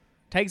 Steals her.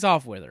 Takes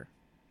off with her.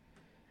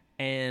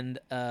 And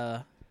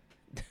for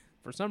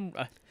some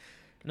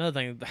another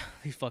thing,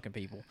 these fucking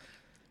people,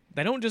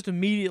 they don't just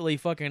immediately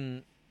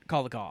fucking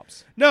call the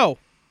cops. No,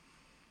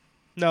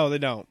 they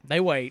don't. They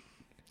wait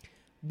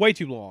Way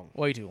too long.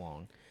 way too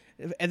long.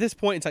 At this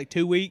point, it's like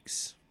 2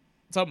 weeks.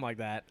 Something like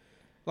that.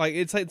 Like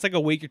it's like a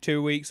week or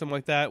 2 weeks, something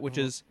like that, which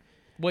is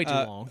Way too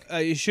long.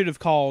 You should have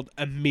called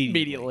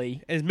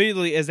immediately. As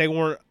immediately as they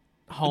weren't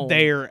Home.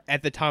 there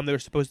at the time they were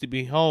supposed to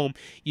be home,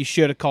 you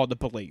should have called the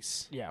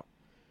police. Yeah.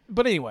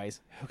 But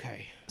anyways,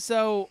 Okay.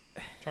 so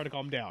Try to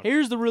calm down.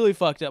 here's the really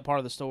fucked up part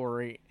of the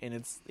story, and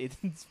it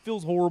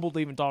feels horrible to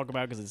even talk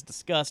about because it's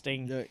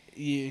disgusting.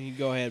 You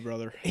go ahead,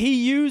 brother.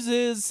 He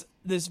uses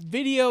this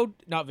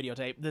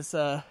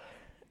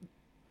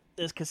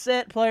this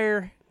cassette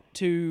player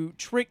to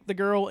trick the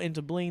girl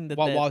into believing that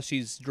While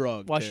she's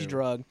drugged. while too. she's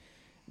drugged.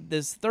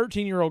 This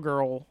 13-year-old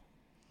girl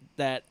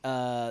that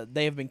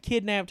they have been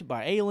kidnapped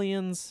by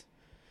aliens,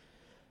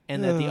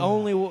 and that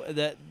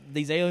that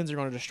these aliens are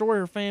going to destroy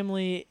her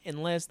family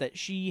unless that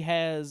she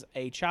has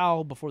a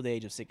child before the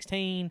age of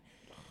 16,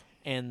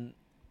 and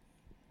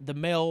the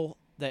male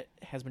that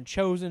has been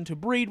chosen to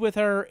breed with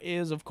her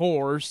is, of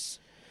course,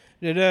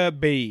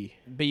 B.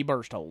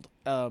 Berchtold.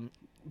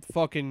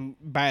 Fucking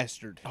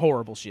bastard.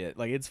 Horrible shit.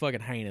 Like, it's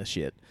fucking heinous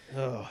shit.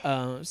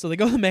 Ugh. So they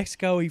go to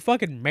Mexico. He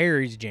fucking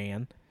marries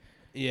Jan,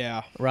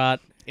 Yeah. right?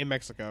 In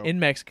Mexico. In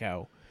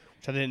Mexico.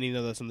 Which I didn't even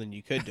know that's something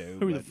you could do.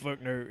 Who the but-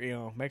 fuck knew? You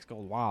know,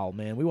 Mexico's wild,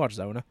 man. We watch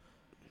Zona.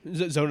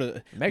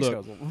 Zona.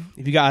 Mexico's Look,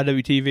 if you got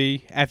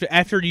IWTV,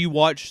 after you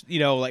watch,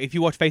 like if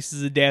you watch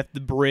Faces of Death, The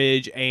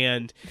Bridge,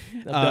 and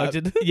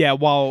Abducted. yeah,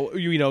 while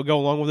you go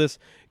along with this,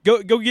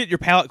 go get your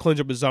palate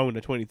cleanser with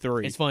Zona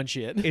 23. It's fun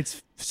shit.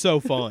 It's so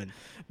fun.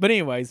 But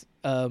anyways,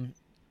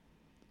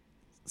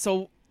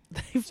 so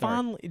they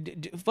finally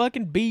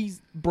fucking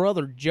B's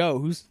brother Joe,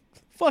 who's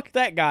fuck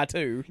that guy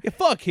too. Yeah,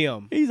 fuck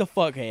him. He's a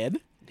fuckhead.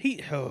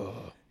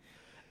 Oh.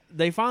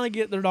 They finally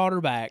get their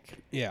daughter back,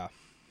 Yeah,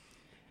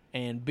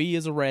 and B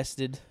is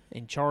arrested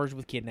and charged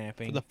with for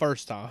kidnapping. the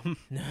first time.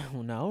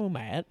 No,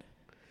 Matt.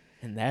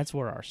 And that's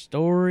where our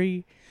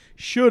story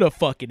should have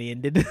fucking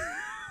ended.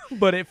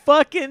 But it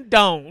fucking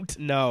don't.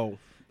 No,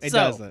 it So,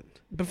 doesn't.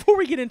 Before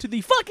we get into the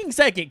fucking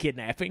second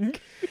kidnapping,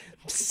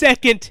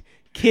 Second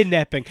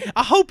kidnapping.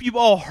 I hope you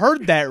all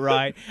heard that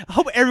right. I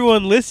hope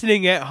everyone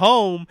listening at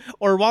home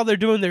or while they're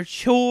doing their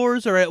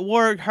chores or at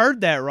work heard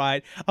that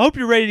right. I hope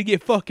you're ready to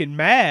get fucking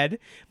mad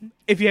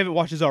if you haven't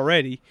watched this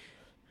already.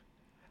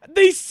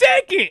 The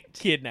second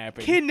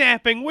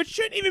kidnapping, which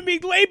shouldn't even be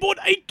labeled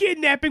a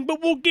kidnapping, but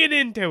we'll get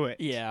into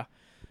it. Yeah.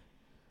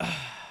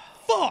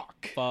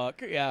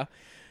 Fuck. Yeah.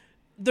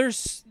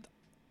 There's,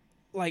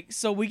 like,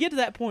 so we get to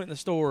that point in the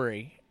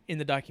story, in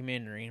the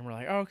documentary, and we're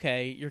like,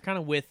 okay, you're kind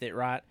of with it,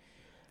 right?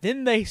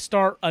 Then they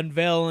start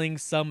unveiling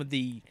some of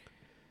the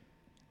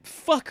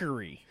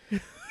fuckery.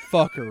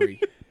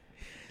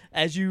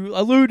 As you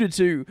alluded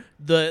to,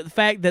 the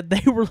fact that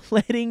they were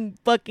letting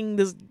fucking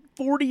this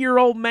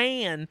 40-year-old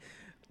man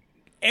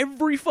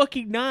every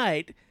fucking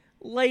night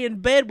lay in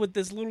bed with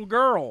this little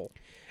girl.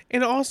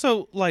 And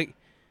also, like,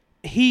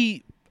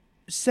 he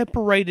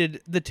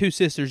separated the two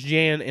sisters,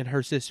 Jan and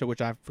her sister,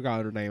 which I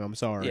forgot her name, I'm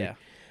sorry. Yeah.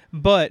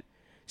 But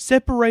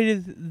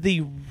separated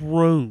the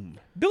room.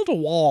 Built a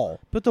wall.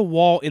 Put the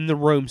wall in the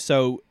room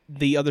so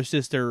the other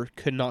sister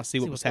could not see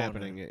what was what's going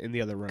happening in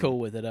the other room. Cool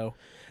with it, though.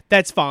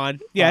 That's fine.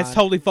 Yeah, it's Fine.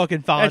 totally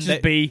fucking fine. That's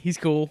just B. He's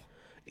cool.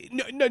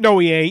 No,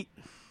 he ain't.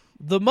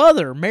 The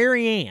mother,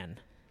 Mary Ann.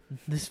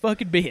 This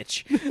fucking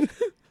bitch.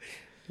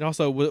 And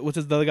also, what's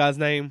the other guy's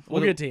name?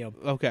 We'll get to him.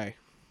 Okay.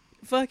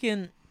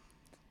 Fucking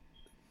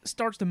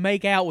starts to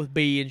make out with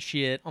B and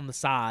shit on the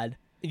side,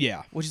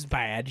 Yeah. which is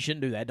bad. You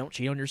shouldn't do that. Don't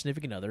cheat on your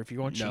significant other. If you're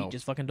going to cheat, No.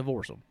 just fucking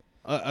divorce them.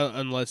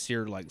 Unless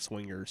you're, like,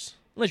 swingers.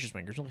 Unless you're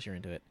swingers, unless you're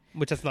into it.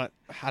 Which that's not...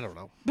 I don't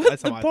know. But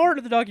That's the not my- part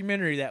of the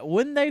documentary that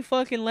when they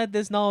fucking let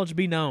this knowledge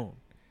be known,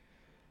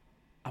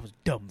 I was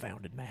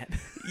dumbfounded, Matt.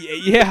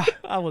 Yeah.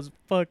 I was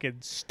fucking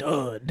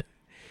stunned.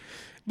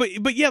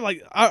 But yeah,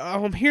 like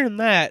I'm hearing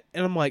that,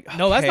 and I'm like,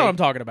 No, that's okay. not what I'm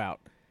talking about.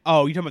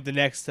 Oh, you're talking about the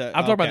next. I'm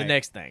talking about the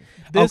next thing.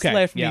 This Okay,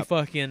 left me yep.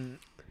 fucking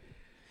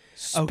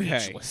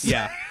speechless. Okay,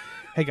 yeah.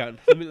 Hang on,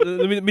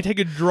 let me take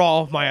a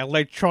draw of my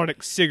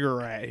electronic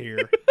cigarette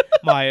here,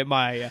 my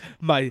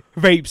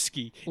vape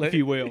ski, if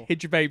you will.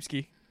 Hit your vape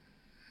ski.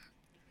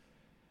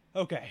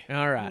 Okay.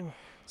 All right.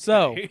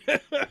 So,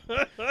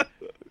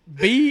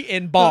 B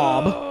and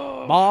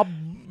Bob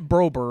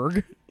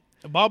Broberg,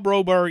 Bob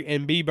Broberg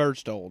and B.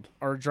 Berchtold.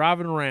 are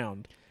driving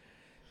around,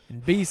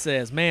 and B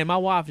says, "Man, my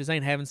wife just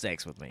ain't having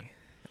sex with me.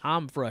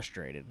 I'm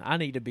frustrated. I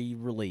need to be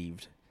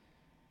relieved.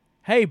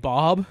 Hey,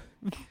 Bob,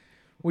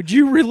 would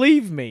you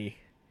relieve me?"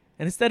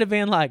 And instead of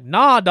being like,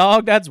 "Nah,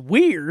 dog, that's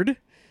weird,"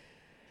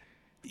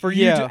 for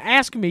you Yeah. to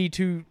ask me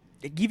to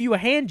give you a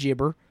hand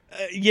jibber,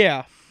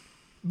 Yeah.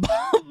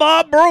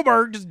 Bob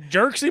Broberg just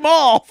jerks him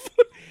off.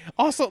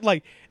 Also,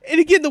 like,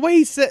 and again, the way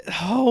he said,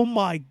 "Oh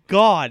my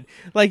God!"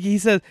 Like he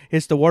says,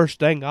 "It's the worst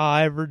thing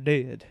I ever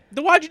did."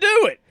 Then why'd you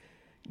do it?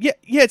 Yeah.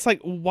 It's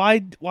like, why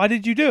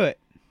did you do it?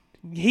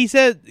 He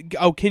said,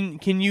 "Oh, can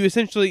you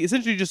essentially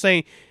just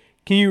saying,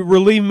 can you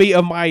relieve me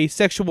of my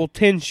sexual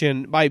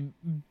tension by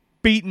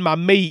beating my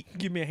meat?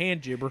 Give me a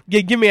hand jibber.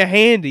 Give me a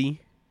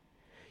handy."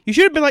 You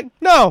should have been like,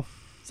 "No."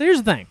 So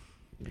here's the thing.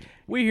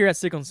 We here at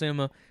Sick on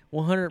Cinema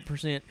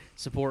 100%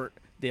 support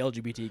the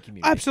LGBT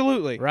community.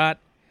 Absolutely. Right?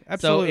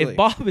 Absolutely. So if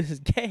Bob is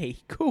gay,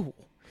 cool.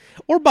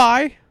 Or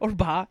bi. Or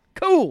bi,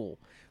 cool.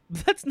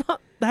 But that's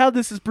not how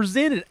this is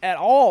presented at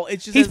all.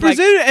 It's just He's as, like,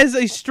 presented as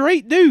a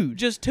straight dude.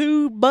 just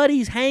two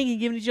buddies hanging,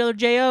 giving each other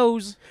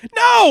JOs.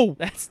 No.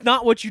 That's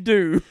not what you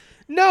do.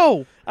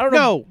 No. I don't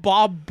know. No.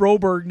 Bob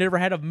Broberg never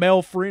had a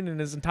male friend in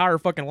his entire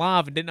fucking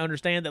life and didn't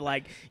understand that,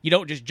 like, you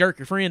don't just jerk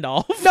your friend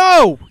off.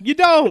 No, you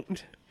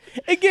don't.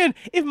 Again,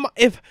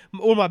 if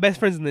one of my best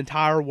friends in the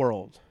entire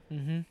world,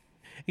 again,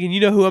 you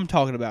know who I'm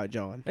talking about,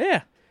 John,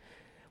 Yeah.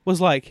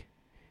 was like,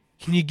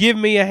 "Can you give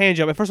me a hand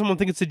job?" At first, I'm gonna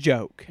think it's a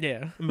joke.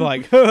 Yeah. I'm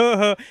like,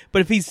 but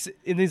if he's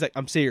like,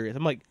 "I'm serious,"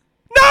 I'm like,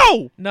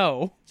 "No."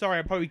 No. Sorry,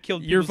 I probably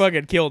killed. You're people's-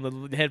 fucking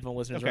killing the headphone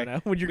listeners Okay. right now.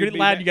 When you're We getting be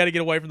loud, back. you got to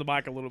get away from the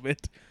mic a little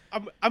bit.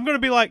 I'm gonna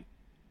be like,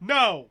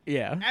 "No,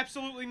 Yeah.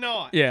 absolutely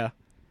not." Yeah.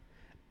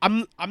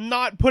 I'm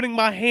not putting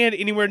my hand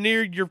anywhere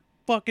near your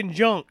fucking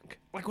junk.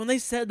 Like, when they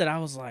said that, I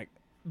was like,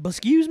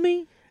 excuse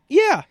me?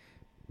 Yeah.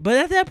 But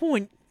at that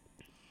point,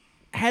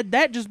 had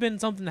that just been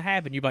something that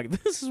happened, you'd be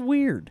like, this is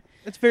weird.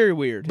 It's very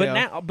weird. But yeah.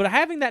 now, but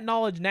having that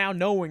knowledge now,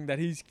 knowing that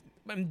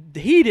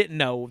he didn't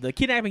know, the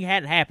kidnapping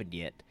hadn't happened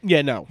yet.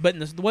 Yeah, no. But in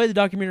the way the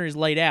documentary is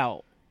laid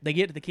out, they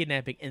get to the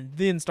kidnapping and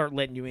then start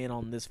letting you in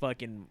on this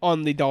fucking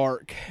On the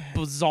dark.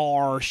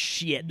 bizarre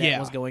shit that Yeah.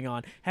 was going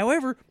on.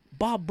 However,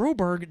 Bob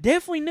Broberg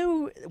definitely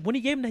knew when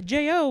he gave him the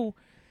JO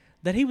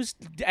that he was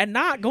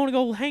not going to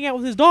go hang out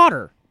with his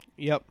daughter,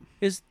 Yep.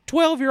 his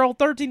 12-year-old,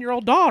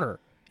 13-year-old daughter.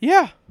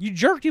 Yeah. You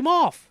jerked him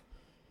off.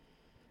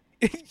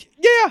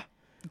 Yeah.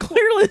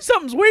 Clearly,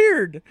 something's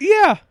weird.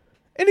 Yeah.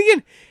 And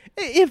again,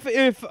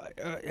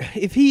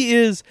 if he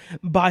is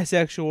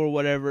bisexual or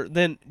whatever,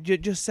 then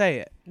just say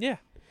it. Yeah.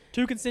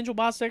 Two consensual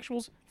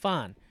bisexuals,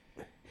 fine.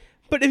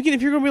 But again,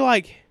 if you're gonna be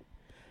like,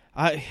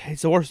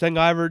 it's the worst thing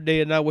I ever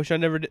did, and I wish I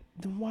never did.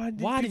 Then why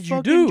did you you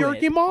fucking do jerk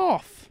it? him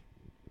off?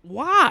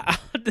 Why?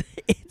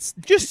 it's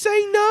Just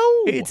say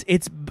no. it's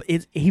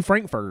he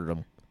frankfurted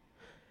him.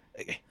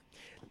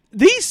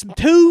 These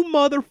two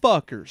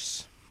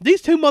motherfuckers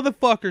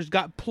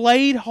got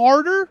played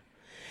harder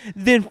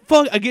than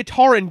a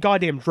guitar in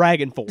goddamn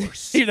Dragon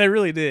Force. They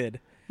really did.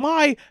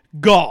 My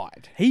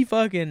God. He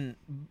fucking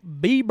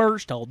B.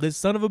 Berchtold, this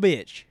son of a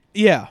bitch.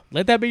 Yeah.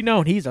 Let that be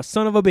known. He's a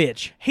son of a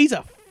bitch He's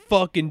a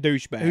fucking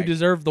douchebag. who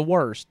deserved the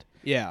worst.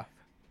 Yeah.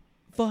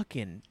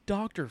 Fucking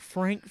Dr.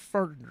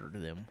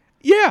 Frankfurted them.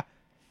 Yeah.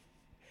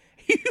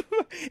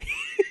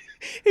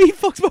 He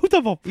fucks both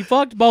of them. He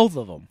fucked both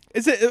of them.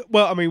 Is it?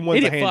 Well, I mean,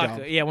 one's He a didn't hand fuck.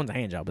 job. Yeah, one's a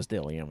hand job, but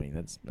still, I mean,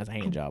 that's a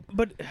hand job.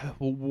 But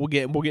we'll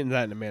get into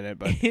that in a minute.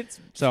 But It's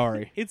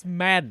sorry, it's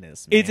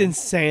madness. Man. it's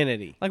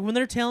insanity. Like when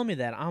they're telling me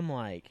that, I'm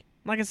like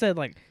I said,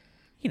 like,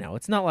 you know,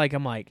 it's not like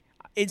I'm like,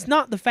 it's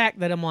not the fact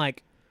that I'm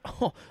like,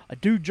 oh, a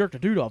dude jerked a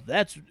dude off.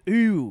 That's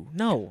ooh.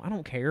 No, I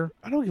don't care.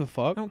 I don't give a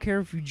fuck. I don't care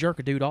if you jerk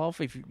a dude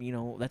off. If you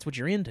know that's what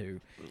you're into.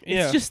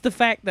 Yeah. It's just the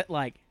fact that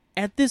like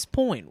at this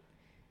point,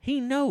 he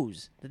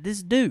knows that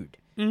this dude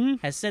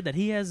has said that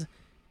he has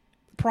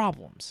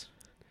problems,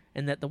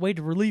 and that the way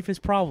to relieve his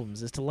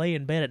problems is to lay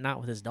in bed at night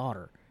with his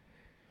daughter.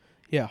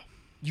 Yeah.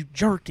 You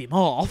jerked him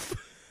off.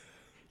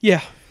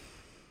 Yeah.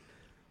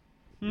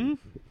 Hmm.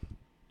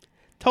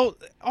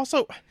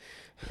 Also,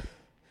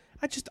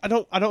 I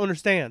don't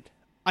understand.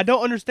 I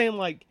don't understand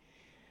like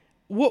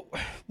what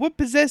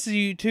possesses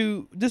you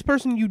to this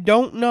person you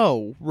don't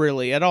know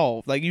really at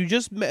all. Like you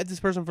just met this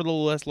person for a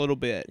little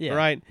bit, Yeah.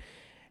 right?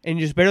 And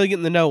you're just barely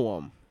getting to know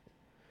them.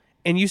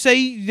 And you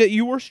say that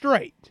you were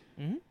straight.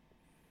 Mhm.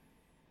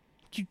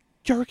 You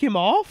jerk him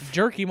off?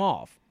 Jerk him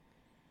off.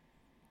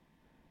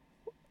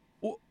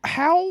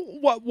 How?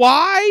 What?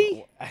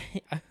 Why?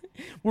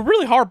 We're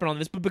really harping on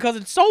this, but because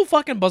it's so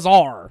fucking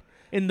bizarre.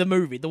 in the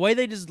movie. The way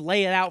they just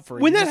lay it out for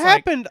him. When that just like-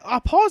 happened, I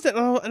paused it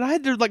and I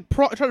had to like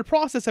try to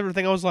process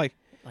everything. I was like,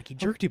 he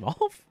jerked him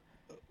off?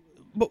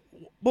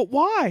 but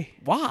why?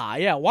 Why?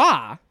 Yeah,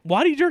 why?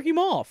 Why did he jerk him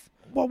off?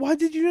 Well, why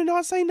did you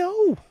not say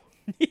no?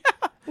 Yeah.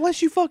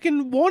 Unless you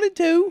fucking wanted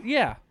to.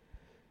 Yeah.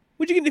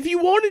 If you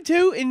wanted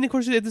to, and of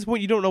course at this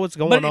point you don't know what's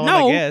going But on,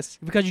 no, I guess.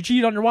 because you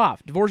cheated on your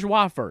wife. Divorce your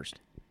wife first.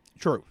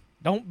 True.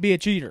 Don't be a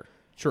cheater.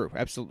 True.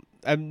 Absolutely.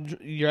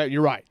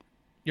 You're right.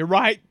 You're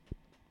right.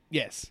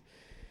 Yes.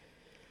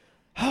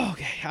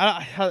 Okay.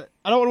 I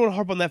don't want to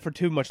harp on that for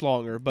too much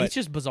longer, but It's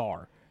just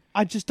bizarre.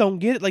 I just don't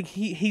get it. Like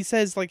he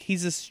says like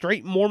he's a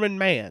straight Mormon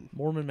man,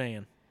 Mormon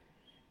man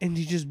and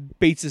he just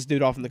beats this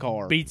dude off in the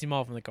car. beats him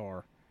off in the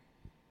car.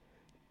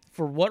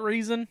 For what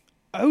reason?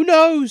 Who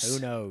knows? Who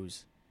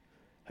knows?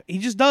 He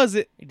just does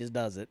it, He just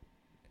does it.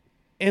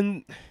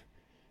 and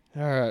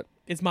all right.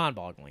 It's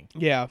mind-boggling.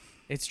 Yeah.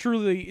 It's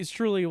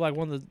truly like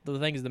one of the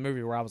things in the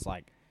movie where I was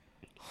like,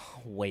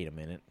 wait a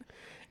minute.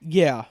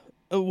 Yeah.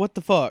 What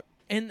the fuck?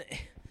 And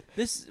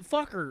this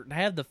fucker to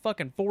have the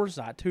fucking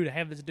foresight too to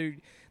have this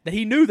dude that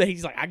he knew that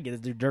he's like, I can get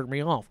this dude to jerk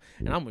me off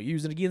and I'm gonna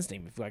use it against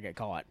him if I get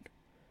caught.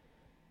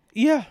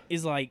 Yeah.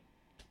 Is like,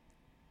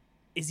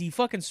 is he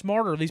fucking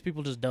smart or are these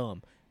people just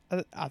dumb?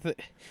 I think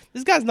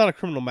this guy's not a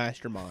criminal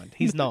mastermind.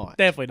 He's not.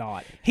 Definitely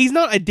not. He's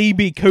not a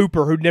DB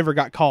Cooper who never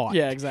got caught.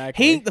 Yeah,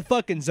 exactly. He ain't the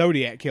fucking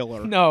Zodiac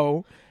killer.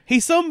 No,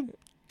 He's some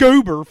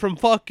goober from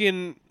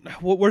fucking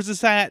where's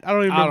this at? I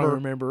don't even I remember. don't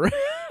remember.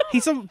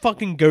 He's some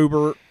fucking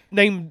goober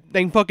named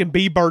fucking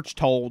B.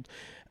 Birchtold,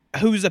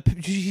 she's a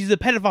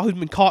pedophile who's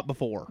been caught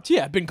before.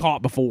 Yeah, been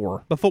caught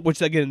before.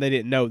 Which again they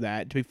didn't know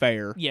that. To be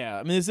fair. Yeah,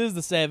 I mean this is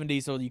the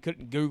 70s, so you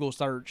couldn't Google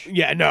search.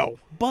 Yeah. No.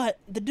 But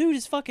the dude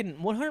is fucking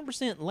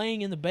 100%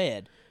 laying in the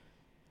bed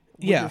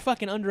with Yeah. your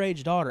fucking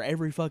underage daughter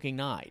every fucking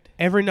night.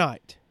 Every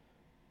night.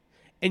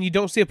 And you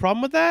don't see a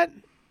problem with that?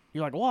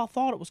 You're like, well, I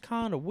thought it was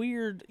kind of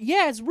weird.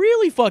 Yeah, it's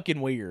really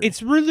fucking weird.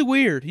 It's really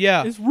weird.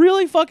 Yeah. It's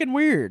really fucking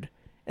weird.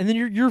 And then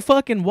your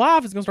fucking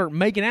wife is gonna start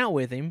making out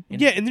with him.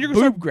 And Yeah, and then you're gonna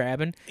boob start-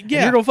 grabbing. And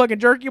Yeah. you're gonna fucking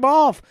jerk him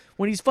off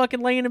when he's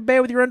fucking laying in bed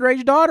with your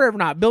underage daughter every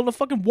night, building a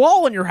fucking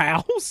wall in your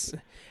house.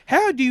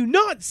 How do you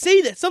not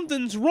see that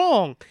something's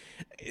wrong?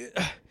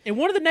 And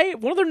one of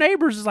their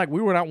neighbors is like,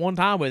 we went out one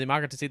time with him. I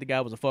got to see the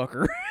guy was a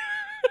fucker.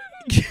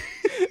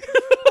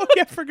 Oh,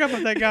 yeah, I forgot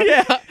about that guy.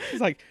 Yeah. He's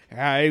like,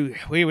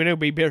 we knew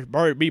B.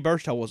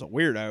 Birchtold was a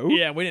weirdo.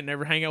 Yeah, we didn't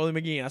ever hang out with him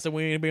again. I said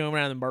we ain't be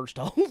around them birch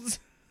tolls.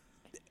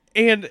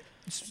 And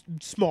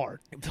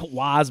smart.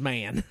 Wise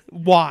man.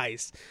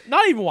 Wise.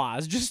 Not even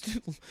wise, just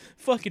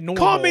fucking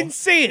normal. Common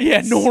sense.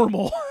 Yeah,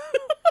 normal.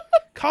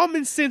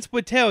 Common sense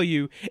would tell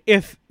you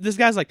if this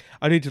guy's like,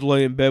 I need to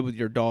lay in bed with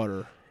your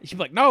daughter. She'd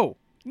be like, no,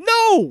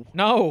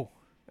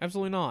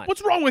 absolutely not.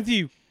 What's wrong with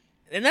you?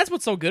 And that's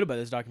what's so good about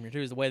this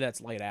documentary too, is the way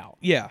that's laid out.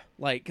 Yeah.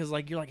 Like, cause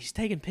like you're like he's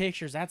taking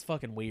pictures. That's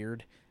fucking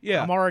weird.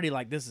 Yeah. I'm already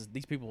like these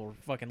people are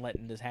fucking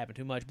letting this happen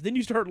too much. But then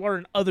you start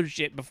learning other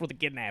shit before the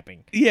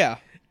kidnapping, Yeah.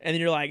 and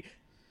then you're like,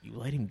 you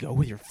let him go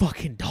with your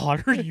fucking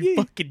daughter, you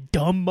fucking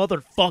dumb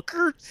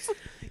motherfuckers,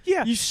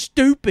 Yeah. you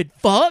stupid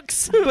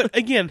fucks. But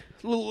again,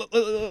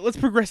 let's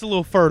progress a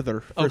little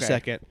further for a Okay.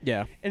 second.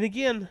 Yeah, And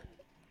again,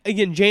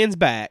 Jan's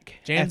back.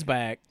 Jan's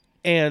back.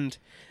 And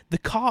the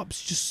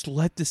cops just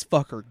let this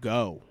fucker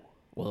go.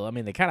 Well, I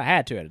mean, they kind of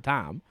had to at a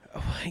time.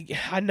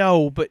 I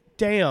know, but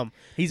damn.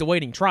 He's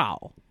awaiting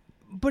trial.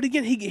 But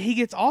again, he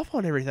gets off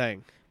on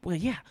everything. Well,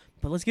 yeah,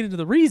 but let's get into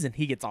the reason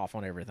he gets off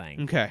on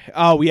everything. Okay.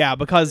 Oh, yeah,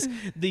 because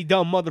the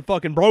dumb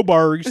motherfucking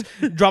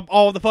Brobergs drop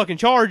all the fucking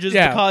charges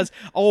Yeah. because,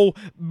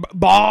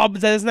 Bob,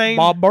 is that his name?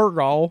 Bob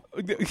Burgall.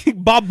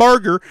 Bob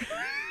Burger.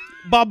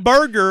 Bob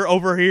Burger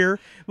over here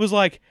was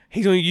like,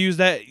 he's going to use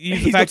the He's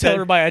gonna fact tell that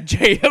everybody I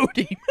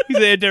J.O.'d him. he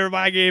said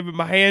everybody gave him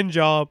my hand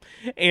job,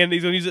 and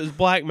he's going to use it as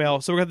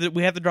blackmail. So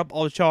we have to drop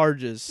all the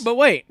charges. But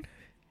wait,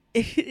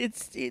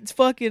 it's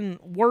fucking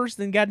worse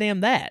than goddamn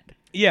that,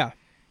 Yeah.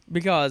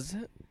 because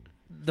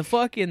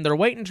they're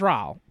waiting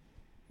trial,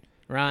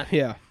 right?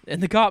 Yeah.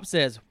 And the cop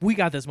says, we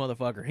got this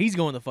motherfucker. He's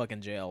going to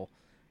fucking jail.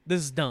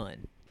 This is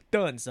done.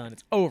 Done, son.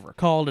 It's over.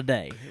 Call it a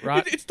day,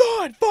 right? It's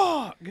done.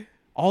 Fuck.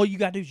 All you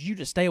gotta do is you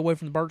just stay away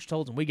from the birch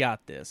tolls and we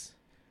got this.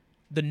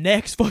 The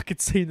next fucking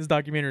scene in this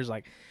documentary is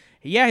like,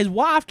 yeah, his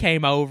wife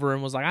came over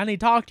and was like, I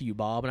need to talk to you,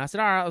 Bob. And I said,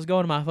 all right, let's go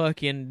to my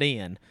fucking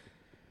den.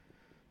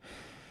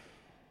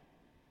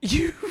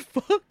 You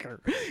fucker.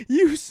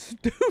 You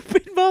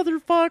stupid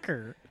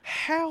motherfucker.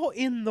 How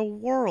in the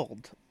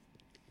world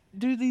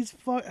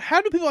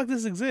how do people like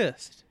this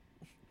exist?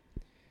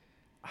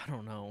 I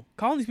don't know.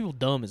 Calling these people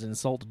dumb is an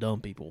insult to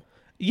dumb people.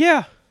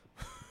 Yeah.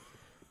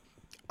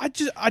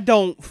 I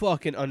don't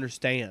fucking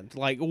understand.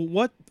 Like,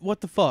 what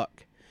the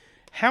fuck?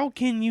 How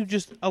can you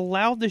just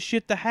allow this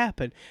shit to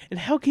happen? And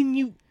how can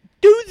you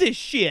do this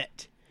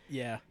shit?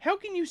 Yeah. How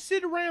can you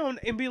sit around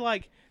and be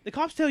like, the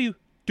cops tell you,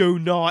 do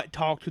not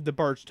talk to the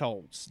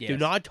Birchtolds. Do Yes.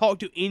 not talk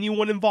to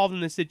anyone involved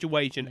in this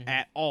situation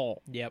at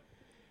all. Yep.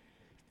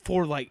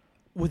 For like,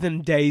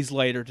 within days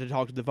later to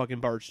talk to the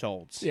fucking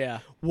Birchtolds. Yeah.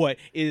 What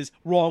is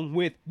wrong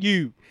with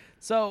you?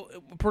 So,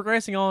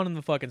 progressing on in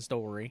the fucking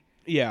story,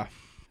 Yeah.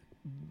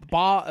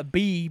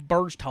 B.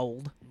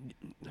 Berchtold.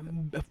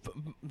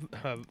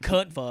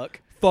 Cunt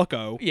fuck.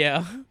 Fucko.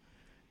 Yeah.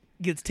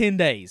 Gets 10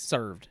 days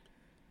served.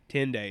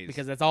 10 days.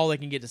 Because that's all they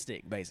can get to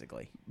stick,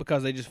 basically.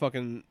 Because they just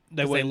fucking...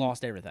 They went-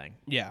 lost everything.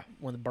 Yeah.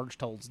 When the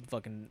Berchtolds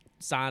fucking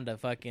signed a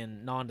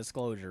fucking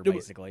non-disclosure, Dude,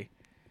 basically.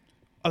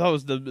 I thought it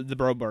was the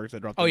Brobergs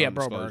that dropped the Oh, yeah,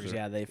 non-disclosure. Brobergs.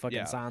 Yeah, they fucking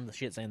Yeah. signed the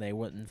shit saying they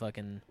wouldn't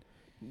fucking...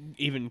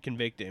 Even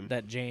convict him.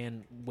 That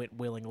Jan went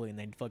willingly and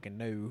they fucking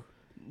knew.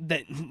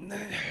 That...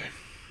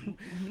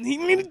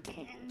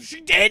 She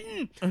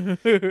didn't!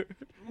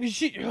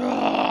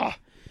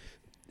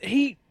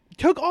 He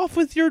took off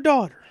with your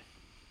daughter.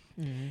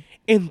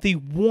 And the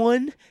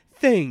one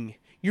thing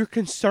you're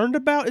concerned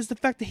about is the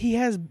fact that he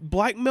has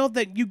blackmailed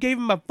that you gave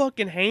him a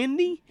fucking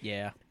handy?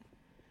 Yeah.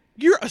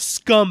 You're a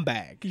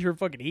scumbag. You're a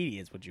fucking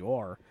idiot is what you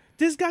are.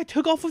 This guy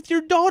took off with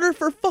your daughter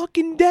for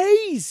fucking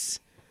days.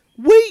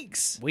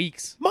 Weeks.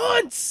 Weeks.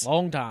 Months.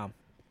 Long time.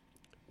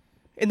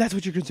 And that's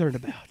what you're concerned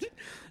about.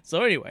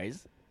 So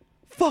anyways.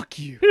 Fuck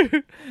you.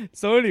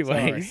 So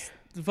anyways.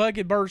 The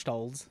fucking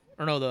Berchtolds.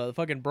 Or no, the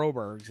fucking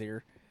Brobergs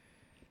here.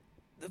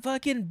 The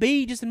fucking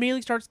B just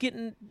immediately starts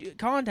getting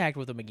contact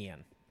with them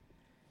again.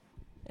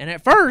 And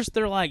at first,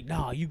 they're like,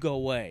 nah, you go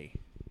away.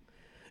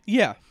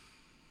 Yeah.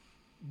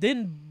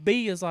 Then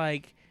B is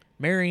like,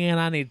 Marianne,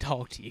 I need to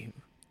talk to you.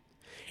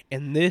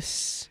 And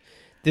this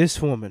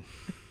woman,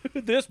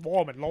 This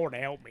woman, Lord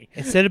help me.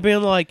 instead of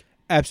being like,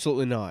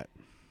 absolutely not.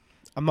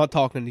 I'm not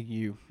talking to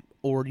you.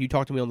 Or you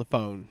talk to me on the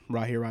phone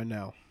right here, right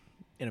now.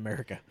 In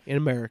America. In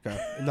America.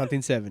 In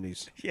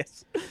 1970s.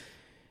 Yes.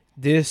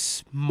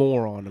 This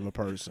moron of a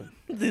person.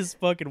 This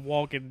fucking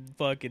walking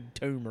fucking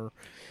tumor.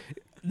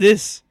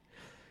 This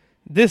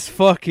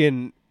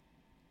fucking...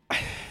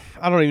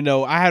 I don't even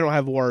know. I don't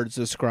have words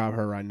to describe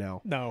her right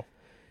now. No.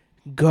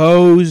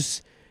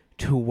 Goes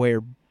to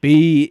where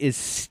B is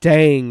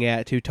staying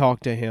at to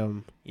talk to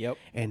him. Yep.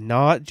 And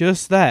not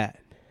just that.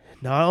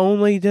 Not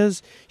only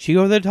does she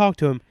go there to talk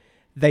to him,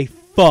 they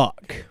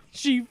fuck.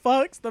 She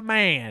fucks the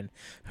man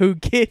who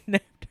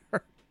kidnapped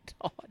her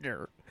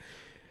daughter.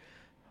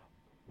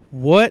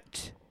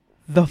 What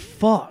the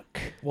fuck?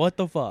 What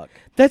the fuck?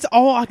 That's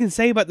all I can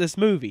say about this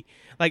movie.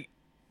 Like,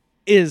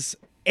 is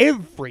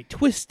every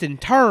twist and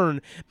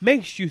turn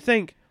makes you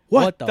think,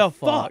 what the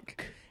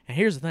fuck? And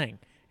here's the thing.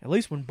 At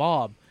least when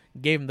Bob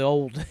gave him the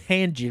old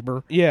hand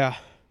jibber, Yeah.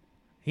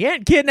 he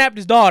hadn't kidnapped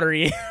his daughter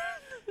yet.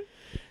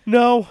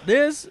 No.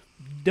 This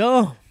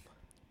dumb,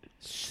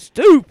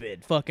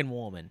 stupid fucking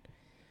woman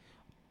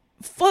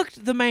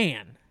fucked the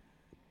man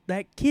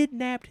that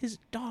kidnapped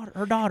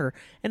her daughter,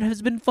 and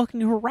has been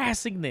fucking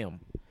harassing them.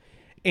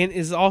 And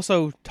is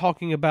also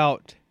talking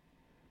about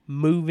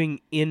moving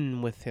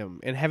in with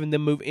him and having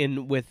them move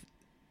in with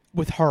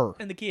her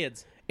And the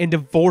kids. and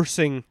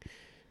divorcing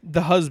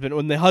the husband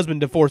when the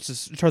husband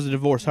tries to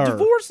divorce her.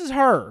 Divorces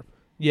her.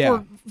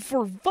 Yeah.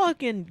 For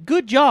fucking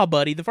good job,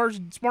 buddy. The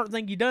first smart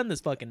thing you done in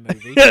this fucking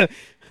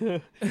movie.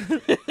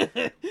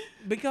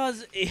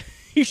 Because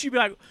you should be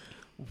like,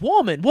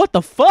 woman, what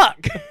the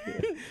fuck?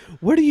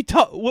 What do you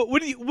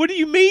what do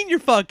you mean you're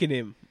fucking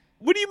him?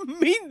 What do you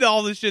mean that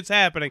all this shit's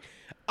happening?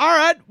 All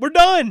right, we're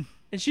done.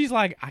 And she's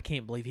like, I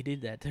can't believe he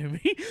did that to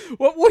me.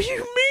 What do you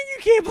mean you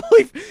can't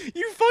believe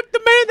you fucked the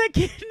man that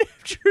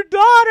kidnapped your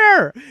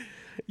daughter?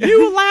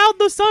 You allowed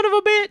the son of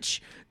a bitch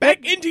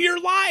Back into your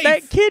life.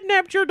 that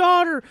kidnapped your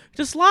daughter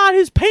to slide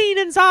his peen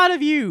inside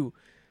of you.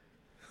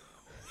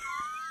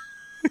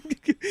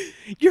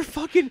 You're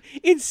fucking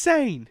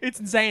insane. It's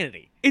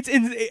insanity.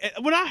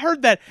 When I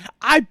heard that,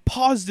 I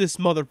paused this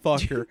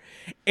motherfucker,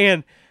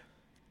 and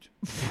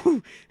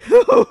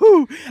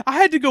I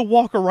had to go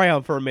walk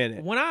around for a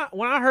minute. When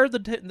I heard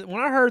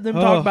them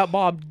talk about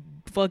Bob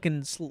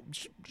fucking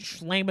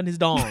slamming his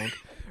dong,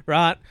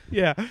 right?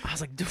 Yeah, I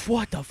was like,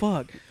 what the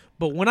fuck?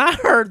 But when I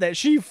heard that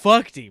she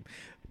fucked him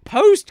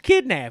post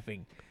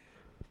kidnapping,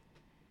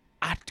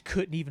 I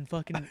couldn't even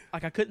fucking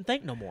I couldn't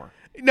think no more.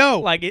 no,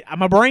 Like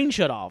my brain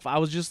shut off. I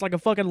was just like a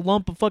fucking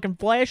lump of fucking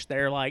flesh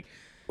there. Like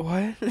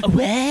what?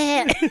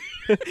 what?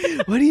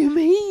 What do you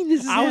mean?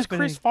 This is I was happening?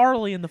 Chris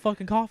Farley in the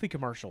fucking coffee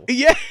commercial.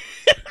 Yeah.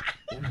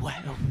 What?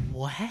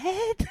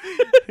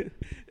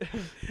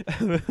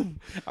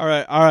 All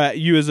right.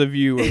 You as a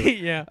viewer,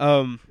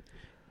 Yeah.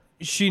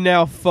 she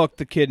now fucked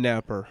the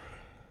kidnapper.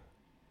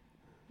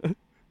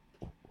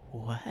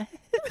 What?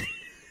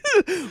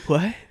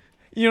 What?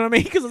 You know what I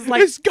mean? Because it's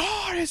like, It's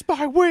God is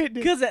my witness.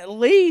 because at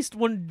least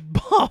when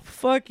Bob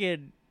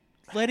fucking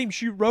let him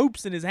shoot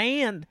ropes in his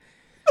hand,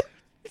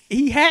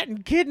 he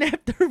hadn't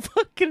kidnapped their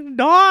fucking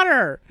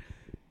daughter.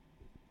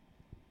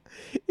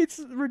 It's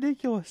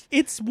ridiculous.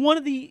 It's one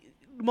of the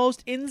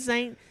most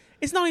insane.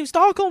 It's not even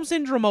Stockholm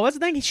Syndrome. That's the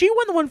thing. She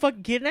wasn't the one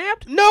fucking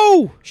kidnapped.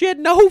 No, She had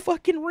no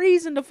fucking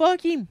reason to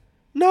fuck him.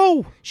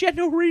 no. She had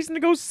no reason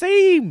to go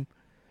see him.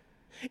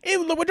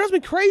 And what drives me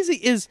crazy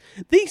is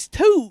these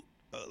two,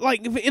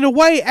 like, in a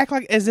way, act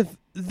like as if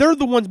they're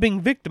the ones being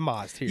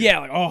victimized here. Yeah,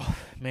 like, oh,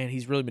 man,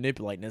 he's really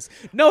manipulating us.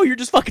 No, you're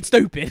just fucking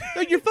stupid.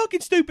 No, you're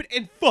fucking stupid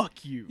and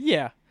fuck you.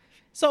 Yeah.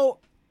 So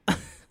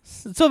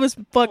So this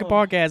fucking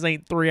podcast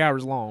ain't 3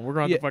 hours long. We're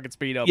going to Yeah. have to fucking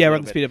speed up. Yeah, a we're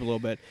little gonna bit. speed up a little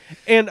bit.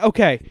 And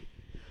okay,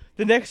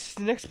 the next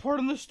part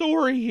of the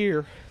story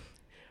here.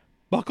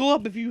 Buckle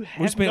up if you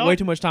have We spent not- way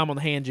too much time on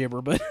the hand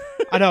jibber, but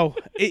I know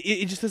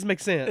it just doesn't make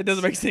sense. it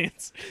doesn't make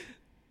sense.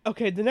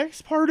 Okay, the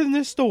next part in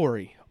this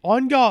story,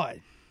 on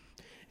God,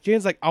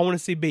 Jan's like, I want to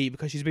see B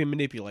because she's being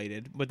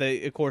manipulated, but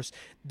of course,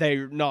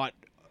 they're not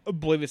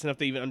oblivious enough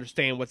to even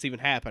understand what's even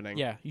happening.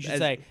 Yeah, you should As-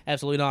 say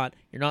absolutely not.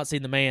 You're not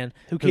seeing the man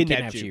who kidnapped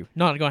kidnapped you. you.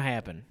 Not going to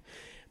happen.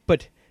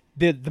 But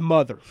the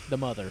mother The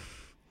mother.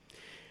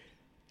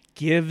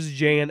 gives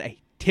Jan a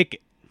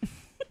ticket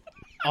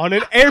on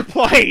an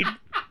airplane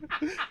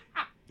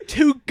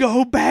to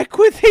go back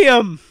with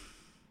him.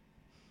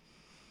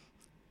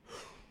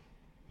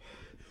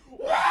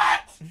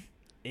 What?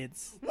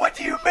 It's. What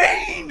do you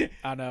mean?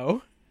 I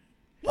know.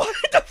 What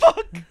the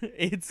fuck?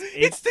 It's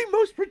It's the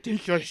most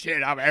ridiculous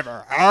shit I've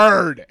ever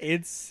heard.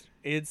 It's.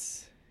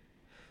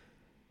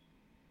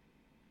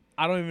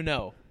 I don't even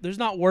know. There's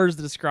not words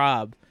to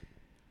describe,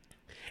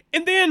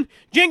 And then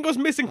Jan goes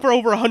missing for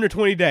over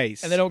 120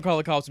 days. and they don't call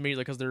the cops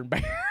immediately because they're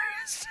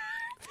embarrassed.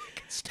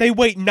 They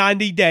wait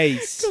 90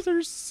 days. Because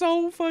they're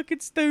so fucking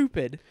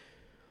stupid.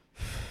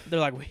 They're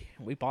like,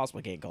 we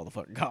possibly can't call the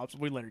fucking cops.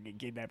 We let her get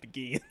kidnapped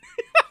again.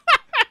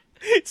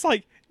 It's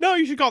like, no,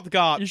 you should call the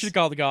cops. You should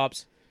call the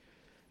cops.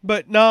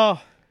 But no.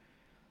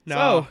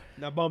 So-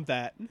 Now bump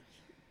that.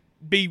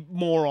 Be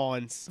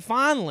morons.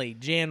 Finally,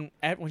 Jan,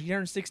 when she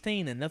turns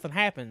 16 and nothing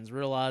happens,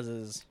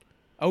 realizes,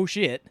 oh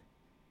shit,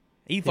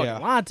 he fucking Yeah.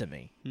 lied to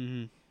me.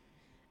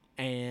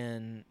 Mm-hmm.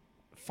 And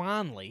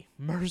finally,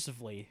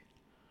 mercifully,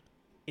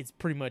 it's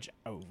pretty much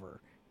over.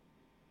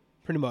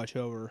 Pretty much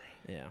over.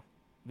 Yeah.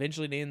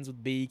 Eventually it ends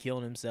with B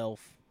killing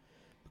himself.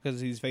 Because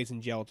he's facing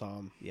jail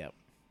time. Yep.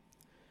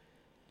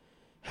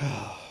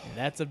 And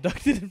that's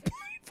abducted and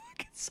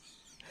fucking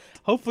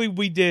Hopefully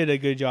we did a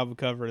good job of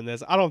covering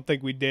this. I don't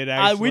think we did,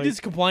 actually. we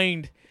just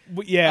complained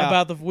yeah.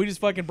 about we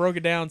just fucking broke it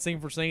down scene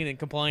for scene and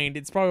complained.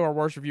 It's probably our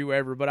worst review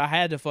ever, but I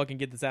had to fucking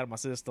get this out of my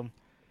system.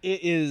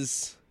 It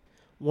is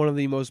one of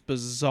the most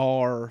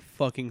bizarre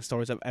fucking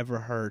stories I've ever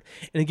heard.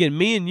 And again,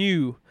 me and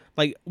you,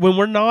 like, when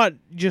we're not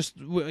just,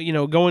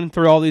 going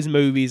through all these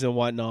movies and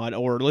whatnot,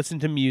 or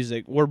listening to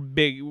music, we're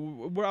big,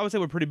 I would say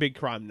we're pretty big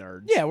crime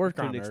nerds. Yeah, we're to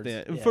crime an nerds.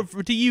 extent. Yeah.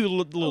 For to you, a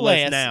little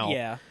less now.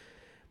 Yeah.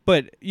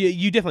 But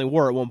you definitely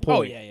were at one point.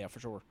 Oh, yeah, for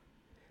sure.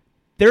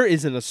 There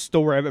isn't a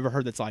story I've ever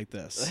heard that's like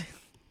this.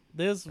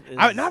 This is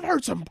And I've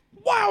heard some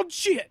wild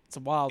shit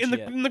some wild in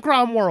shit. the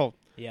crime world.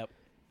 Yep.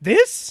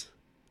 This?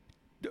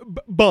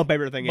 Bump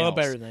everything Bump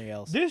else. everything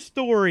else. This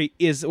story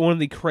is one of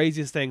the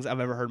craziest things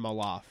I've ever heard in my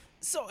life.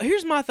 So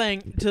here's my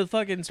thing to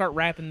fucking start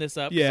wrapping this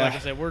up. 'cause Yeah. Like I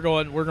said, we're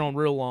going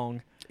real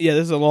long. Yeah,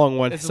 this is a long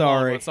one. This is a long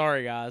Sorry. one.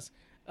 Sorry, guys.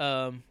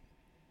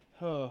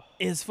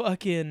 Is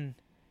fucking.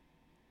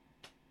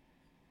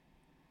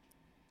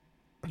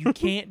 You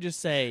can't just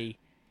say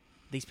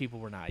these people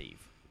were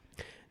naive.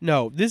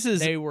 No, this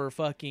is They were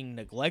fucking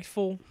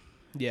neglectful.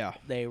 yeah.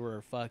 They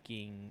were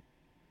fucking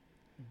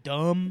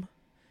dumb.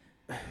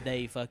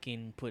 They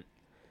fucking put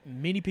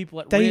many people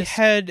at They risk.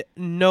 had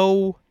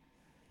no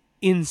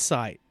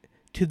insight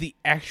to the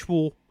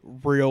actual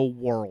real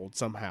world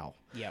somehow.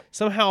 Yep.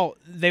 Somehow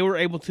they were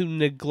able to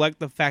neglect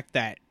the fact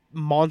that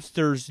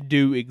monsters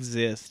do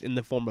exist in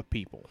the form of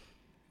people.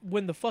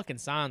 When the fucking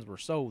signs were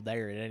so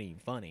there, it ain't even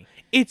funny.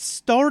 It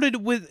started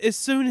with as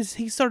soon as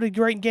he started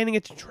gaining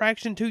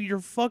attraction to your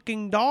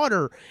fucking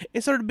daughter.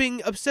 It started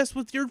being obsessed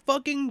with your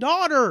fucking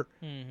daughter.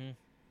 Mm-hmm.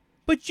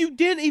 But you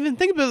didn't even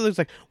think about it. It's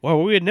like,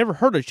 well, we had never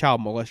heard of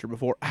child molester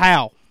before.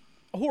 How?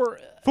 Or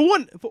For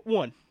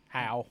one,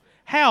 how?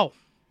 how?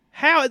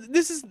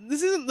 This isn't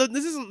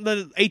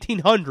the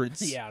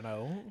 1800s. Yeah, I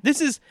know. This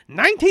is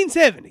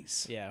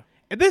 1970s. Yeah,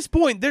 At this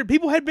point,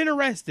 people had been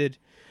arrested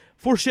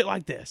for shit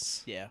like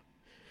this. yeah.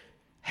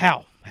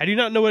 How? How do you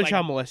not know what a Like-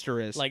 child molester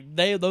is? Like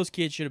those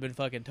kids should have been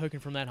fucking taken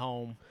from that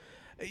home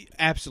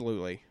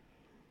Absolutely.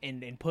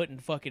 and put in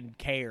fucking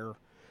care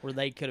where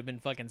they could have been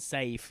fucking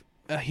safe.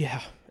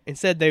 Yeah.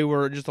 Instead, they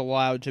were just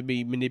allowed to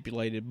be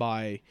manipulated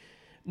by,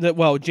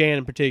 Jan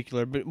in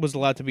particular, but was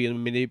allowed to be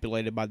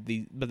manipulated by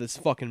this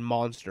fucking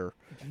monster.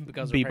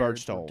 Because B. their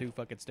parents were Birchtold. too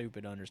fucking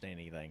stupid to understand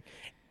anything.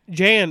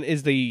 Jan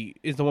is the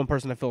one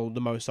person I feel the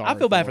most sorry. I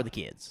feel bad for the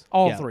kids.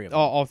 All Yeah, three of them.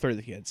 All three of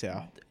the kids.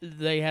 Yeah.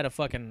 They had a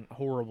fucking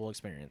horrible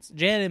experience.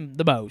 Jan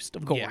the most,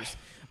 of course. Yeah.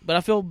 But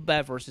I feel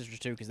bad for her sisters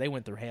too because they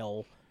went through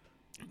hell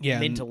Yeah.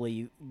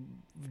 mentally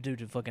due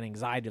to fucking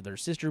anxiety of their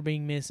sister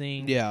being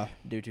missing. Yeah.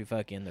 Due to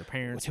fucking their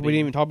parents. We didn't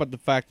even talk about the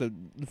fact that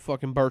the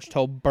fucking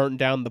Birchtold burnt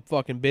down the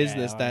fucking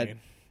business that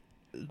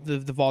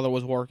the father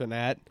was working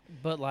at.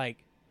 But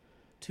like,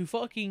 to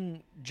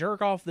fucking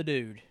jerk off the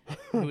dude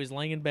who is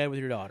laying in bed with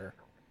your daughter,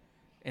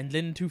 and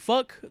then to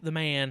fuck the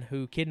man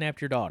who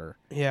kidnapped your daughter.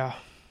 Yeah.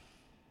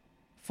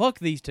 Fuck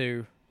these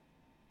two.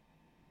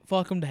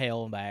 Fuck them to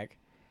hell and back.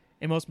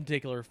 And most in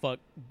particular, fuck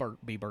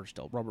B.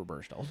 Birchtold, Robert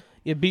Birchtold.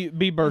 Yeah. B.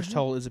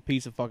 Birchtold is a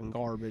piece of fucking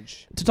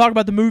garbage. To talk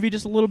about the movie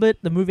just a little bit,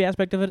 the movie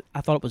aspect of it,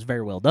 I thought it was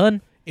very well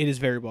done. It is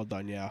very well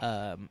done.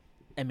 Yeah.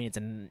 I mean, it's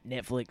a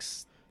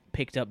Netflix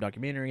picked up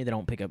documentary. They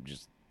don't pick up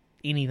just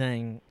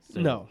anything.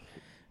 So, No.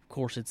 of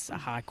course, it's a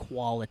high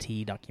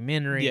quality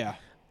documentary. Yeah.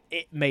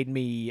 It made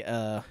me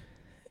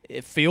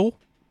feel,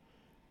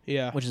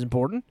 Yeah. which is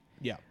important.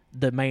 Yeah.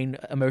 The main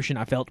emotion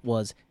I felt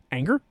was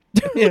anger,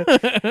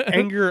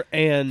 Anger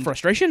and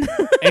frustration.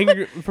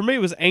 anger for me it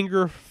was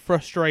anger,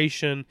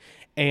 frustration,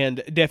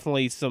 and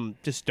definitely some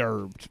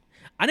disturbed.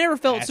 I never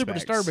felt super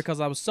Aspects. disturbed because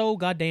I was so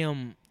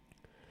goddamn.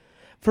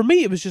 For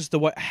me, it was just the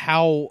way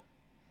how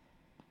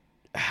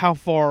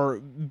far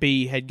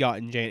B had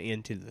gotten Janet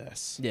into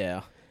this.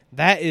 Yeah,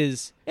 That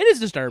is it is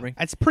disturbing.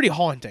 that's pretty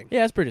haunting.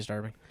 Yeah, it's pretty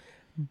disturbing.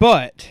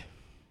 But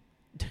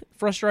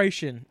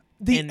Frustration,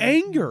 the and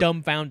anger,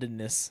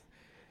 dumbfoundedness.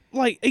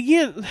 like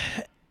again,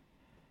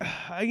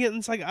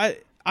 it's like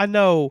I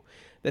know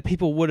that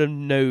people would have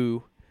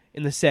knew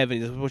in the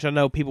 70s, which I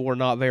know people were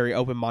not very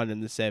open minded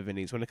in the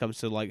 70s when it comes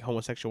to like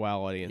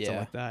homosexuality and stuff Yeah.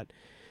 like that.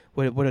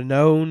 Would have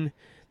known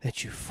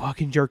that you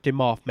fucking jerked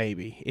him off,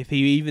 maybe if he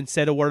even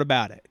said a word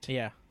about it.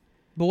 Yeah,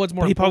 but what's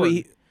more But he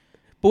important?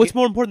 but what's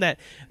more important than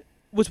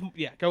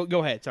that?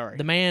 Go ahead. Sorry.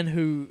 The man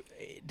who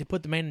to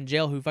put the man in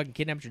jail who fucking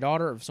kidnapped your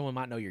daughter, if someone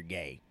might know you're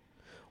gay.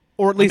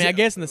 Or at I least mean, I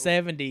guess in the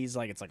 70s,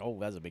 like it's like, oh,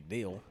 that's a big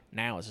deal.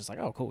 Now it's just like,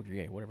 oh, cool, you're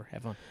gay, whatever,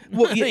 have fun.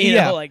 Well, yeah, You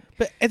yeah. know, like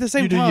But at the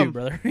same you do time, you,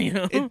 brother. You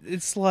know,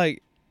 it's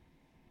like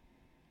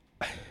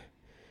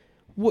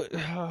what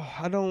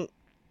I don't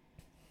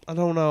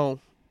know.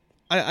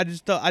 I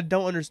just I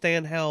don't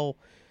understand how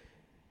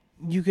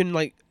you can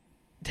like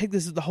take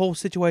the whole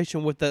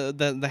situation with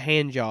the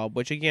hand job,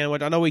 which again,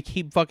 I know we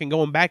keep fucking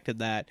going back to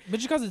that. but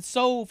just because it's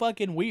so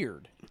fucking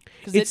weird.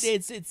 Because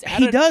it's out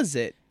He of, does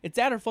it. It's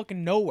out of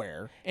fucking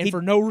nowhere and He-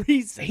 for no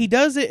reason. He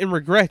does it and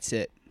regrets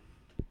it.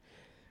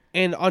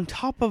 And on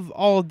top of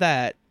all of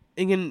that,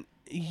 again,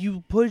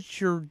 you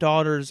put your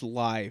daughter's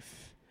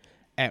life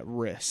at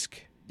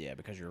risk. Yeah,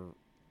 because you're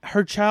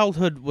Her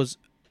childhood was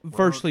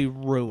virtually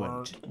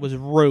ruined. Was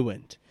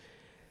ruined.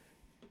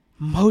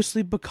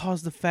 Mostly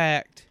because the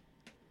fact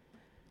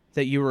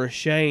that you were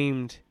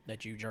ashamed,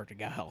 that you jerked a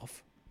guy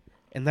off.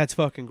 and that's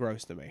fucking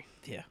gross to me.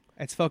 Yeah,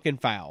 That's fucking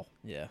foul.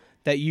 yeah.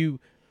 That you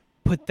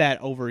put that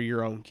over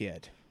your own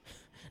kid.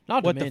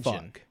 Not What to the mention,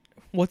 fuck?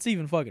 what's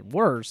even fucking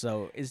worse,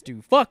 though, is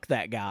to fuck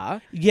that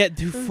guy. Yet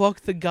to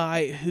fuck the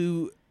guy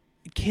who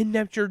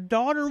kidnapped your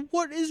daughter.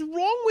 What is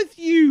wrong with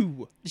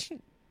you?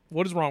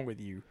 What is wrong with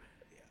you?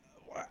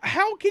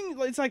 How can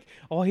it's like?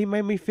 Oh, he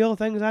made me feel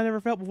things I never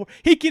felt before.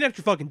 He kidnapped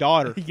your fucking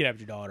daughter. He kidnapped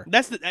your daughter.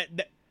 That's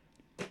that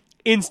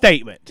in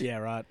statement. Yeah,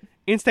 right.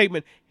 In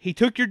statement, he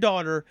took your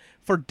daughter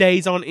for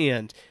days on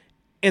end,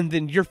 and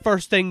then the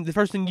first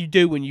thing you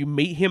do when you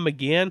meet him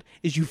again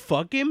is you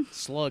fuck him.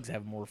 Slugs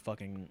have more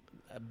fucking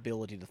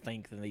ability to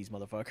think than these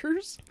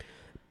motherfuckers.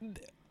 And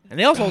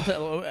they also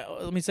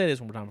let me say this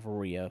one more time before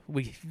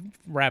we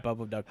wrap up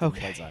with Duck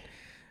Okay. Side.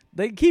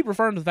 They keep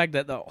referring to the fact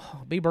that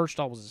B.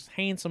 Birchall was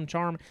handsome,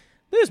 charming.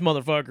 This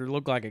motherfucker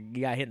looked like a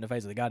guy hit in the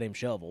face with a goddamn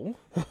shovel.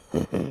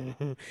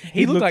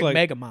 He looked like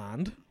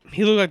Megamind.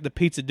 He looked like the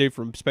pizza dude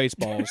from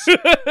Spaceballs.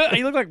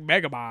 He looked like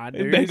Megamind,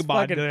 dude. Megamind, His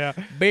fucking yeah.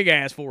 big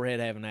ass forehead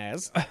having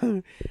ass.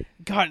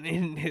 God,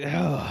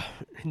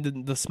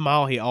 and the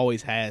smile he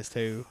always has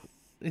too.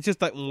 It's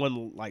just like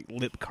one like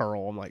lip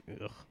curl. I'm like,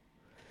 ugh.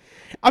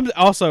 I'm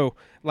also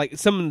like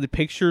some of the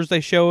pictures they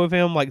show of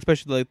him, like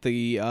especially like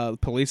the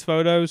police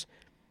photos.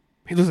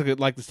 He looks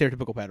like the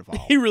stereotypical pedophile.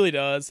 He really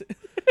does.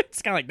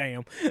 It's kind of like,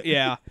 damn.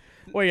 Yeah,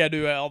 What you gotta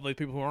do? All these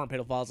people who aren't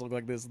pedophiles look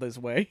like this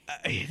way.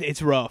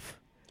 it's rough.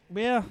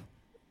 Yeah.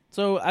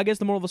 So I guess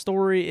the moral of the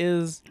story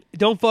is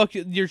Don't fuck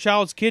your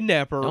child's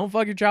kidnapper. don't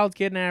fuck your child's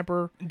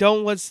kidnapper.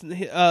 Don't let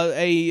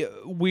a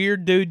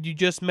weird dude you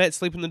just met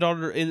sleep in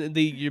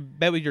your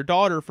bed with your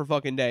daughter for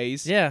fucking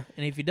days. Yeah,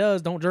 and if he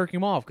does, don't jerk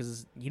him off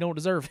because you don't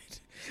deserve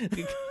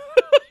it.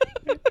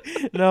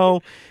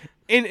 No,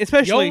 and You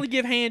especially only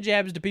give hand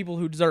jabs to people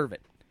who deserve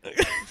it.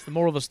 It's the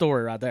moral of the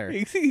story right there.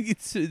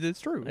 it's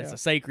true. It's yeah. a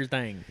sacred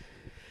thing.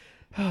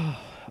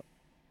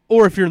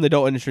 Or if you're in the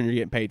adult industry and you're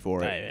getting paid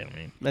for it. Hey, I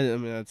mean, I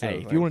mean, that's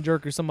hey, if you want to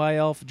jerk somebody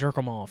off, jerk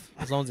them off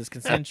as long as it's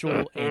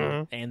consensual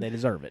and they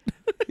deserve it.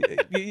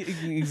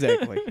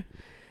 exactly,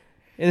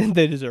 and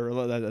they deserve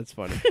it. That's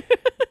funny.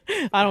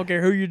 I don't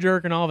care who you're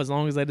jerking off as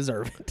long as they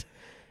deserve it.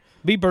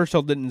 B.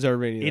 Birchall didn't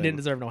deserve anything. He didn't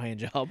deserve no hand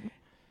job.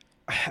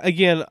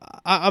 Again,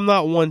 I'm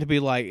not one to be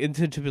like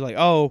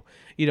oh,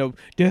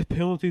 death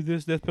penalty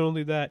this, death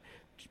penalty that.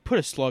 Just put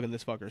a slug in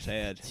this fucker's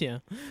head. Yeah.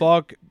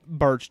 Fuck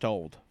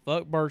Birchtold.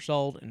 Fuck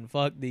Birchall and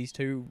fuck these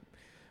two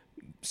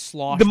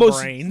slosh The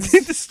most brains.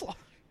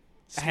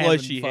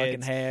 slushy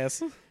fucking heads.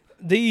 has.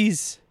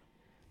 These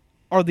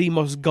are the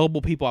most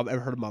gullible people I've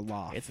ever heard in my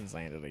life. It's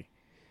insanity.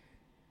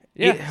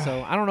 Yeah,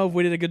 so I don't know if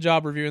we did a good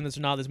job reviewing this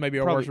or not. This may be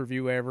our Probably. worst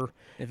review ever.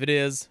 If it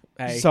is,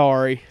 hey,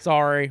 Sorry.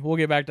 sorry. We'll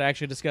get back to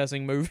actually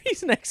discussing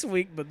movies next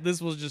week, but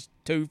this was just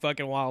too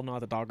fucking wild not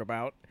to talk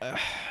about.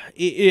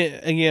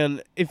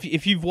 Again,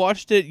 if you've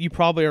watched it, you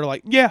probably are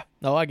like, yeah.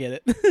 No, I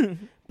get it.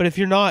 But if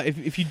you're not,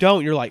 if you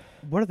don't, you're like,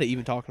 what are they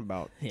even talking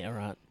about? Yeah,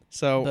 right.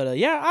 So But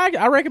yeah,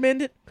 I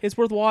recommend it. It's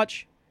worth a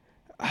watch.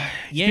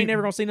 You ain't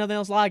never gonna see nothing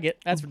else like it.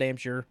 That's for damn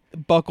sure.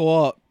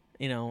 Buckle up.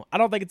 You know, I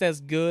don't think it's as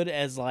good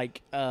as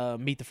like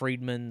Meet the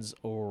Friedmans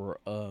or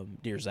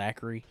Dear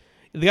Zachary.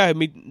 The guy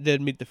who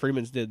did Meet the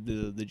Freemans did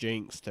the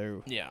Jinx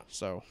too. Yeah,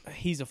 So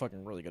he's a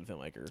fucking really good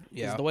filmmaker. 'Cause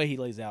Yeah. the way he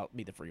lays out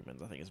Meet the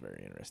Freedmans, I think is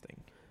very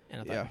interesting.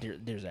 And I thought Yeah.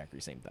 Dear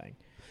Zachary, same thing.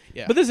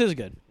 yeah. But this is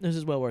good. This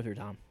is well worth your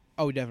time.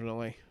 Oh,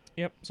 definitely.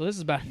 Yep. So this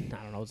is about,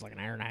 I don't know, it's like an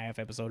hour and a half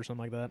episode or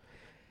something like that.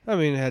 I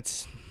mean,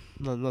 that's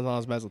not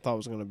as bad as I thought it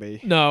was going to be.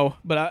 No,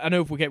 but I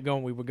know if we kept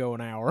going, we would go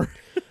an hour.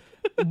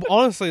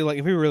 Honestly, like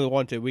if we really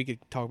want to, we could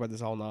talk about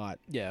this all night.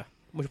 Yeah.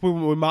 Which we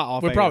might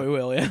off. We air. probably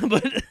will, yeah.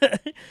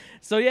 But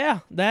so yeah,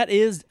 that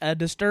is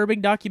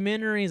disturbing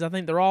documentaries. I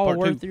think they're all Part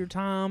worth 2. your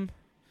time.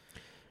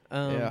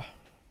 Yeah.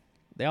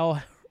 They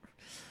all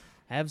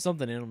have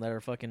something in them that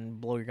are fucking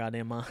blow your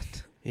goddamn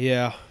mind.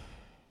 Yeah.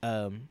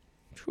 I'm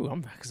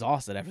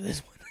exhausted after this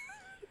one.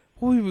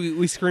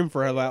 We screamed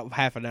for about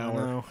half an I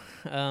hour.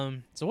 know.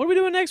 So what are we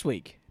doing next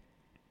week?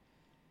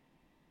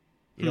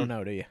 You don't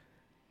know, do you?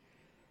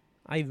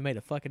 I even made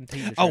a fucking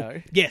teaser Oh,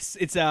 show. yes,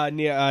 it's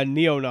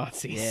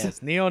neo-Nazis.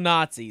 Yes,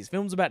 neo-Nazis.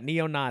 Films about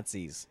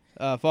neo-Nazis.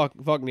 Fuck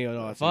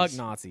neo-Nazis. Fuck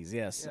Nazis,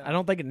 yes. I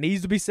don't think it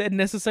needs to be said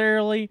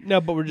necessarily. No,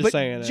 but we're just But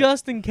saying it.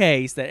 just in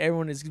case that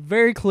everyone is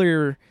very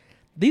clear,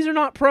 these are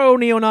not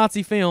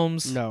pro-neo-Nazi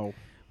films. No.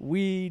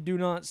 We do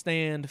not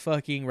stand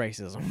fucking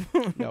racism.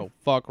 No.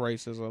 Fuck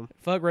racism.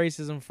 Fuck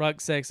racism, fuck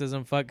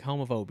sexism, fuck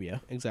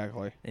homophobia,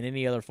 Exactly. and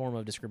any other form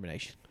of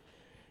discrimination.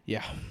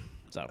 Yeah.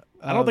 So,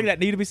 I don't think that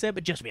need to be said,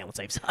 but just to be on the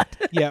safe side.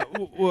 Yeah.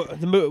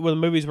 The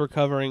movies we're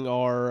covering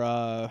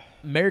are...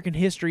 American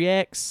History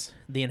X,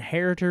 The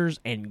Inheritors,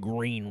 and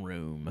Green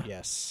Room.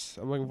 yes.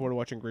 I'm looking forward to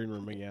watching Green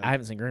Room again. I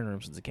haven't seen Green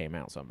Room since it came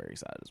out, so I'm very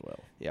excited as well.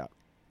 Yeah.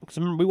 Because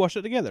we watched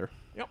it together.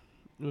 Yep.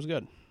 It was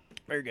good.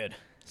 Very good.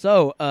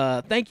 So,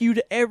 thank you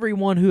to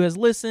everyone who has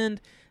listened.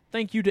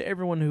 Thank you to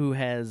everyone who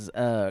has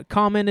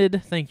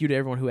commented. Thank you to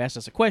everyone who asked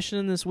us a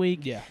question this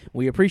week. Yeah.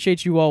 We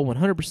appreciate you all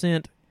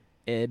 100%.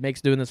 It makes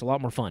doing this a lot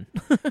more fun.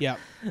 Yeah.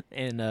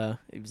 And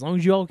as long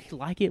as you all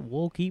like it,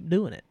 we'll keep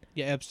doing it.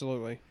 Yeah,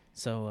 absolutely.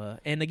 So,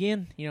 and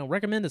again,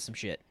 recommend us some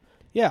shit.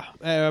 Yeah,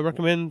 I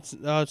recommend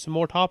some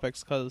more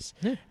topics because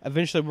Yeah.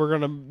 eventually we're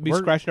going to be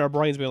scratching our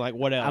brains being like,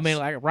 what else? I mean,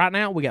 like right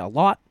now, we got a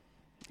lot.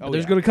 But Oh,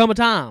 there's yeah. going to come a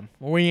time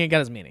where we ain't got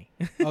as many.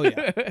 Oh,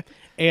 yeah.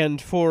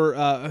 And for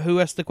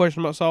who asked the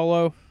question about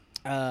Solo?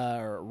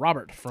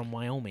 Robert from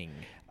Wyoming.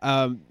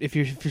 If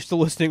you're still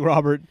listening,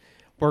 Robert,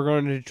 we're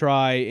going to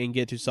try and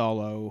get to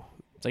Solo.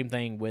 Same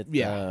thing with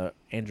Yeah.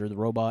 Andrew the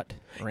Robot,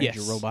 or Yes.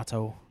 Andrew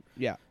Roboto.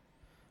 Yeah.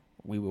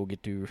 We will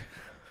get to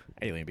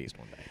Alien Beast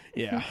one day.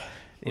 Yeah.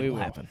 It'll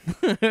happen.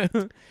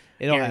 It'll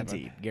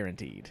Guaranteed. happen.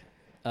 Guaranteed.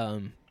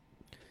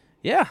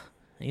 Yeah.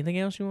 Anything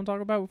else you want to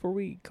talk about before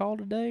we call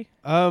today?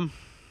 Not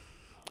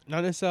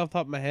necessarily off the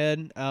top of my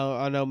head.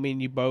 I know me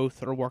and you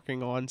both are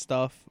working on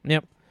stuff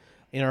Yep.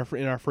 in our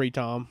free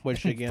time,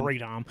 which again,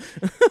 Freedom.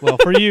 well,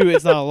 for you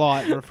it's not a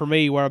lot, but for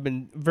me, where I've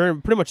been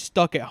pretty much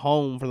stuck at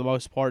home for the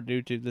most part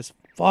due to this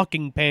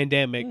fucking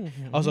pandemic.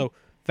 Also,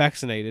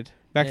 vaccinated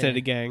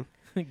gang,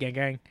 Gang,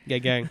 gang.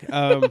 gang,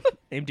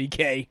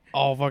 MDK.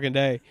 all fucking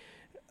day.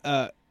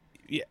 Yeah,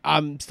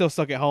 I'm still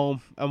stuck at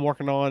home. I'm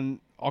working on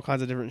all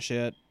kinds of different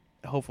shit.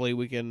 Hopefully,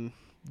 we can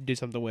do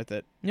something with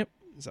it. Yep.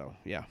 So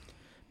yeah.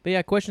 But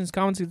yeah, questions,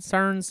 comments,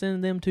 concerns,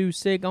 send them to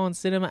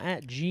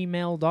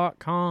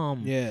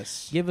sigoncinema@gmail.com.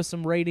 Yes. Give us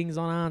some ratings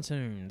on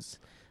iTunes.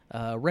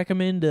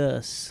 Recommend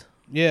us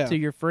Yeah. to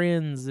your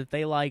friends if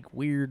they like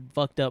weird,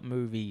 fucked up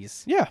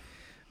movies. Yeah.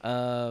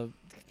 I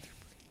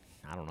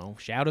don't know.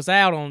 Shout us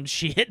out on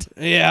shit.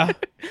 Yeah.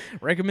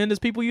 Recommend us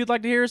people you'd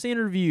like to hear us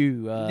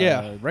interview.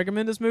 Yeah.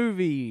 Recommend us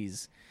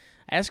movies.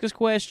 Ask us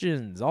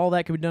questions. All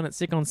that can be done at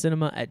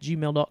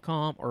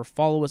sickoncinema@gmail.com or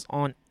follow us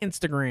on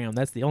Instagram.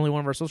 That's the only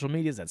one of our social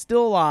medias that's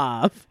still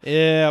alive.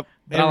 Yep.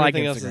 But I like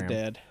Everything else is Instagram.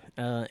 dead.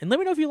 And let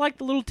me know if you like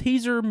the little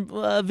teaser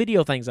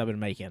video things I've been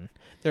making.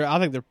 I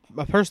think they're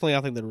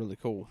really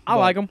cool. I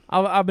like them.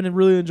 I've been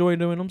really enjoying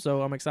doing them,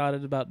 so I'm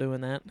excited about doing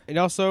that. And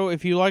also,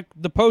 if you like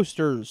the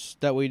posters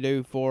that we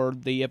do for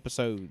the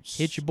episodes,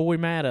 Hit your boy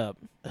Matt up.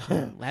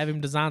 Have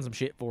him design some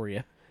shit for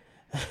you.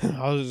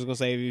 I was just gonna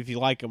say if you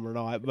like them or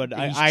not, but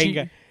He's I cheap.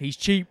 ain't He's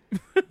cheap.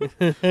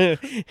 got.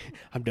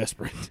 I'm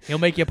desperate. He'll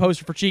make you a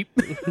poster for cheap.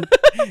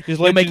 Just He'll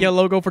let make you a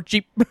logo for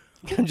cheap.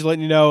 just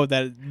letting you know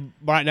that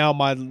right now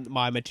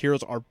my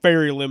materials are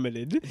very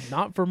limited.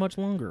 Not for much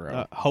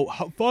longer.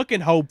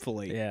 Fucking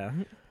hopefully, yeah.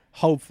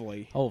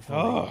 hopefully.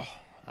 Hopefully.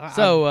 I-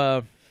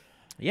 So,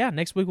 yeah,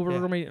 next week we're Yeah.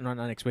 going to be, not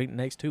next week,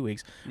 next 2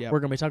 weeks, Yeah. we're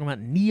going to be talking about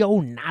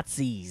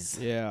neo-Nazis.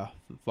 yeah,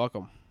 fuck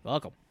them.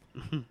 Welcome.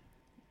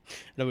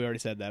 No, we already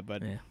said that,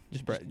 but Yeah.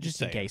 just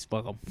Just in say it. case,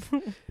 fuck them.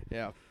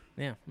 Yeah,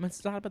 Yeah. I mean,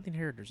 it's not about the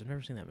Inheritors. I've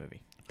never seen that movie.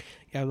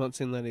 yeah, I've not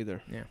seen that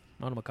either. Yeah.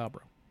 Not a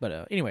Macabro.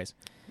 But, anyways.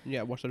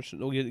 Yeah, watch their shit.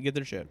 We'll get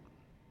their shit.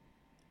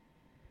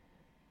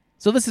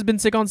 So this has been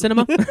Sick on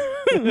Cinema.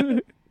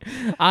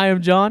 I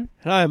am John.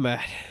 Hi,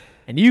 Matt.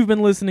 And you've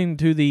been listening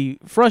to the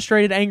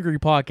Frustrated Angry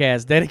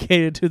podcast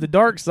dedicated to the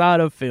dark side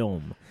of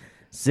film.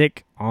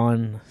 Sick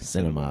on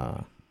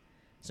Cinema.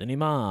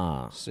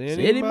 Cinema. Cinema.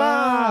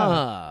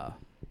 Cinema.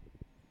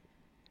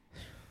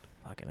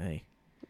 Fucking A.